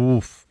 it's like,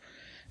 woof.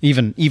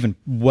 Even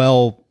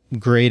well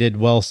graded,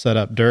 well set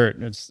up dirt,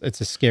 it's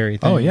a scary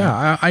thing. Oh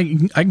yeah, I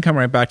can come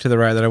right back to the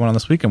ride that I went on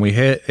this weekend. We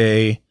hit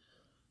a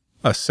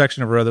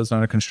section of road that was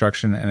under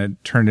construction, and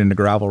it turned into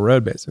gravel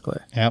road basically.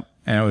 Yep.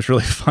 And it was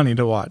really funny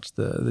to watch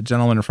the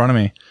gentleman in front of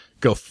me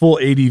go full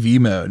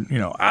ADV mode.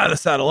 Out of the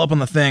saddle, up on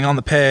the thing, on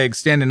the peg,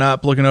 standing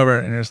up, looking over,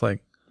 and it's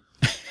like,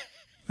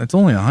 it's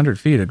only 100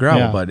 feet of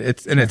gravel, but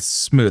it's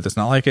smooth. It's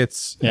not like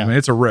it's. I mean,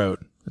 it's a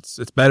road. It's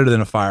better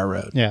than a fire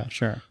road. Yeah,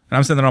 sure. And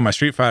I'm sitting there on my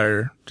Street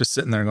Fighter, just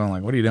sitting there going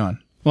like, "What are you doing?"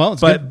 Well,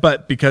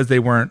 but because they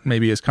weren't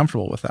maybe as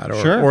comfortable with that,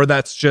 or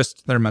that's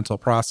just their mental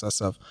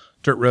process of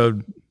dirt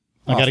road.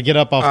 I got to get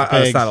up off the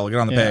pegs. Saddle, get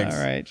on the pegs.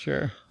 All right,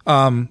 sure.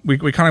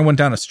 We kind of went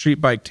down a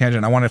street bike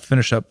tangent. I want to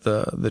finish up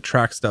the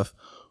track stuff.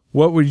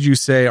 What would you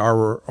say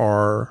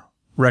are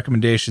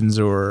recommendations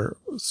or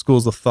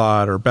schools of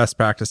thought or best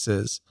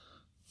practices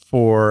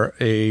for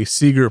a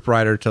C group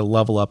rider to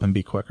level up and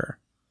be quicker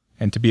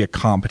and to be a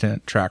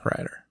competent track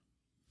rider?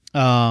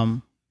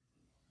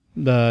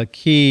 The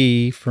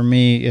key for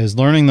me is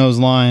learning those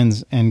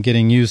lines and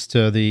getting used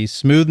to the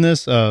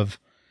smoothness of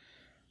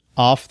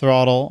off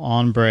throttle,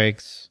 on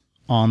brakes,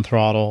 on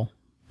throttle,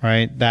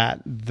 right?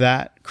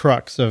 That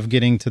crux of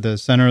getting to the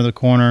center of the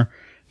corner,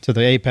 to the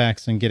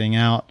apex and getting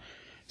out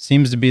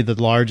seems to be the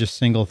largest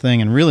single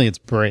thing. And really it's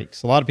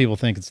brakes. A lot of people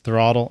think it's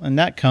throttle, and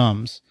that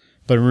comes,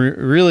 but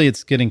really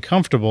it's getting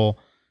comfortable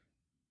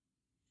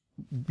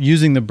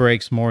using the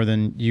brakes more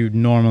than you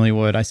normally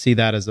would. I see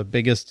that as the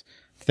biggest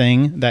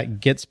thing that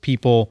gets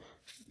people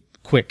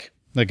quick,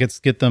 that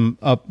get them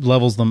up,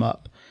 levels them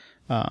up.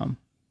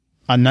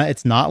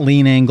 It's not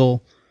lean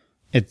angle.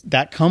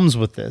 That comes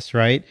with this,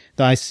 right?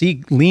 I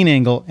see lean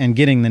angle and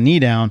getting the knee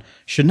down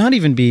should not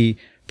even be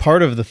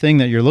part of the thing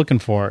that you're looking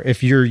for.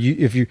 If you're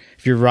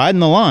riding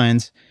the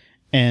lines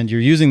and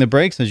you're using the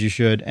brakes as you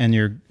should, and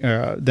you're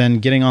then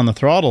getting on the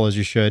throttle as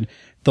you should,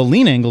 the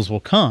lean angles will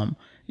come.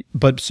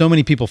 But so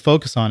many people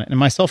focus on it, and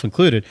myself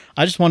included.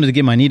 I just wanted to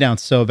get my knee down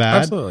so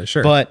bad. Absolutely,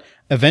 sure. But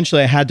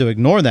eventually I had to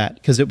ignore that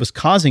because it was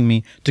causing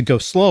me to go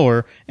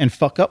slower and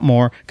fuck up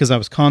more because I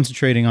was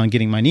concentrating on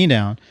getting my knee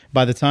down.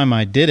 By the time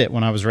I did it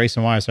when I was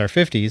racing YSR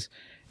 50s,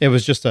 it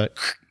was just and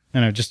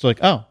I was just like,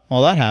 oh,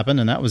 well, that happened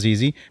and that was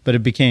easy. But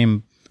it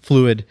became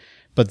fluid.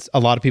 But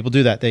a lot of people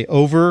do that. They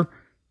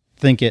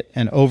overthink it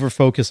and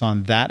over-focus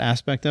on that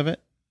aspect of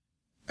it.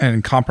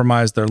 And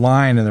compromise their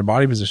line and their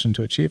body position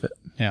to achieve it.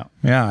 Yeah.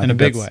 Yeah. In a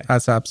big way.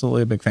 That's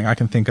absolutely a big thing. I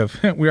can think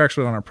of, we were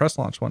actually on our press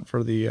launch one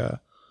for the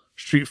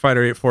Street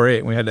Fighter 848.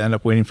 And we had to end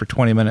up waiting for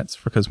 20 minutes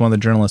because one of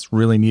the journalists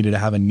really needed to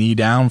have a knee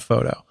down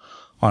photo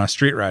on a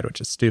street ride,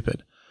 which is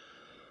stupid.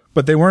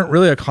 But they weren't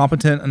really a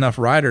competent enough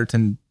rider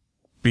to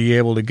be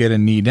able to get a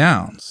knee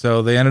down.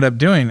 So they ended up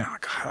doing,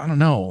 I don't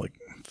know, like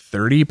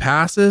 30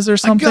 passes or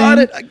something.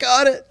 I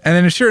got it. And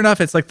then sure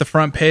enough, it's like the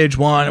front page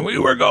one. And we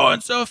were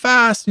going so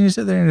fast. And you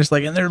sit there and just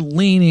like, and they're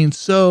leaning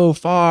so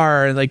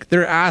far. And like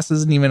their ass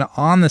isn't even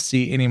on the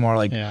seat anymore.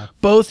 Like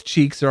both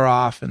cheeks are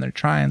off and they're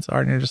trying so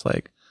hard. And you're just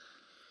like,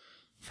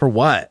 for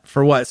what?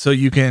 For what? So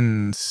you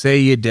can say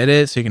you did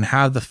it. So you can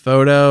have the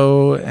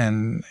photo.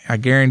 And I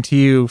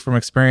guarantee you from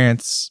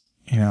experience,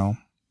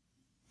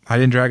 I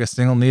didn't drag a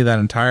single knee that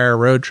entire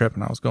road trip,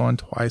 and I was going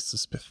twice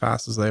as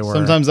fast as they were.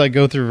 Sometimes I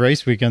go through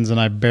race weekends and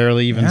I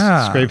barely even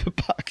scrape a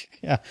buck.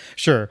 Yeah,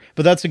 sure.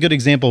 But that's a good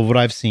example of what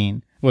I've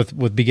seen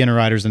with beginner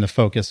riders into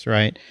focus,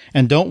 right?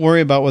 And don't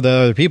worry about what the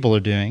other people are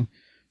doing.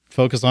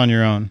 Focus on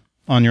your own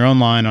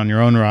line, on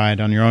your own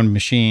ride, on your own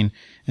machine,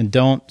 and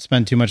don't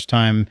spend too much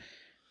time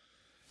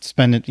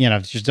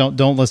just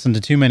don't listen to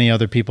too many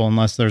other people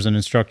unless there's an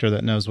instructor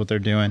that knows what they're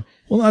doing.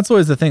 Well, that's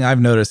always the thing I've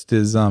noticed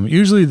is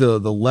usually the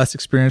less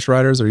experienced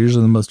riders are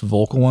usually the most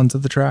vocal ones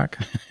at the track.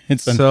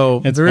 It's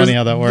funny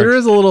how that works. There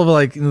is a little of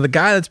like the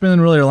guy that's been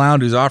really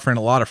around who's offering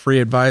a lot of free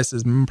advice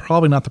is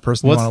probably not the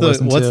person you want to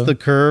listen to. What's the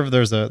curve?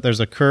 There's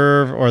a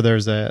curve or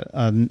there's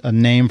a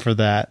name for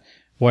that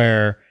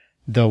where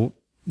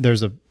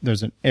there's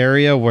an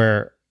area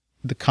where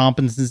the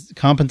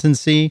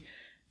competency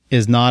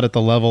is not at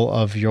the level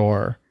of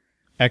your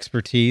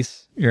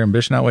expertise. Your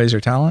ambition outweighs your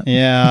talent.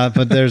 Yeah,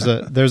 but there's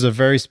a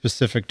very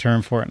specific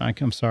term for it, and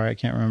I'm sorry, I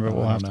can't remember.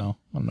 I don't know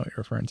what you're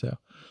referring to.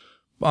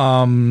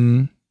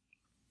 I'm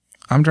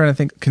trying to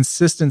think.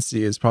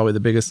 Consistency is probably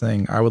the biggest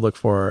thing I would look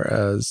for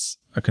as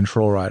a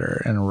control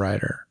rider and a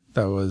rider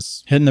that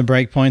was hitting the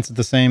brake points at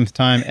the same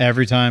time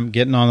every time,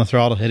 getting on the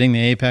throttle, hitting the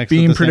apex,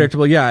 being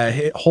predictable.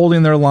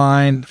 Holding their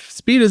line.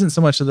 Speed isn't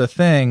so much of the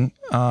thing.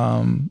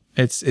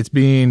 It's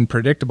being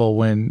predictable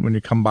when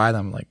you come by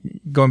them. Like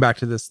going back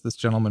to this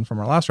gentleman from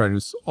our last ride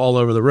who's all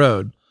over the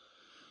road.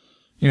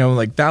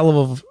 Like that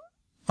level of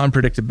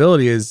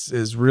unpredictability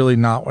is really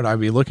not what I'd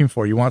be looking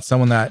for. You want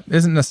someone that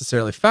isn't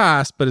necessarily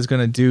fast, but is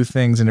going to do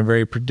things in a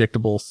very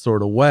predictable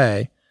sort of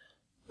way.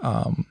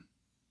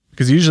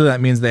 Because usually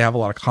that means they have a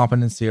lot of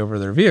competency over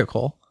their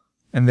vehicle.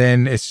 And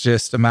then it's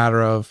just a matter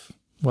of,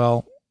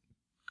 well,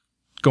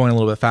 going a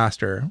little bit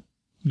faster.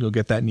 You'll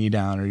get that knee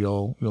down, or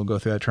you'll go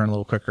through that turn a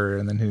little quicker,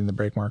 and then hitting the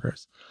brake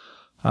markers.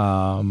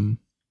 I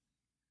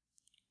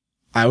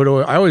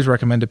always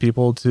recommend to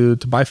people to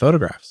buy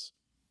photographs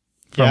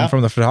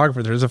from the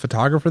photographer. There's a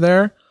photographer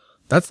there.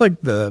 That's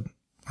like the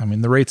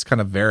rates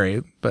kind of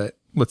vary, but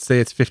let's say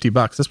it's $50.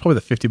 That's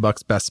probably the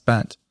 $50 best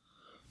spent.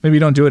 Maybe you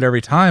don't do it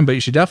every time, but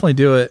you should definitely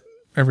do it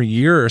every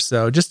year or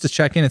so just to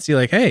check in and see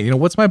like, hey,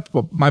 what's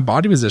my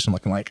body position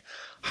looking like?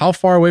 How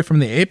far away from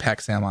the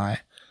apex am I?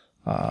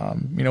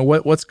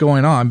 What's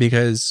going on?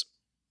 Because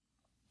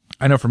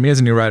I know for me as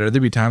a new rider,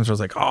 there'd be times where I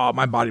was like, oh,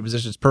 my body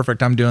position is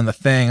perfect. I'm doing the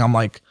thing. I'm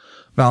like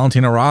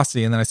Valentino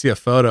Rossi. And then I see a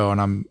photo and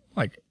I'm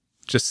like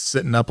just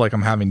sitting up like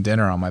I'm having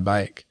dinner on my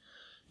bike.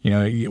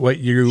 What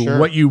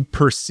you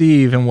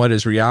perceive and what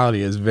is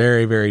reality is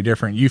very, very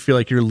different. You feel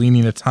like you're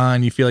leaning a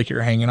ton. You feel like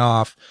you're hanging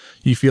off.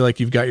 You feel like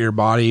you've got your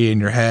body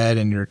and your head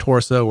and your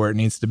torso where it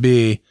needs to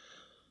be.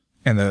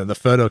 And the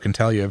photo can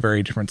tell you a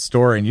very different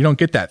story. And you don't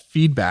get that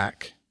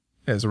feedback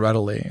as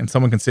readily. And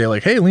someone can say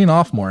like, hey, lean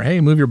off more.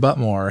 Hey, move your butt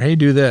more. Hey,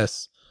 do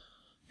this.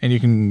 And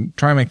you can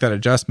try and make that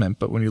adjustment.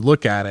 But when you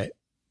look at it,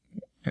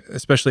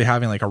 especially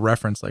having like a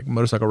reference like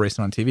motorcycle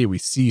racing on TV, we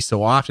see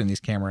so often these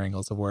camera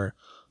angles of where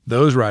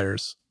those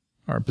riders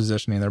are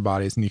positioning their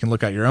bodies, and you can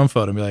look at your own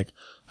photo and be like,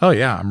 oh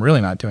yeah, I'm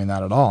really not doing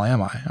that at all,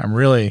 am I?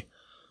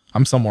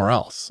 I'm somewhere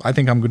else. I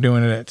think I'm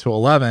doing it at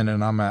 211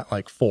 and I'm at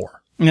like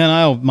 4.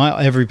 And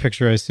every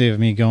picture I see of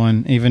me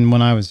going, even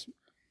when I was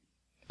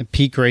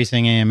peak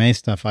racing AMA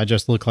stuff, I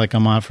just look like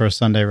I'm out for a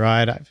Sunday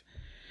ride.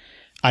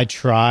 I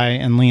try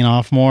and lean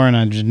off more, and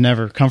I'm just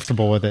never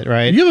comfortable with it,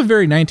 right? You have a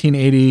very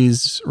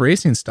 1980s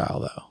racing style,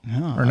 though,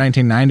 or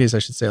 1990s, I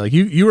should say. Like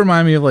you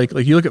remind me of like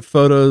you look at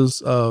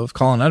photos of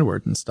Colin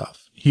Edwards and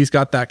stuff. He's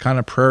got that kind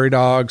of prairie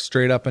dog,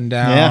 straight up and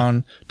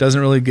down,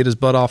 doesn't really get his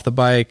butt off the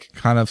bike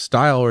kind of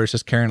style, where it's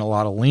just carrying a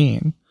lot of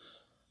lean.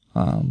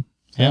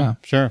 Yeah,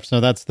 sure. So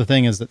that's the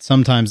thing, is that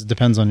sometimes it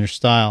depends on your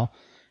style,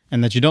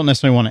 and that you don't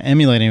necessarily want to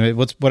emulate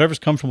anybody. Whatever's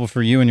comfortable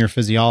for you and your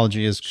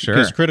physiology is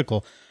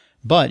critical.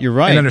 But you're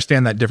right. And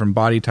understand that different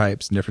body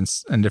types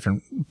and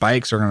different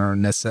bikes are going to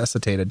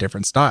necessitate a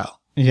different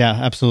style. Yeah,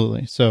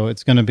 absolutely. So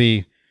it's going to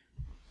be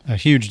a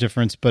huge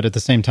difference. But at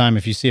the same time,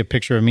 if you see a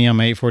picture of me on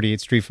my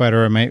 848 Street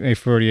Fighter or my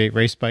 848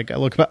 race bike, I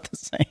look about the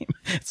same.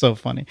 It's so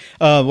funny.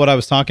 What I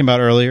was talking about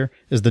earlier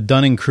is the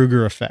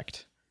Dunning-Kruger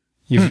effect.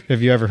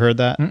 Have you ever heard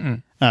that?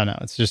 Mm-mm. Oh, no.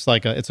 It's just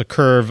like it's a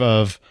curve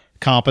of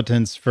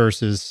competence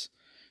versus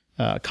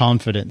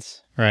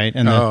confidence, right?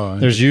 And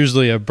there's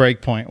usually a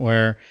break point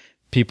where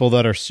people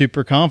that are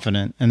super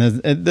confident, and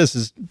this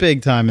is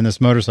big time in this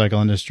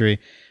motorcycle industry,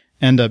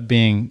 end up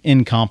being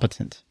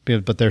incompetent,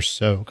 but they're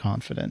so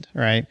confident,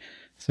 right?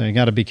 So you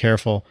got to be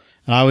careful.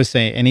 And I always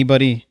say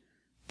anybody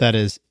that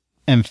is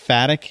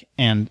emphatic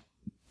and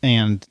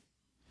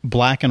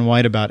black and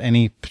white about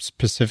any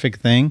specific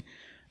thing,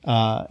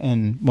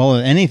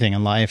 anything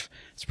in life,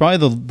 it's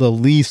probably the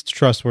least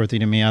trustworthy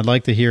to me. I'd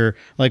like to hear,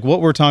 like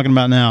what we're talking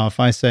about now. If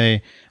I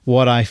say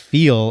what I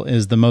feel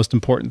is the most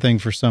important thing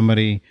for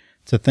somebody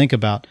to think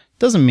about,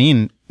 doesn't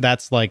mean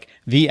that's like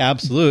the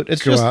absolute.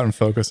 It's Go just out and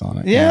focus on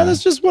it. Yeah,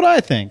 that's just what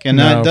I think. And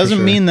that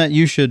doesn't mean that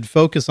you should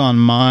focus on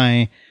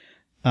my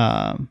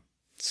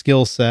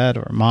skill set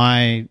or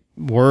my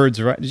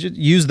words. Right?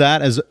 Use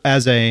that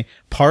as a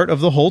part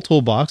of the whole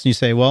toolbox. And you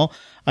say, well,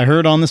 I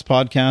heard on this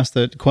podcast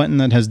that Quentin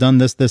that has done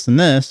this, this, and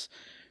this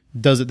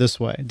does it this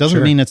way. It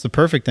doesn't mean it's the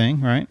perfect thing,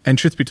 right? And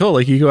truth be told,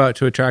 like you go out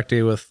to a track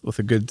day with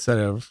a good set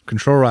of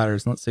control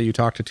riders, and let's say you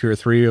talk to 2 or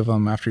 3 of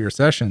them after your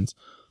sessions,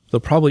 they'll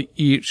probably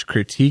each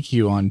critique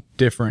you on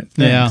different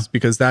things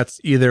because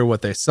that's either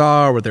what they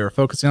saw or what they were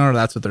focusing on, or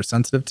that's what they're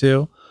sensitive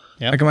to.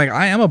 Yep. Like I'm like,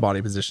 I am a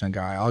body position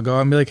guy. I'll go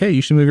out and be like, hey,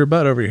 you should move your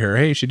butt over here.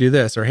 Hey, you should do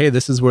this. Or, hey,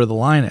 this is where the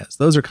line is.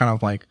 Those are kind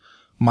of like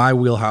my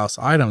wheelhouse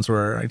items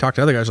where I talk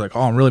to other guys like,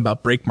 oh, I'm really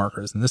about brake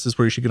markers. And this is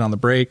where you should get on the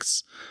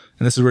brakes.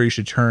 And this is where you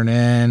should turn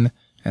in.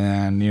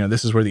 And,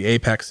 this is where the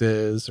apex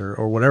is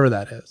or whatever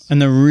that is.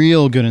 And the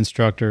real good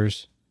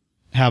instructors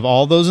have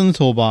all those in the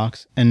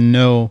toolbox and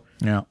know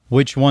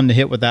which one to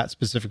hit with that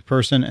specific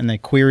person. And they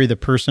query the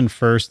person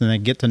first, and they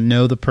get to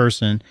know the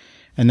person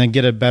and then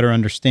get a better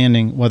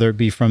understanding, whether it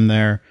be from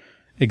their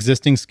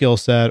existing skill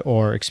set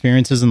or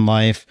experiences in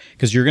life.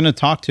 Because you're going to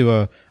talk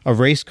to a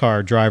race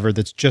car driver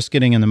that's just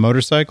getting into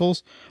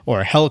motorcycles,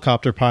 or a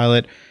helicopter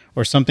pilot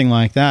or something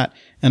like that,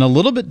 in a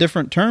little bit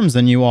different terms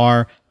than you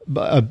are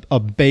a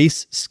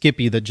base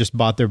skippy that just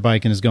bought their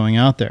bike and is going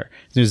out there.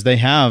 Because they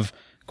have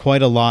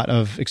quite a lot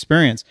of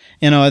experience.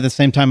 At the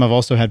same time, I've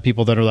also had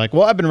people that are like,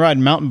 well, I've been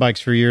riding mountain bikes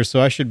for years,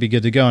 so I should be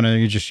good to go. And then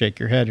you just shake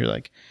your head. You're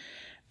like,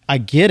 I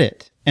get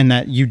it. And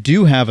that you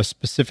do have a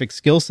specific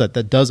skill set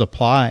that does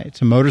apply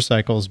to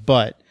motorcycles,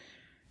 but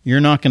you're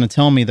not going to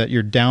tell me that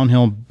your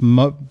downhill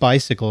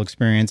bicycle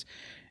experience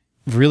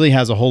really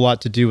has a whole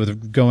lot to do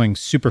with going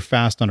super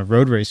fast on a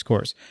road race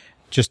course.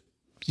 Just,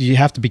 you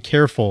have to be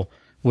careful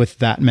with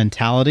that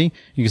mentality.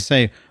 You can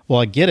say,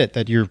 well, I get it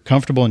that you're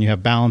comfortable and you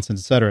have balance, et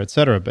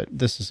cetera, but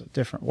this is a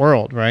different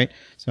world, right?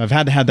 So I've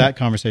had to have that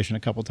conversation a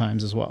couple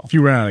times as well. If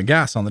you run out of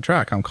gas on the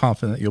track, I'm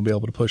confident that you'll be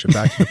able to push it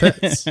back to the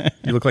pits.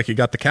 You look like you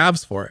got the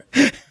calves for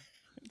it.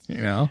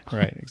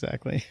 Right,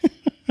 exactly.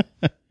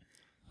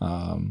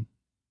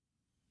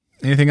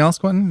 Anything else,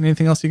 Quentin?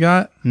 Anything else you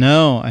got?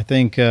 No, I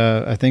think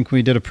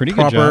we did a pretty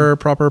good job.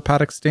 Proper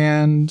paddock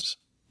stand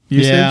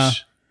usage. Yeah.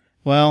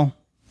 Well,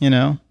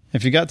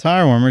 if you got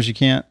tire warmers, you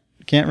can't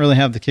really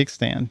have the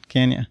kickstand,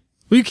 can you?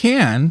 Well, you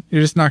can.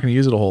 You're just not going to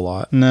use it a whole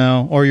lot.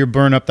 No, or you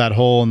burn up that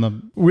hole in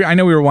the. I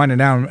know we were winding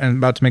down and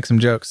about to make some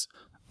jokes,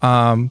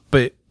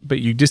 but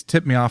you just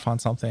tipped me off on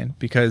something,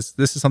 because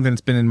this is something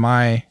that's been in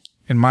my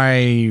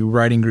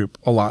riding group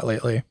a lot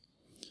lately.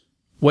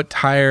 What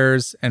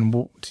tires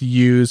and to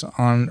use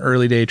on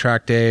early day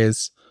track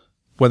days,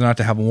 whether or not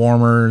to have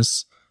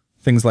warmers,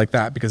 things like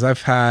that. Because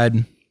I've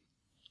had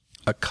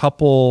a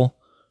couple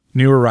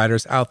newer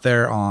riders out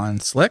there on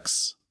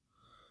slicks,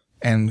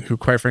 and who,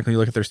 quite frankly,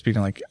 look at their speed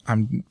and like,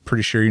 I'm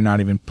pretty sure you're not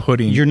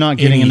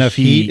getting enough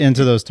heat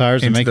into those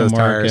tires to make them work.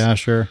 Tires. Yeah,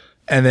 sure.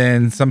 And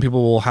then some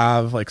people will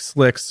have like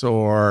slicks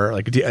or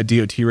like a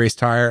DOT race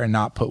tire and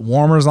not put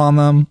warmers on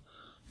them,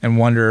 and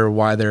wonder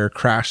why they're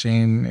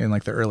crashing in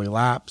like the early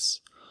laps.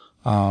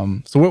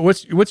 So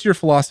what's your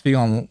philosophy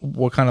on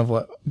what kind of,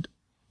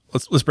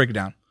 let's break it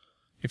down.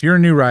 If you're a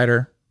new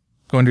rider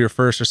going to your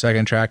first or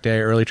second track day,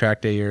 early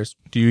track day years,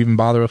 do you even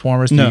bother with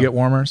warmers? Do you get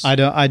warmers? I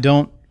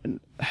don't.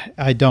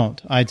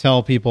 I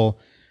tell people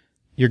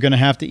you're going to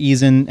have to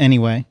ease in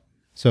anyway.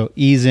 So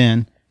ease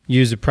in,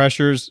 use the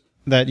pressures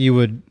that you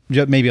would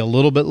maybe a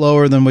little bit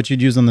lower than what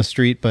you'd use on the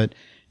street, but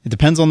it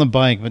depends on the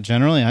bike. But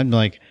generally I'd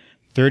like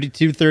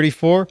 32,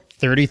 34,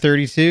 30,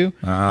 32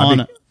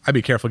 on I'd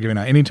be careful giving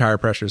out any tire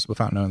pressures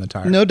without knowing the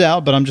tire. no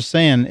doubt, but I'm just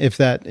saying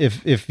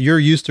if you're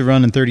used to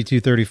running 32,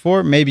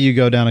 34, maybe you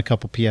go down a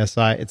couple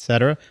PSI,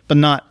 etc. But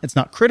it's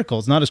not critical.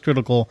 It's not as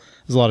critical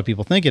as a lot of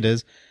people think it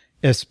is,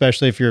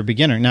 especially if you're a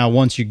beginner. Now,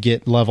 once you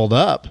get leveled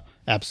up,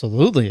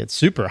 absolutely, it's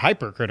super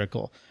hyper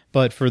critical.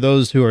 But for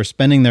those who are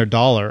spending their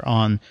dollar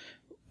on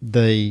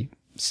the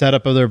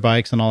setup of their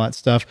bikes and all that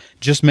stuff,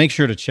 just make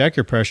sure to check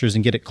your pressures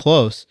and get it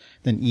close,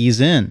 then ease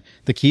in.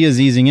 The key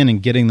is easing in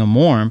and getting them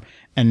warm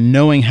and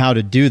knowing how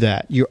to do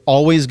that. You're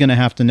always going to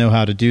have to know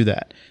how to do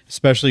that,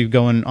 especially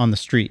going on the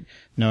street,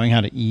 knowing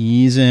how to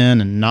ease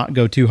in and not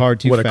go too hard,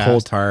 too fast. What a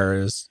cold tire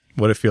is,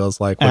 what it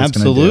feels like, what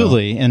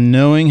Absolutely. it's gonna do. And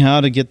knowing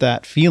how to get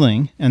that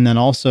feeling. And then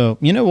also,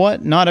 you know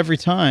what? Not every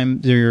time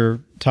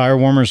your tire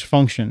warmers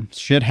function.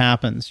 Shit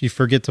happens. You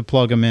forget to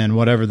plug them in,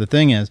 whatever the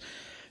thing is.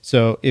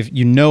 So if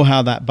you know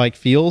how that bike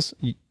feels,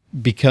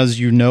 because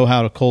you know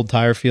how a cold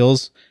tire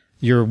feels,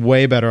 you're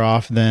way better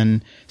off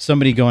than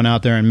somebody going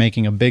out there and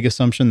making a big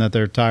assumption that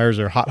their tires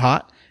are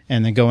hot,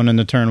 and then going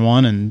into turn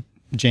one and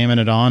jamming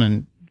it on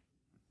and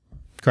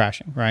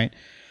crashing, right?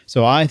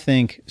 So I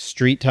think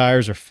street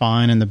tires are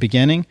fine in the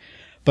beginning,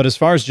 but as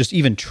far as just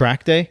even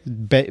track day,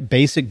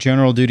 basic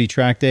general duty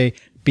track day,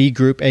 B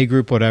group, A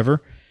group,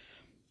 whatever,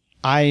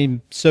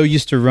 I'm so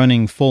used to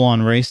running full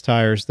on race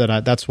tires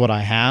that that's what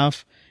I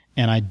have.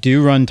 And I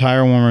do run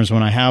tire warmers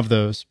when I have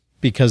those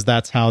because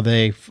that's how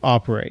they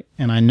operate.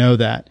 And I know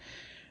that.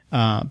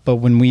 But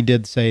when we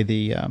did, say,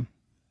 the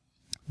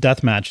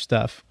deathmatch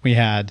stuff, we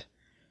had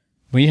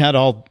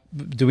all,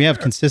 do we have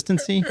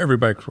consistency? Every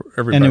bike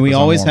and then we was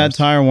on always had warmers.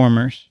 tire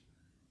warmers.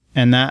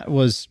 And that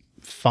was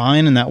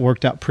fine. And that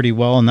worked out pretty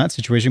well in that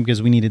situation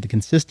because we needed the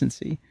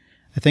consistency.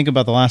 I think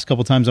about the last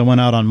couple times I went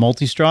out on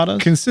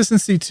multi-stratas.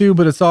 Consistency too,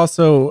 but there's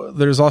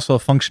also a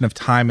function of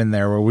time in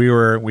there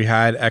where we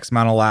had X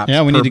amount of laps.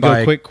 Yeah, we per need to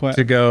go bike quick.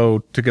 to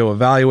go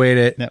evaluate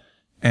it. Yep.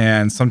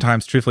 And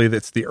sometimes, truthfully,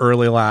 it's the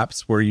early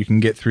laps where you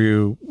can get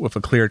through with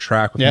a clear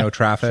track with no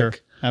traffic. Sure.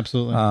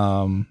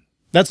 Absolutely.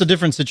 That's a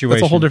different situation.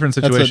 That's a whole different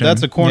situation.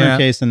 That's a corner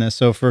case in this.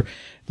 So for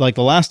like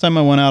the last time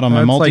I went out on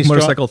my multi-strata,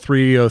 like motorcycle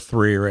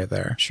 303 right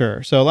there.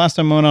 Sure. So last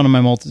time I went out on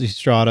my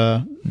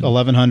multi-strata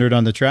 1100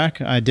 on the track,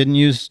 I didn't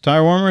use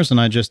tire warmers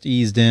and I just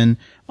eased in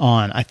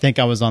on, I think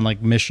I was on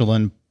like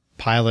Michelin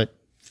Pilot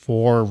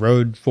 4,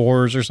 Road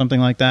 4s or something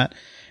like that.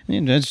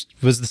 And it just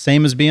was the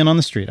same as being on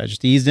the street. I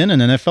just eased in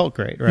and then it felt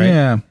great, right?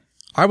 Yeah.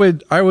 I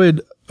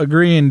would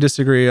agree and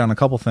disagree on a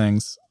couple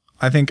things.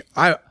 I think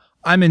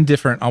I'm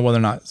indifferent on whether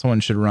or not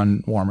someone should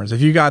run warmers. If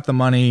you got the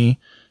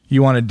money,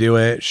 you want to do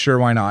it, sure,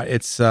 why not?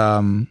 It's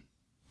I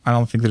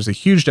don't think there's a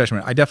huge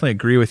detriment. I definitely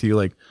agree with you.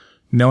 Like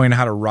knowing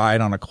how to ride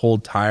on a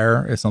cold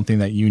tire is something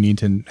that you need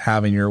to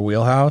have in your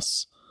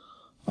wheelhouse,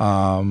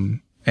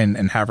 and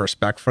have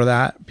respect for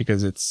that,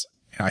 because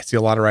I see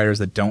a lot of riders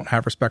that don't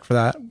have respect for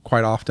that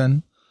quite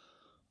often.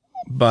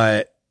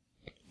 But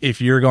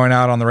if you're going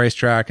out on the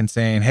racetrack and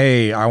saying,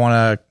 "Hey, I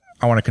want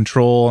to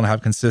control and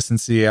have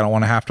consistency. I don't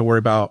want to have to worry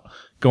about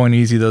going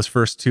easy. Those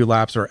first 2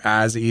 laps are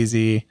as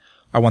easy.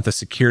 I want the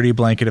security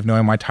blanket of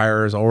knowing my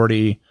tire is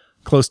already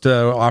close to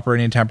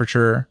operating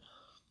temperature."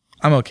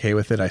 I'm okay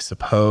with it, I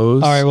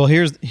suppose. All right. Well,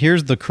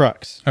 here's the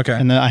crux. Okay.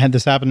 And I had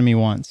this happen to me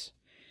once.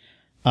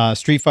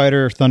 Street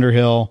Fighter,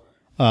 Thunderhill,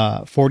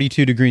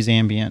 42 degrees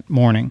ambient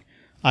morning.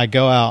 I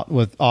go out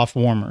with off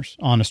warmers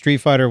on a Street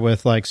Fighter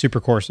with like super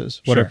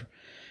courses, whatever. Sure.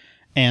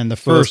 And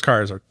those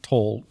cars are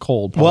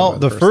cold. Well,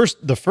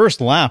 the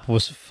first lap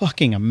was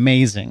fucking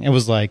amazing. It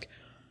was like,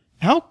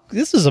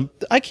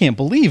 I can't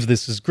believe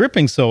this is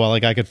gripping so well.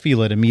 Like I could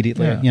feel it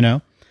immediately, you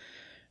know?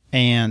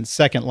 And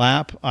second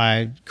lap,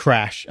 I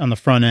crash on the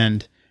front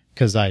end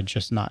because I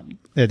just not,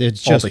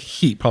 it's just, all the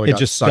heat probably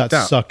got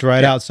sucked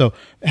right out. So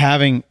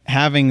having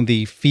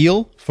the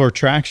feel for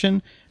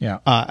traction,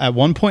 at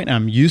one point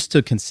I'm used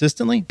to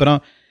consistently,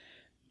 but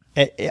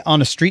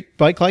on a street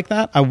bike like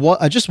that,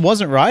 I just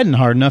wasn't riding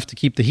hard enough to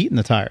keep the heat in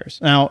the tires.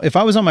 Now, if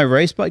I was on my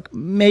race bike,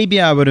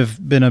 maybe I would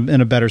have been in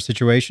a better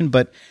situation,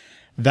 but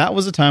that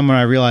was a time when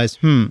I realized,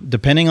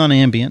 depending on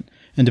ambient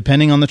and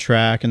depending on the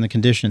track and the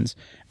conditions,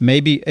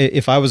 maybe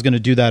if I was going to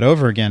do that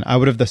over again, I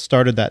would have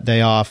started that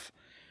day off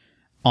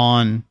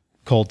on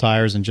cold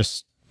tires and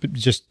just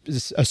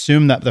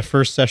assume that the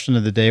first session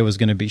of the day was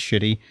going to be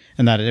shitty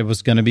and that it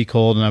was going to be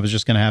cold and I was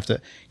just going to have to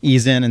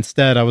ease in.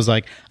 Instead, I was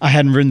like, I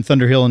hadn't ridden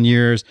Thunderhill in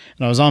years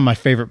and I was on my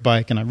favorite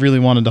bike and I really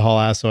wanted to haul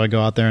ass. So I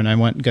go out there and I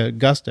went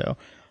Gusto.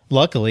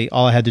 Luckily,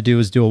 all I had to do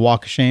was do a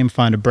walk of shame,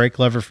 find a brake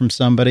lever from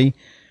somebody,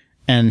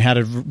 and had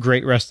a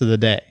great rest of the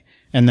day.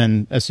 And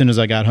then as soon as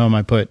I got home,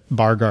 I put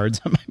bar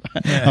guards on my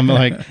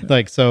bike.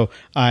 I'm so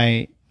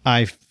I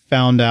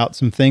found out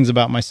some things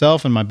about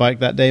myself and my bike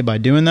that day by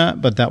doing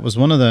that. But that was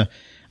I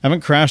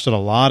haven't crashed at a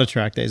lot of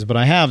track days, but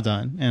I have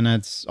done. And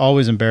it's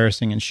always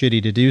embarrassing and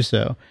shitty to do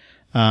so.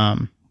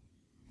 And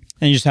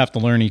you just have to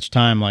learn each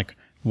time, like,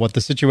 what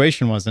the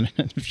situation was. And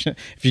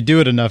if you do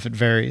it enough, it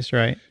varies,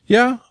 right?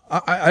 Yeah,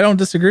 I don't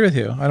disagree with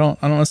you. I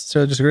don't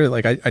necessarily disagree.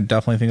 Like, I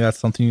definitely think that's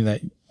something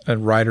that a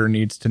rider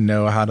needs to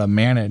know how to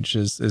manage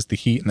is the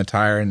heat in the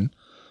tire. And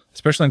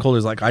especially on cold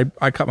days. Like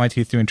I cut my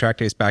teeth doing track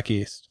days back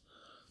east.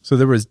 So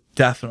there was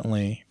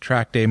definitely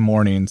track day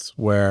mornings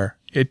where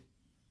it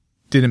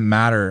didn't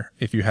matter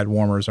if you had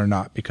warmers or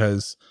not,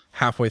 because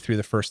halfway through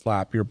the first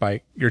lap,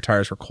 your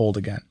tires were cold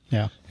again.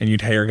 Yeah. And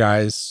you'd hear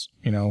guys,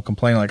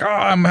 complain like, oh,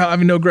 I'm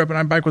having no grip and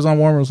my bike was on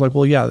warmers. Like,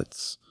 well,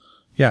 it's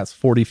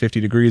 40,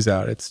 50 degrees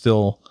out. It's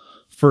still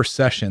first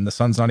session. The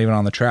sun's not even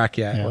on the track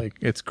yet. Yeah. Like,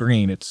 it's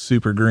green. It's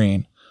super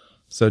green.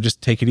 So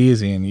just take it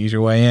easy and ease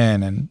your way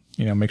in and,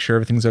 make sure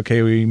everything's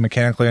okay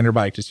mechanically on your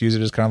bike. Just use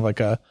it as kind of like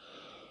a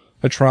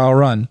trial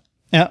run.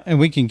 Yeah. And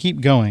we can keep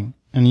going.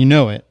 And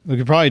it. We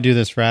could probably do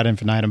this for ad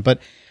infinitum. But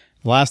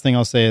the last thing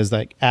I'll say is,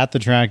 like, at the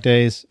track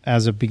days,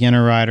 as a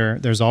beginner rider,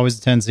 there's always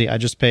a tendency. I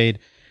just paid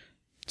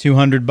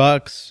 $200,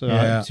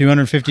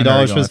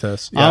 $250 for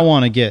this. Yeah. I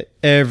want to get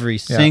every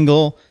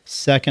single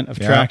second of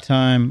track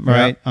time,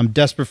 right? Yeah. I'm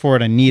desperate for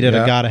it. I need it.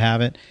 I got to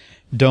have it.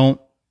 Don't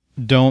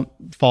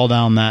fall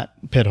down that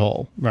pit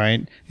hole,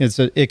 right?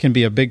 It can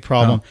be a big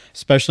problem,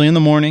 especially in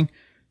the morning.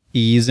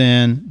 Ease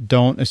in.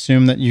 Don't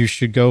assume that you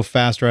should go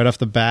fast right off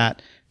the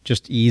bat.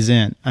 Just ease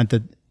in.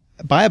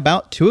 By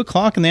about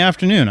 2:00 in the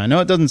afternoon, I know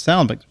it doesn't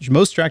sound, but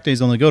most track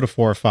days only go to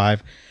 4 or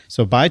 5.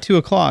 So by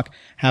 2:00,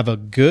 have a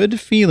good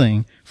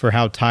feeling for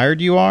how tired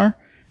you are,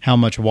 how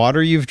much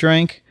water you've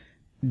drank,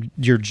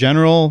 your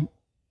general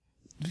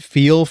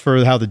feel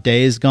for how the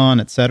day is gone,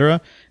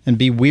 etc., and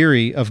be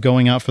weary of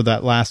going out for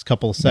that last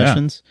couple of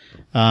sessions,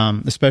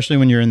 especially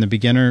when you're in the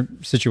beginner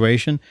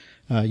situation.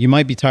 You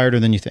might be tireder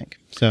than you think.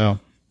 So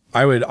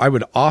I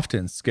would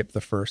often skip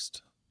the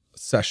first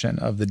session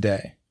of the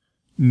day,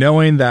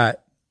 knowing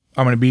that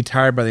I'm going to be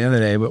tired by the end of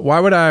the day. But why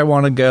would I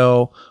want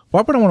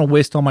to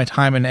waste all my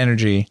time and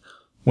energy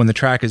when the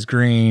track is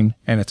green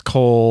and it's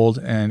cold?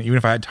 And even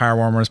if I had tire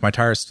warmers, my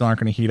tires still aren't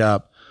going to heat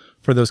up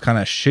for those kind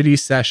of shitty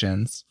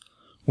sessions,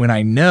 when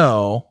I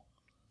know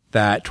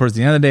that towards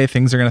the end of the day,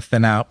 things are going to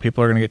thin out.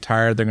 People are going to get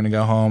tired. They're going to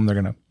go home.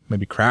 They're going to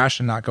maybe crash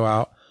and not go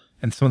out.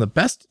 And some of the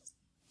best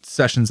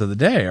sessions of the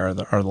day are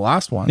the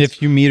last ones.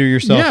 If you meter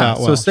yourself out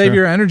well. So save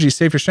your energy,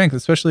 save your strength,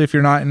 especially if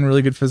you're not in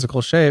really good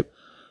physical shape.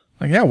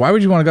 Like, why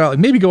would you want to go out? Like,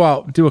 maybe go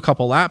out, do a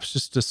couple laps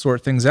just to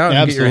sort things out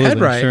and get your head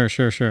right.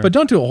 Sure. But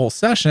don't do a whole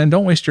session.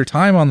 Don't waste your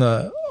time on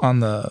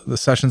the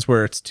sessions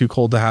where it's too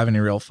cold to have any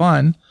real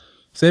fun.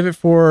 Save it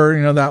for,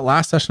 that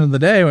last session of the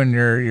day when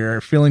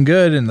you're feeling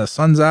good and the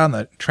sun's out and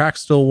the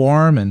track's still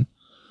warm and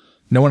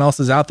no one else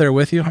is out there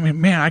with you. I mean,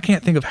 man, I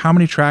can't think of how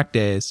many track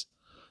days,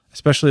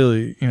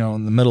 especially,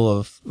 in the middle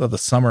of the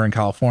summer in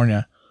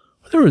California,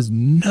 where there was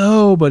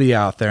nobody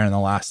out there in the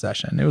last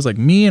session. It was like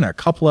me and a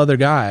couple other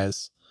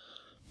guys,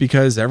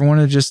 because everyone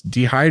had just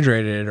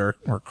dehydrated or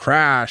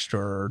crashed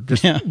or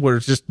just were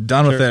just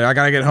done with it. I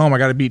got to get home. I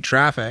got to beat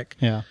traffic.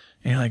 Yeah.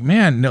 And you're like,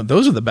 man, no,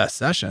 those are the best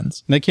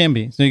sessions. They can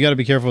be. So you got to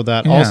be careful with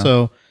that. Yeah.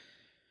 Also,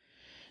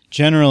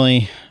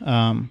 generally,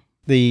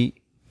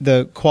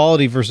 the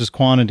quality versus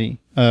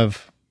quantity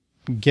of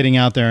getting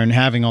out there and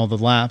having all the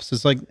laps,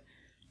 it's like,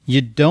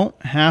 you don't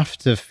have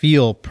to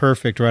feel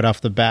perfect right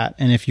off the bat.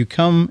 And if you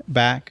come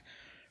back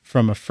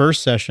from a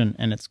first session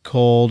and it's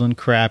cold and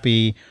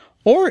crappy,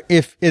 or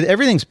if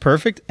everything's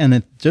perfect and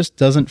it just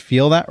doesn't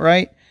feel that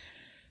right,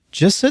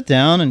 just sit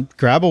down and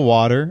grab a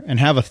water and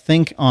have a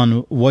think on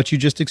what you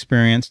just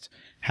experienced.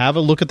 Have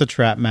a look at the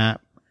track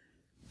map.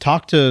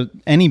 Talk to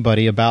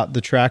anybody about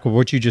the track or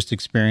what you just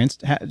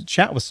experienced.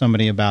 Chat with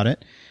somebody about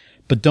it.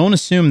 But don't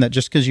assume that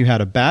just because you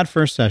had a bad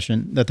first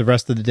session that the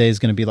rest of the day is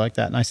going to be like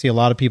that. And I see a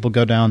lot of people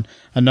go down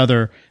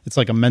it's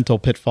like a mental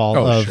pitfall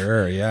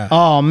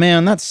oh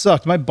man, that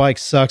sucked. My bike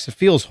sucks. It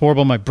feels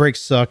horrible. My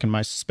brakes suck and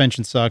my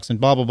suspension sucks and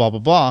blah, blah, blah, blah,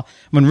 blah.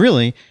 When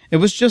really it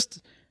was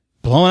just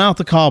blowing out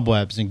the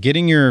cobwebs and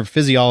getting your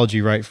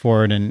physiology right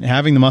for it and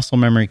having the muscle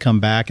memory come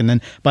back. And then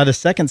by the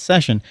second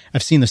session,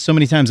 I've seen this so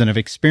many times and I've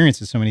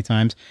experienced it so many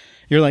times.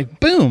 You're like,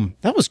 boom,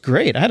 that was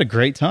great. I had a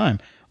great time.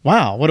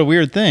 Wow, what a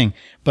weird thing.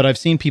 But I've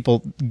seen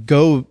people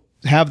go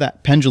have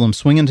that pendulum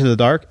swing into the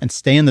dark and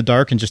stay in the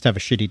dark and just have a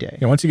shitty day.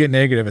 Yeah, once you get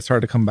negative, it's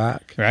hard to come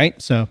back.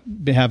 Right? So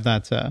have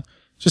that.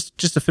 Just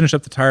to finish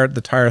up the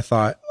tire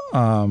thought,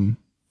 it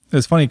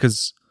was funny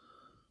because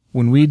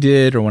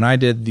when I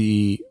did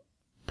the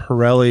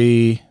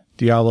Pirelli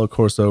Diavolo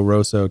Corso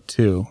Rosso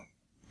 2,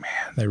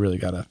 man, they really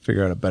got to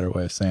figure out a better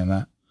way of saying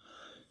that,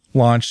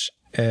 launch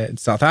in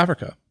South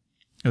Africa.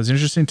 It was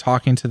interesting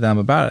talking to them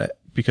about it.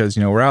 Because,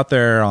 I was out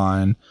there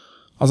on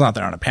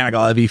a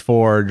Panigale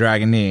V4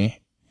 Dragon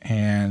Knee,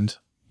 and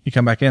you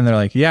come back in, they're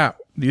like, yeah,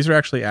 these are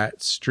actually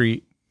at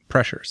street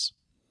pressures.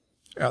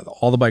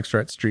 All the bikes are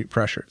at street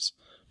pressures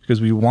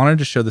because we wanted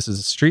to show this is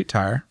a street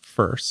tire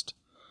first.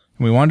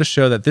 And we wanted to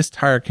show that this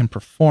tire can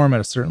perform at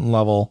a certain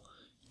level,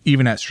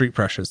 even at street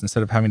pressures,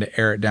 instead of having to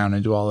air it down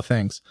and do all the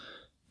things.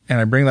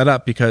 And I bring that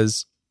up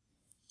because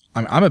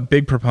I'm a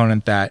big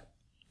proponent that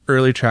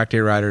early track day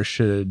riders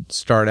should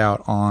start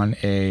out on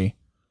a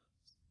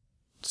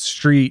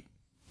street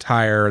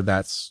tire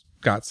that's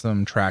got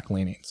some track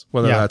leanings,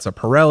 whether that's a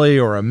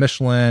Pirelli or a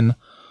Michelin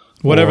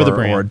Whatever the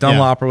brand. or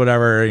Dunlop or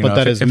whatever. You But know,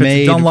 that if, is if it's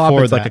made a Dunlop,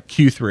 for it's like that. a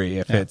Q3.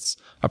 If it's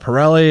a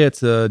Pirelli,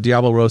 it's a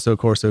Diablo Rosso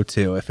Corso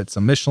 2. If it's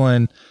a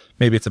Michelin,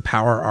 maybe it's a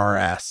Power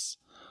RS.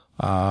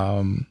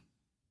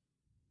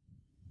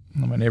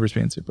 My neighbor's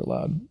being super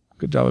loud.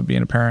 Good job of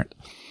being a parent.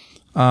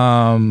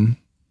 I'm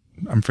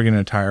forgetting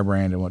a tire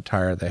brand and what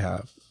tire they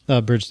have.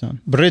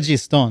 Bridgestone.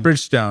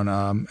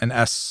 Bridgestone, an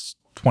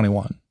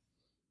S21.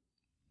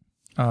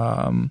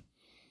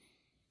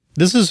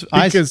 This is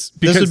Because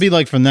this would be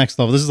like for next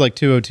level. This is like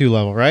 202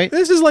 level, right?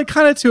 this is like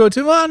kind of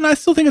 202. Well, and I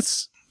still think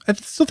it's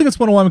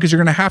 101 because you're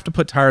going to have to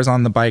put tires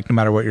on the bike no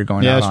matter what you're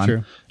going Yeah, out that's on.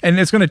 true. And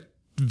it's going to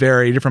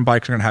vary. Different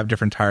bikes are going to have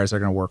different tires that are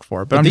going to work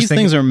for it. But these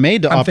things are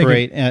made to I'm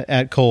operate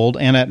at cold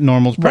and at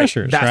normal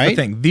pressures, That's right? the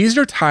thing. These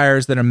are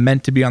tires that are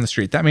meant to be on the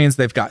street. That means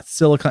they've got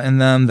silica in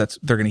them.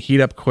 They're going to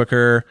heat up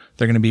quicker.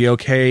 They're going to be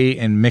okay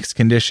in mixed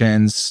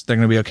conditions. They're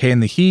going to be okay in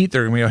the heat.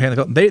 They're going to be okay in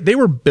the cold. They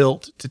were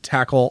built to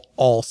tackle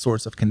all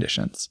sorts of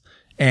conditions.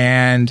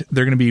 And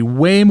they're going to be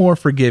way more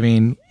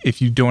forgiving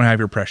if you don't have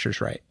your pressures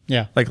right.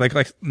 Yeah. Like,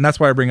 and that's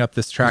why I bring up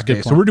this track That's a day.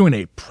 good So point. we're doing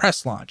a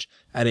press launch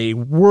at a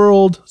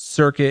world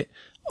circuit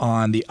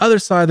on the other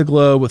side of the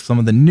globe with some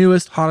of the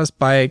newest, hottest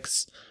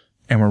bikes.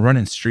 And we're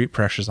running street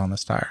pressures on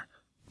this tire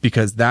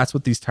because that's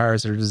what these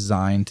tires are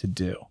designed to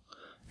do.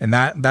 And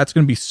that's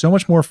going to be so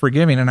much more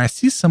forgiving. And I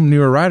see some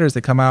newer riders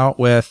that come out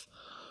with,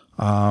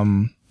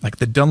 like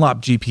the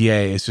Dunlop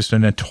GPA is just a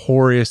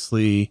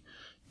notoriously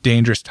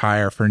dangerous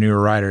tire for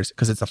newer riders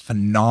because it's a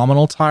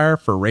phenomenal tire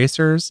for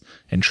racers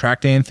and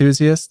track day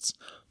enthusiasts,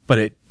 but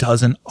it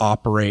doesn't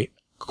operate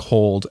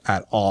cold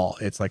at all.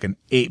 It's like an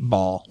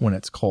 8-ball when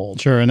it's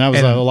cold. Sure, and that was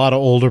And- a lot of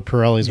older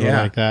Pirellis were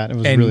Yeah. like that. It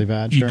was And really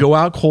bad. You Sure. go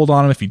out cold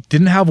on them if you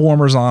didn't have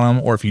warmers on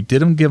them, or if you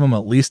didn't give them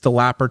at least a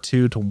lap or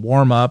two to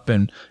warm up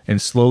and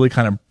slowly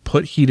kind of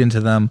put heat into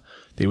them,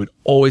 they would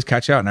always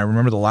catch out. And I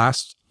remember the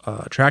last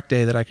track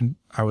day that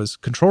I was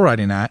control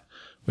riding at,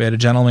 we had a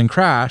gentleman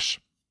crash,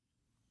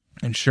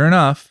 and sure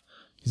enough,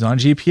 he's on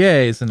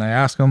GPAs, and I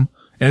ask him,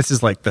 and this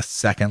is like the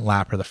second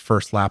lap or the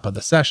first lap of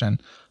the session,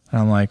 and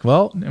I'm like,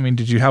 well, I mean,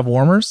 did you have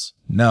warmers?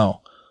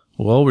 No.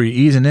 Well, were you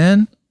easing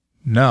in?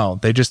 No.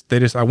 They just,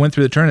 I went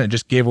through the turn and it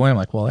just gave away. I'm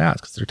like, well, yeah,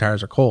 it's because their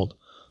tires are cold.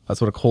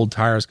 That's what a cold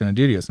tire is going to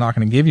do to you. It's not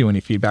going to give you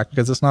any feedback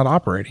because it's not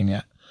operating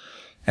yet.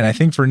 And I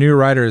think for new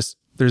riders,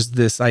 there's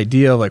this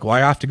idea of like, well, I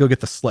have to go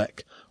get the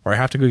slick, or I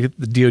have to go get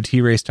the DOT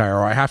race tire,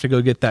 or I have to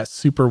go get that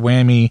super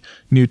whammy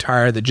new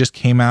tire that just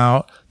came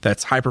out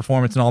that's high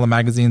performance and all the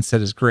magazines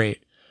said is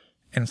great.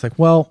 And it's like,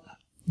 well,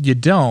 you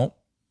don't.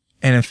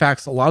 And in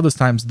fact, a lot of those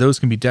times those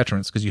can be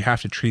detriments because you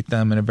have to treat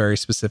them in a very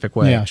specific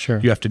way. Yeah, sure.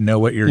 You have to know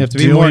what you're You have to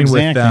be more doing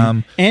with exacting,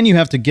 them. and you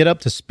have to get up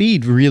to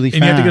speed really fast.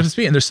 And you have to get up to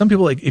speed. And there's some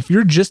people like, if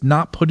you're just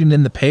not putting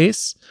in the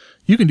pace,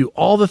 you can do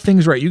all the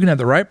things right. You can have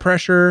the right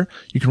pressure.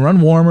 You can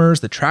run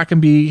warmers. The track can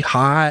be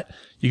hot.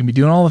 You can be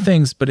doing all the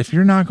things. But if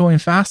you're not going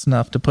fast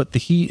enough to put the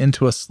heat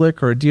into a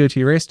slick or a DOT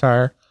race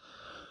tire,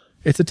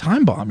 it's a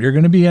time bomb. You're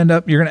going to end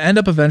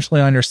up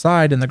eventually on your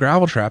side in the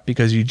gravel trap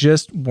because you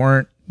just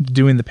weren't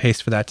doing the pace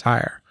for that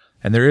tire.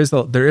 And there is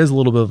a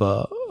little bit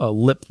of a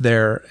lip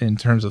there in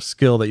terms of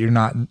skill that you're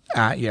not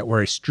at yet,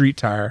 where a street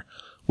tire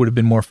would have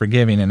been more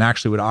forgiving and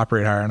actually would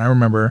operate higher. And I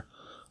remember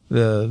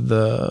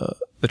the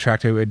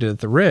track day we did at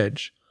the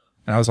Ridge,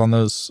 and I was on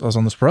those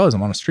Pirellis.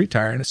 I'm on a street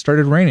tire, and it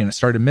started raining. It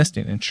started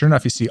misting, and sure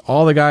enough, you see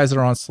all the guys that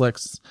are on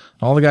slicks,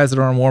 all the guys that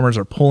are on warmers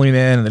are pulling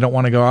in, and they don't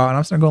want to go out. And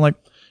I'm starting going like,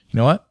 you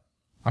know what?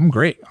 I'm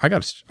great. I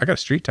got a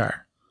street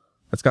tire.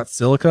 It's got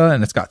silica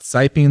and it's got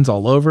sipines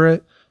all over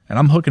it. And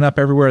I'm hooking up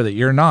everywhere that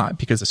you're not,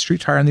 because a street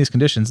tire in these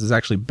conditions is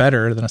actually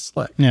better than a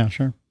slick. Yeah,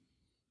 sure.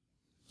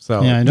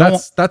 So Yeah,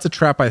 that's a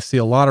trap I see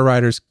a lot of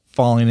riders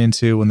falling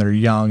into when they're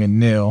young and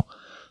new,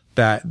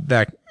 that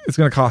it's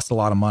going to cost a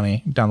lot of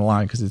money down the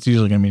line because it's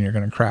usually going to mean you're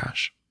going to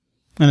crash.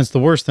 And it's the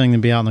worst thing to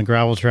be out in the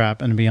gravel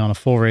trap and to be on a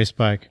full race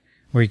bike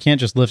where you can't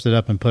just lift it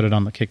up and put it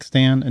on the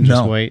kickstand and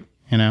just No. wait,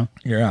 you know?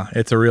 Yeah,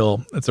 it's a real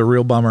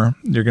bummer.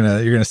 You're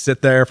gonna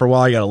sit there for a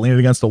while. You got to lean it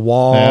against the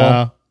wall.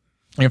 Yeah.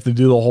 You have to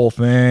do the whole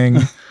thing.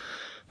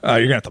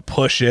 You're gonna have to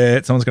push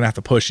it. Someone's gonna have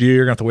to push you.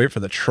 You're gonna have to wait for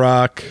the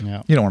truck.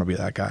 Yeah. You don't want to be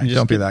that guy. Just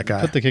Don't be that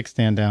guy. Put the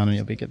kickstand down and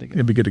you'll be good to go.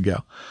 You'll be good to go.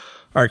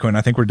 All right, Quinn.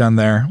 I think we're done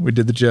there. We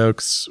did the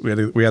jokes. We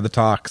had the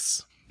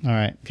talks. All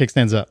right.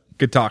 Kickstands up.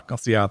 Good talk. I'll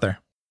see you out there.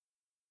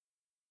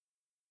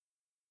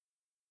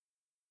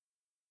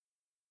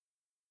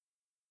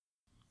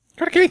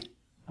 Got a kitty.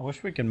 I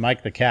wish we could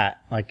mic the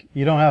cat. Like,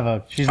 you don't have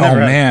a... She's Oh never...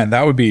 man,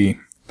 that would be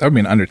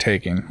an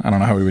undertaking. I don't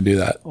know how we would do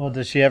that. Well,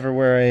 does she ever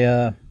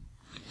wear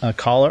a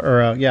collar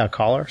or a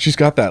collar? She's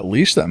got that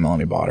leash that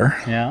Melanie bought her.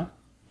 Yeah.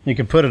 You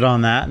can put it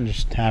on that and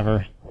just have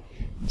her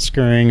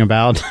scurrying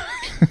about.